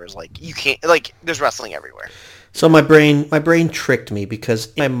 2000 where it was like you can't there's wrestling everywhere. So my brain tricked me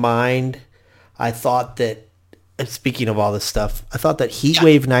because in my mind, I thought that, speaking of all this stuff, I thought that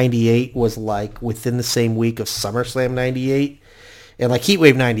Heatwave 98 was like within the same week of SummerSlam 98. And like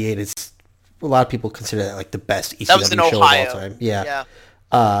Heatwave 98 is, a lot of people consider that like the best ECW show of all time. Yeah.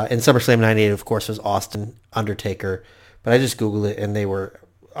 And SummerSlam 98, of course, was Austin Undertaker. But I just Googled it and they were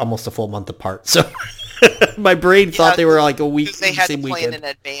almost a full month apart. So my brain thought they were like a week. They had same to plan weekend. in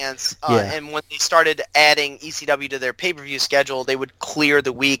advance, and when they started adding ECW to their pay-per-view schedule, they would clear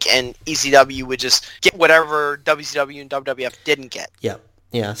the week, and ECW would just get whatever WCW and WWF didn't get.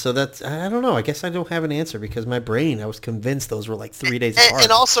 Yeah. So that's, I don't know. I guess I don't have an answer because my brain, I was convinced those were like 3 days apart.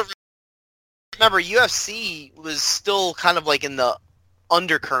 And also, remember, UFC was still kind of like in the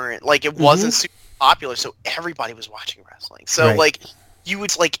undercurrent. Like it wasn't super popular, so everybody was watching wrestling. So like. You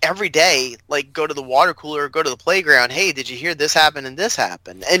would, like, every day, like, go to the water cooler or go to the playground, hey, did you hear this happen and this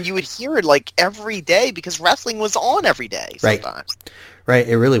happened? And you would hear it, like, every day because wrestling was on every day sometimes. Right,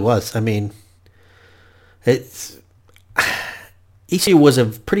 it really was. I mean, ECW was a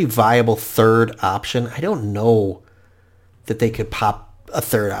pretty viable third option. I don't know that they could pop a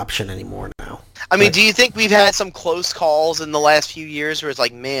third option anymore now. I mean, do you think we've had some close calls in the last few years where it's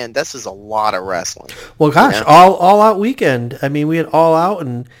like, man, this is a lot of wrestling? Well, gosh, all out weekend. I mean, we had All Out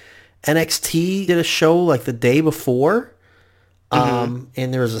and NXT did a show like the day before. And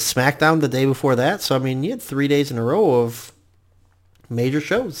there was a SmackDown the day before that. So, I mean, you had 3 days in a row of major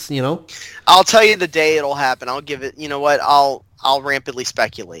shows, you know? I'll tell you the day it'll happen. I'll give it, you know what? I'll rampantly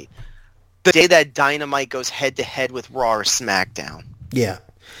speculate. The day that Dynamite goes head-to-head with Raw or SmackDown. Yeah.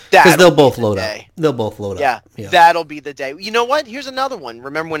 Because they'll both load up. They'll both load up. Yeah, that'll be the day. You know what? Here's another one.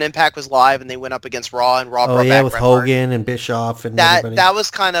 Remember when Impact was live and they went up against Raw and Raw brought back with Bret Hogan Hart? and Bischoff and everybody. That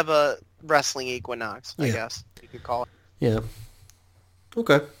was kind of a wrestling equinox, I guess you could call it. Yeah.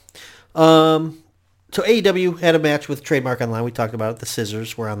 Okay. So AEW had a match with Trademark Online. We talked about it. The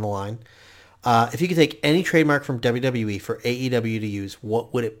scissors were on the line. If you could take any trademark from WWE for AEW to use,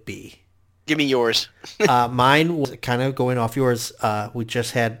 what would it be? Give me yours. Mine was kind of going off yours.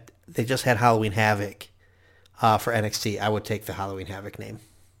 They just had Halloween Havoc for NXT. I would take the Halloween Havoc name.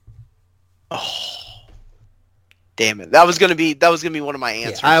 Oh, damn it! That was gonna be one of my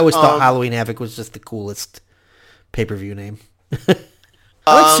answers. Yeah, I always thought Halloween Havoc was just the coolest pay-per-view name.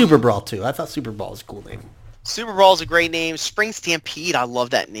 I like Super Brawl too. I thought Super Brawl was a cool name. Super Brawl is a great name. Spring Stampede, I love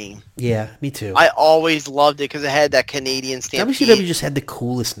that name. Yeah, me too. I always loved it because it had that Canadian Stampede. WCW just had the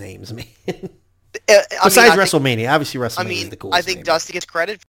coolest names, man. Besides WrestleMania. Obviously, WrestleMania is the coolest I think name. Dusty gets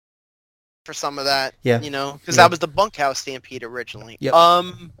credit for some of that. Yeah. You know, because that was the Bunkhouse Stampede originally. Yep.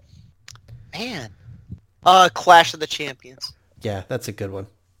 Clash of the Champions. Yeah, that's a good one.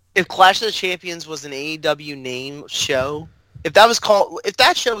 If Clash of the Champions was an AEW name show, if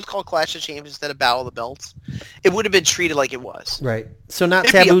that show was called Clash of Champions instead of Battle of the Belts, it would have been treated like it was. Right. So not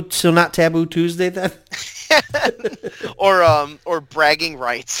Taboo Tuesday then? or Bragging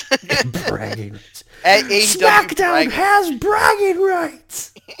Rights. Bragging Rights. SmackDown has bragging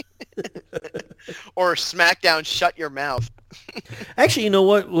rights. Or SmackDown Shut Your Mouth. Actually, you know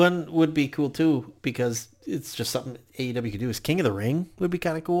what? One would be cool too, because it's just something AEW could do, is King of the Ring would be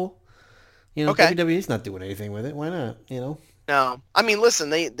kind of cool. You know, WWE's not doing anything with it. Why not? You know? No. I mean, listen,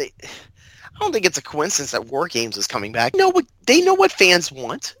 they I don't think it's a coincidence that War Games is coming back. They know what fans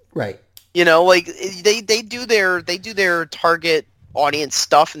want. Right. You know, like they do their target audience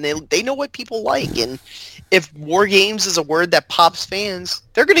stuff, and they know what people like. And if War Games is a word that pops fans,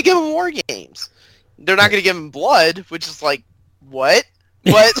 they're going to give them War Games. They're not going to give them blood, which is like, what?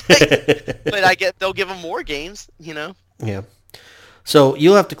 But I get they'll give them War Games. You know. Yeah. So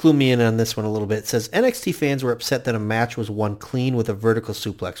you'll have to clue me in on this one a little bit. It says NXT fans were upset that a match was won clean with a vertical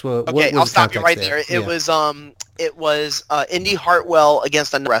suplex. Okay, I'll stop you right there. It was Indy Hartwell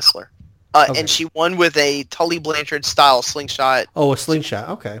against a wrestler. And she won with a Tully Blanchard style slingshot. Oh, a slingshot.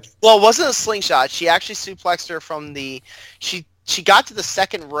 Okay. Well, it wasn't a slingshot. She actually suplexed her from the. She got to the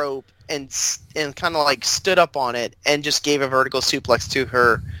second rope and kind of like stood up on it and just gave a vertical suplex to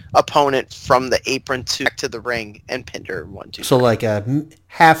her opponent from the apron to the ring and pinned her 1-2. So like a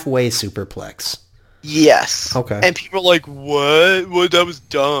halfway superplex. Yes. Okay. And people are like, "What? What? That was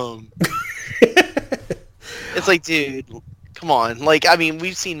dumb." It's like, dude. Come on. Like, I mean,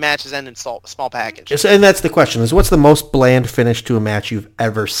 we've seen matches end in small packages. And that's the question, is what's the most bland finish to a match you've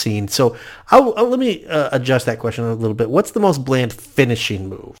ever seen? So let me adjust that question a little bit. What's the most bland finishing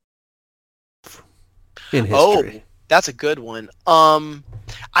move in history? Oh, that's a good one. I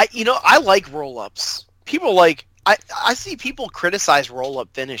like roll-ups. People like... I see people criticize roll-up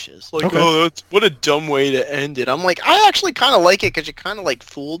finishes. Like, what a dumb way to end it. I'm like, I actually kind of like it because you kind of like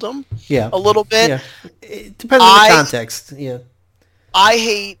fooled them a little bit. Yeah. It depends on the context. Yeah. I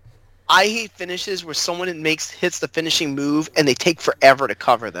hate finishes where someone hits the finishing move and they take forever to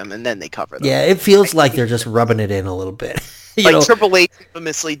cover them and then they cover them. Yeah, it feels like they're just rubbing it in a little bit. Triple H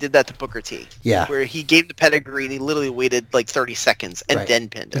famously did that to Booker T. Yeah. Where he gave the pedigree and he literally waited like 30 seconds and then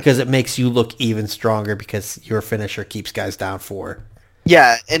pinned him. Because it makes you look even stronger because your finisher keeps guys down for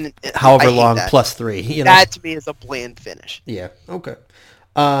however long plus 3. That to me is a bland finish. Yeah. Okay.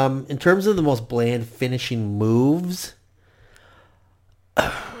 In terms of the most bland finishing moves,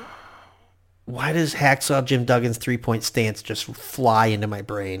 why does Hacksaw Jim Duggan's 3-point stance just fly into my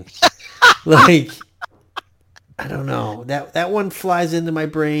brain? Like, I don't know. That one flies into my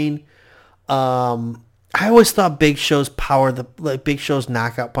brain. I always thought Big Show's Big Show's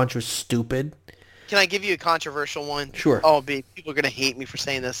knockout punch was stupid. Can I give you a controversial one? Sure. Oh, people are going to hate me for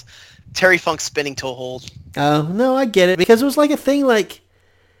saying this. Terry Funk's spinning toe hold. No, I get it. Because it was like a thing like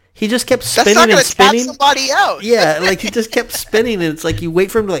he just kept spinning and spinning. That's not going to tap somebody out. Yeah, like he just kept spinning and it's like you wait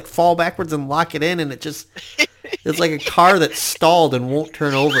for him to like fall backwards and lock it in and it's like a car that's stalled and won't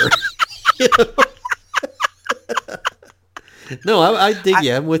turn over. You know? No, I dig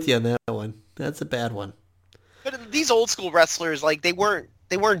you. I'm with you on that one. That's a bad one. But these old school wrestlers, like they weren't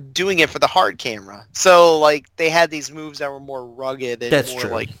doing it for the hard camera. So like they had these moves that were more rugged and That's more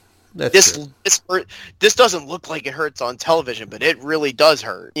true. like That's true. This doesn't look like it hurts on television, but it really does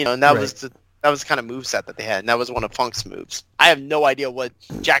hurt. And that was the kind of moveset that they had, and that was one of Funk's moves. I have no idea what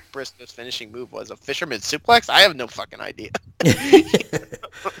Jack Briscoe's finishing move was. A fisherman suplex? I have no fucking idea.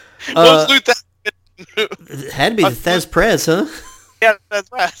 It had to be the Thez Prez, huh? Yeah,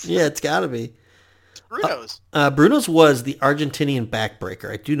 that's right. Yeah, it's got to be. Bruno's. Bruno's was the Argentinian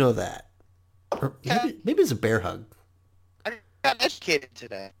backbreaker. I do know that. Or maybe it's a bear hug. I got educated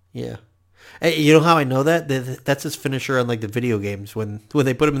today. Yeah. Hey, you know how I know that? That's his finisher on like the video games. When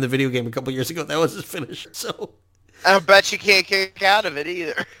they put him in the video game a couple years ago, that was his finisher. So I bet you can't kick out of it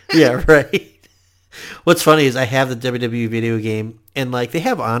either. Yeah, right. What's funny is I have the WWE video game, and like they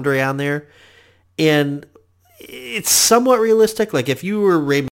have Andre on there, and it's somewhat realistic. Like if you were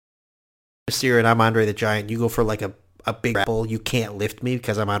Rey Mysterio and I'm Andre the Giant, you go for like a big grapple. You can't lift me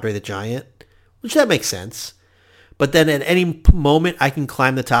because I'm Andre the Giant, which that makes sense. But then at any moment, I can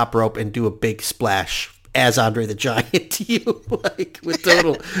climb the top rope and do a big splash as Andre the Giant to you, like with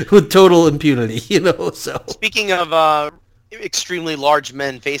total impunity, So speaking of extremely large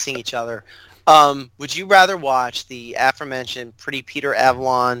men facing each other, would you rather watch the aforementioned Pretty Peter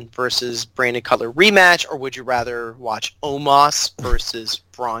Avalon versus Brandon Cutler rematch, or would you rather watch Omos versus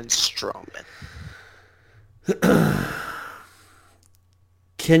Braun Strowman?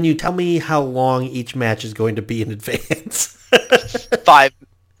 Can you tell me how long each match is going to be in advance? 5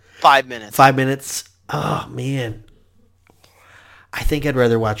 minutes. 5 minutes? Oh, man. I think I'd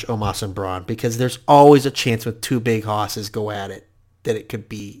rather watch Omos and Braun because there's always a chance when two big hosses go at it that it could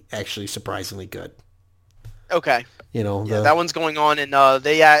be actually surprisingly good. Okay. That one's going on, and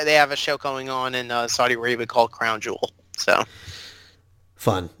they have a show going on in Saudi Arabia called Crown Jewel. So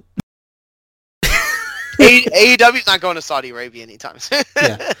fun. AEW's not going to Saudi Arabia anytime soon.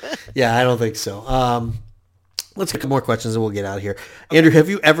 Yeah, I don't think so. Let's get more questions and we'll get out of here. Okay. Andrew, have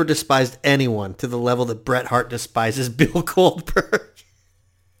you ever despised anyone to the level that Bret Hart despises Bill Goldberg?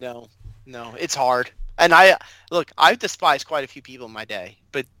 No, it's hard. And I've despised quite a few people in my day,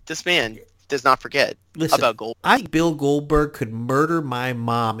 but this man does not forget about Goldberg. Bill Goldberg could murder my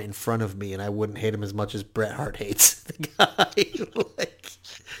mom in front of me and I wouldn't hate him as much as Bret Hart hates the guy.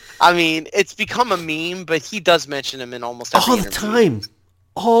 I mean, it's become a meme, but he does mention him in almost every interview. All the time.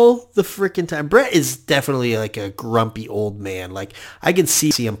 all the freaking time. Brett is definitely like a grumpy old man. Like, I can see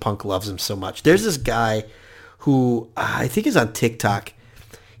CM Punk loves him so much. There's this guy who I think is on TikTok.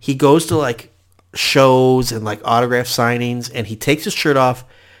 He goes to like shows and like autograph signings, and he takes his shirt off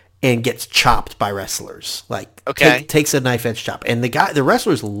and gets chopped by wrestlers. Like, takes a knife edge chop, and the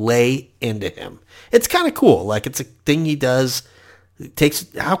wrestlers lay into him. It's kind of cool. Like, it's a thing he does.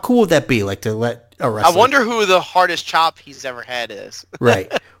 How cool would that be? Like, to let a wrestler... I wonder who the hardest chop he's ever had is.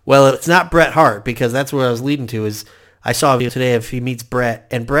 Right. Well, it's not Bret Hart, because that's what I was leading to. Is I saw a video today of he meets Bret,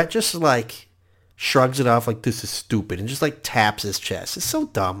 and Bret just like shrugs it off like, this is stupid, and just like taps his chest. It's so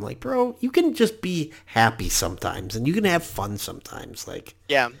dumb. Like, bro, you can just be happy sometimes, and you can have fun sometimes. Like,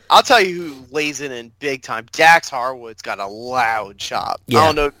 yeah, I'll tell you who lays in big time. Dax Harwood's got a loud chop. Yeah. I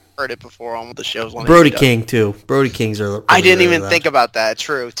don't know if you've heard it before on the shows. Brody King too. Brody Kings are. I didn't even think about that.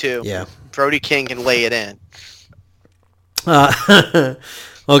 True too. Yeah. Brody King can lay it in.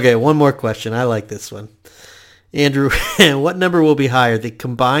 Okay, one more question. I like this one. Andrew, what number will be higher, the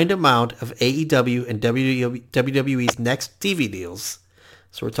combined amount of AEW and WWE's next TV deals,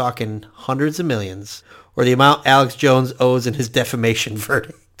 so we're talking hundreds of millions, or the amount Alex Jones owes in his defamation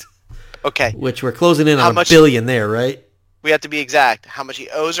verdict? Okay. Which we're closing in on $1 billion there, right? We have to be exact. How much he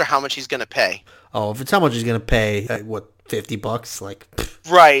owes or how much he's going to pay? Oh, if it's how much he's going to pay, what, $50? Like, pfft.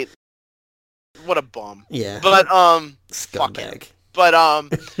 Right. What a bum. Yeah. But, scumbag. Fuck him.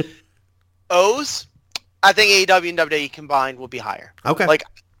 But, owes... I think AEW and WWE combined will be higher. Okay. Like,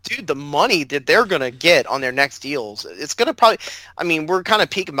 dude, the money that they're going to get on their next deals, it's going to probably... I mean, we're kind of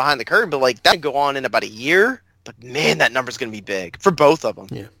peeking behind the curtain, but, like, that could go on in about a year. But, man, that number's going to be big for both of them.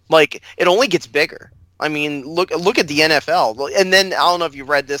 Yeah. Like, it only gets bigger. I mean, look at the NFL. And then, I don't know if you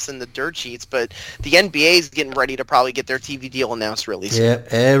read this in the dirt sheets, but the NBA is getting ready to probably get their TV deal announced really soon. Yeah,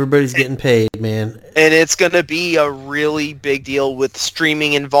 everybody's getting paid, man. And it's going to be a really big deal with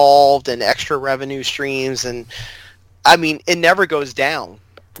streaming involved and extra revenue streams. And, I mean, it never goes down.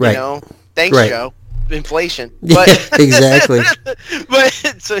 Right. You know? Thanks, right. Joe. Inflation. But, yeah, exactly. But,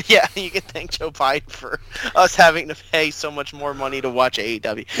 so, yeah, you can thank Joe Biden for us having to pay so much more money to watch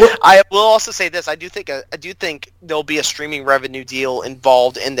AEW. Well, I will also say this. I do think there'll be a streaming revenue deal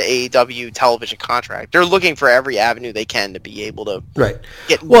involved in the AEW television contract. They're looking for every avenue they can to be able to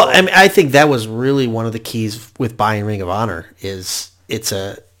get Well, I mean, I think that was really one of the keys with buying Ring of Honor is it's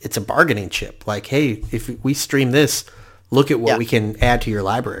a bargaining chip. Like, hey, if we stream this, look at what we can add to your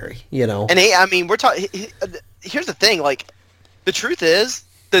library, you know? And I mean, we're talking, here's the thing, like, the truth is,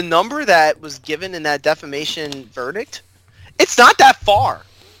 the number that was given in that defamation verdict, it's not that far.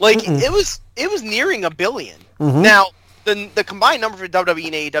 Like, it was nearing $1 billion. Mm-hmm. Now, the combined number for WWE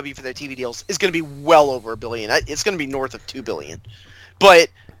and AEW for their TV deals is going to be well over $1 billion. It's going to be north of $2 billion. But...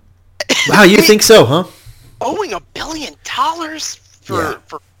 Wow, you think so, huh? Owing $1 billion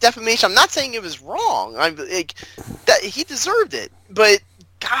for defamation. I'm not saying it was wrong. That he deserved it, but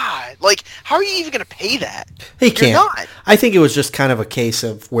God, like, how are you even going to pay that? He can't. You're not. I think it was just kind of a case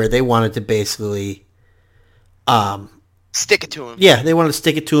of where they wanted to basically stick it to him. Yeah, they wanted to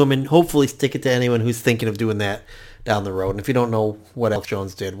stick it to him and hopefully stick it to anyone who's thinking of doing that down the road. And if you don't know what Alex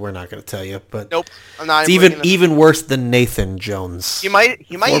Jones did, we're not going to tell you. But nope, I'm not. It's even worse than Nathan Jones. He might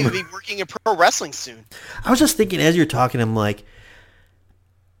even be working in pro wrestling soon. I was just thinking as you're talking, I'm like,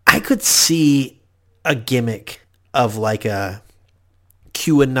 I could see a gimmick of like a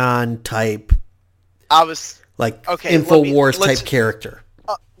QAnon type, InfoWars type character.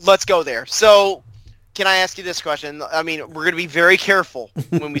 Let's go there. So, can I ask you this question? I mean, we're going to be very careful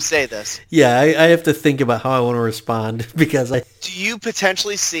when we say this. Yeah, I have to think about how I want to respond because Do you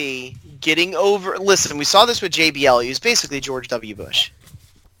potentially see getting over... Listen, we saw this with JBL. He was basically George W. Bush.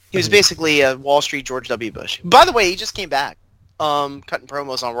 He was basically a Wall Street George W. Bush. By the way, he just came back. Cutting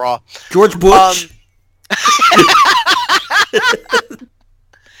promos on Raw. George Bush.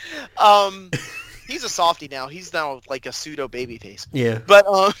 He's a softie now. He's now like a pseudo babyface. Yeah. But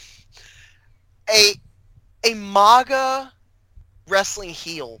a MAGA wrestling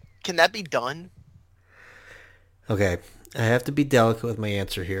heel, can that be done? Okay, I have to be delicate with my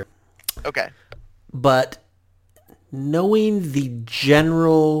answer here. Okay. But knowing the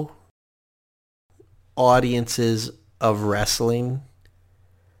general audiences of wrestling,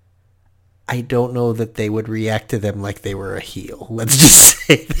 I don't know that they would react to them like they were a heel. Let's just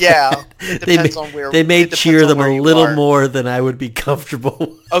say that. Yeah, it depends on where. They may cheer them a little more than I would be comfortable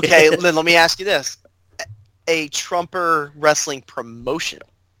with. Okay, then let me ask you this. A Trumper wrestling promotion.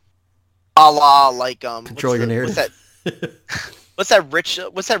 A la, like, Control Your Narrative. What's that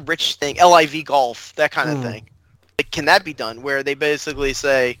Riche thing? LIV Golf, that kind of thing. Like, can that be done where they basically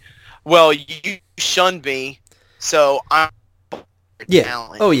say, well, you shunned me, so I'm Yeah.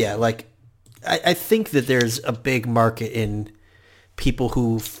 talent. Oh, yeah. Like, I think that there's a big market in people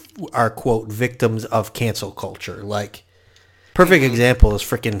who are, quote, victims of cancel culture. Like, perfect example is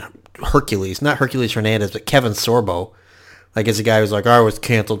freaking Hercules. Not Hercules Hernandez, but Kevin Sorbo. Like, as a guy who's like, I was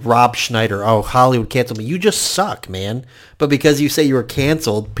canceled. Rob Schneider. Oh, Hollywood canceled me. You just suck, man. But because you say you were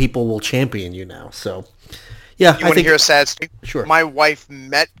canceled, people will champion you now. So, yeah. You want to hear a sad story? Sure. My wife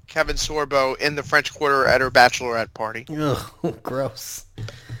met Kevin Sorbo in the French Quarter at her bachelorette party. Ugh, gross.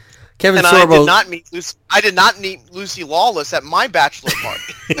 Kevin And Sorbo. I did not meet Lucy Lawless at my bachelor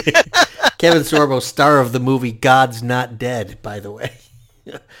party. Kevin Sorbo, star of the movie God's Not Dead, by the way.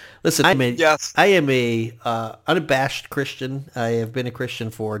 Listen, I am a unabashed Christian. I have been a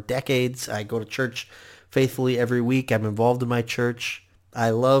Christian for decades. I go to church faithfully every week. I'm involved in my church. I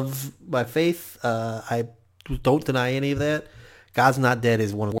love my faith. I don't deny any of that. God's Not Dead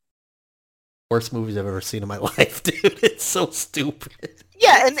is one of the worst movies I've ever seen in my life, dude. It's so stupid.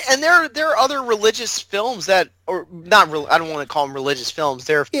 Yeah, and there are other religious films that, or not real. I don't want to call them religious films.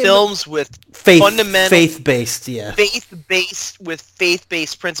 There are films with fundamental faith-based, yeah, faith-based with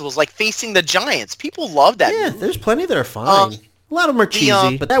faith-based principles, like Facing the Giants. People love that. Yeah, movie. There's plenty that are fine. A lot of them are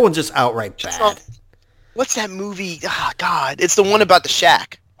cheesy, but that one's just outright bad. What's that movie? Oh, God, it's the one about the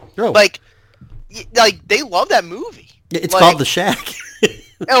Shaq. Oh. Like they love that movie. It's called The Shaq.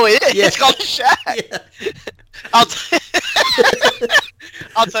 Oh, it is. Yeah. It's called The Shaq. Yeah.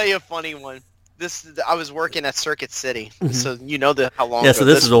 I'll tell you a funny one. I was working at Circuit City, so you know how long. Yeah, ago so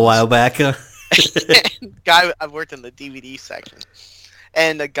this is a while back. Guy, I worked in the DVD section,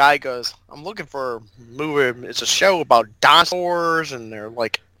 and the guy goes, "I'm looking for a movie. It's a show about dinosaurs, and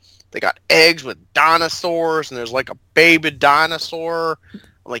they got eggs with dinosaurs, and there's like a baby dinosaur."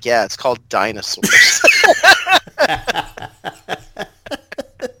 I'm like, "Yeah, it's called Dinosaurs."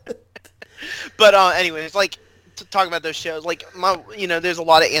 But anyways, like, to talk about those shows, like, there's a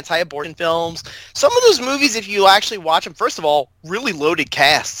lot of anti-abortion films. Some of those movies, if you actually watch them, first of all, really loaded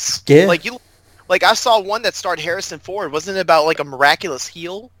casts. Yeah. Like I saw one that starred Harrison Ford. Wasn't it about like a miraculous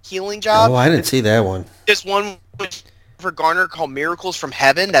healing job? Oh, I didn't see that one. There's one with Jennifer Garner called Miracles from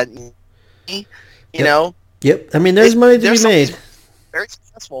Heaven. That you know. Yep. I mean, there's money to be made. Very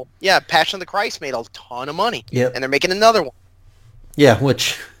successful. Yeah, Passion of the Christ made a ton of money. Yep. And they're making another one. Yeah,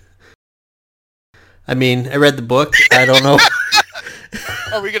 which, I mean, I read the book. I don't know.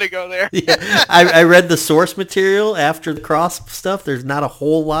 Are we going to go there? Yeah, I read the source material after the cross stuff. There's not a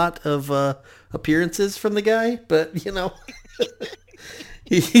whole lot of appearances from the guy, but, he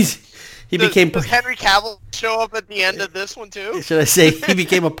became... Does Henry Cavill show up at the end of this one, too? Should I say he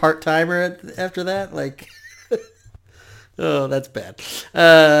became a part-timer after that? Like... Oh, that's bad.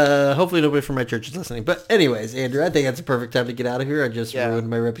 Hopefully nobody from my church is listening. But anyways, Andrew, I think that's a perfect time to get out of here. I just ruined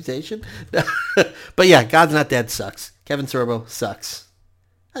my reputation. But yeah, God's Not Dead sucks. Kevin Sorbo sucks.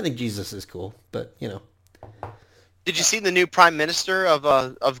 I think Jesus is cool, but Did you see the new Prime Minister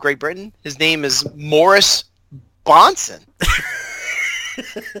of Great Britain? His name is Morris Bonson.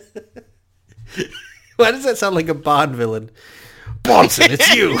 Why does that sound like a Bond villain? Bonson,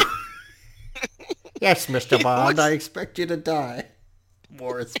 it's you. Yes, Mr. Bond, I expect you to die.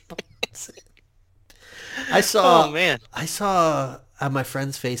 Morris Bonson. I saw on my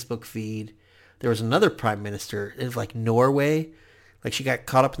friend's Facebook feed, there was another prime minister in like Norway. Like she got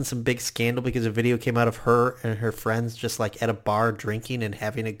caught up in some big scandal because a video came out of her and her friends just like at a bar drinking and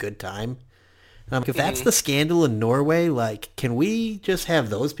having a good time. And I'm like, if that's the scandal in Norway, like, can we just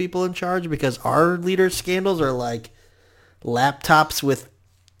have those people in charge? Because our leaders' scandals are like laptops with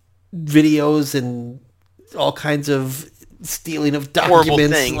videos and all kinds of stealing of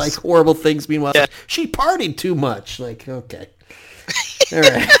documents, like horrible things. Meanwhile, she partied too much. Like, okay. All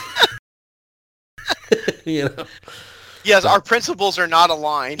right. Yes, our principles are not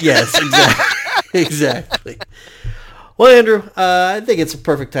aligned. Yes, exactly. Exactly. Well, Andrew, I think it's a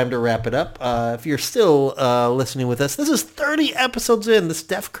perfect time to wrap it up. If you're still listening with us, this is 30 episodes in, the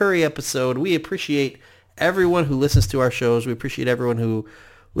Steph Curry episode. We appreciate everyone who listens to our shows. We appreciate everyone who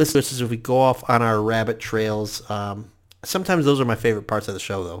listens to us as we go off on our rabbit trails. Sometimes those are my favorite parts of the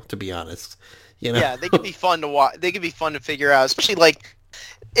show, though, to be honest. Yeah, they can be fun to watch. They can be fun to figure out, especially like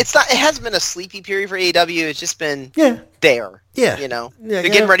it hasn't been a sleepy period for AEW. It's just been there. Yeah. They're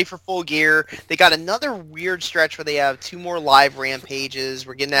getting ready for Full Gear. They got another weird stretch where they have 2 more live rampages.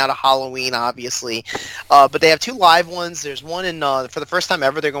 We're getting out of Halloween, obviously. But they have 2 live ones. There's one in, for the first time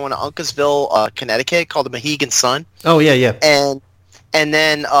ever, they're going to Uncasville, Connecticut, called the Mohegan Sun. Oh, yeah. And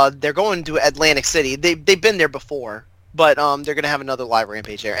then they're going to Atlantic City. They've been there before, but they're going to have another live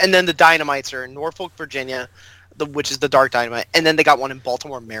rampage there. And then the Dynamites are in Norfolk, Virginia. which is the Dark Dynamite, and then they got one in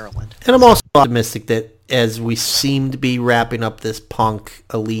Baltimore, Maryland. And I'm also optimistic that as we seem to be wrapping up this Punk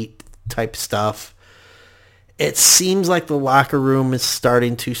Elite type stuff, it seems like the locker room is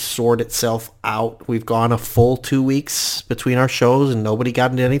starting to sort itself out. We've gone a full 2 weeks between our shows, and nobody got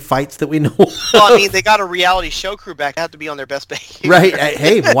into any fights that we know of. Well, I mean, they got a reality show crew back. They have to be on their best behavior. Right.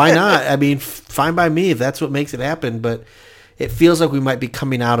 Hey, why not? I mean, fine by me if that's what makes it happen, but it feels like we might be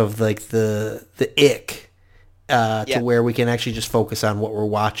coming out of like the ick to where we can actually just focus on what we're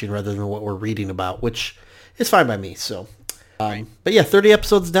watching rather than what we're reading about, which is fine by me. So, but yeah, 30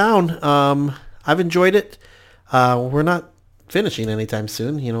 episodes down. I've enjoyed it. We're not finishing anytime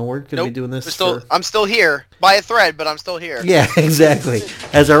soon. You know, we're going to be doing this. I'm still here by a thread, but I'm still here. Yeah, exactly.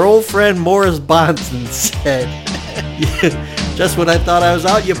 As our old friend Morris Bonson said, just when I thought I was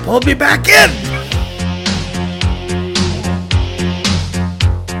out, you pulled me back in.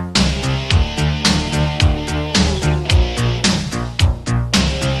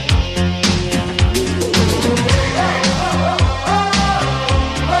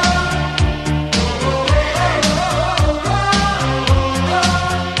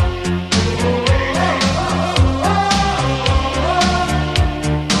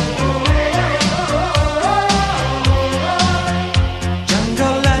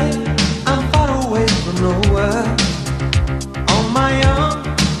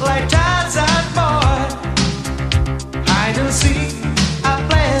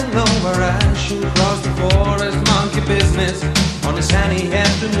 On his handy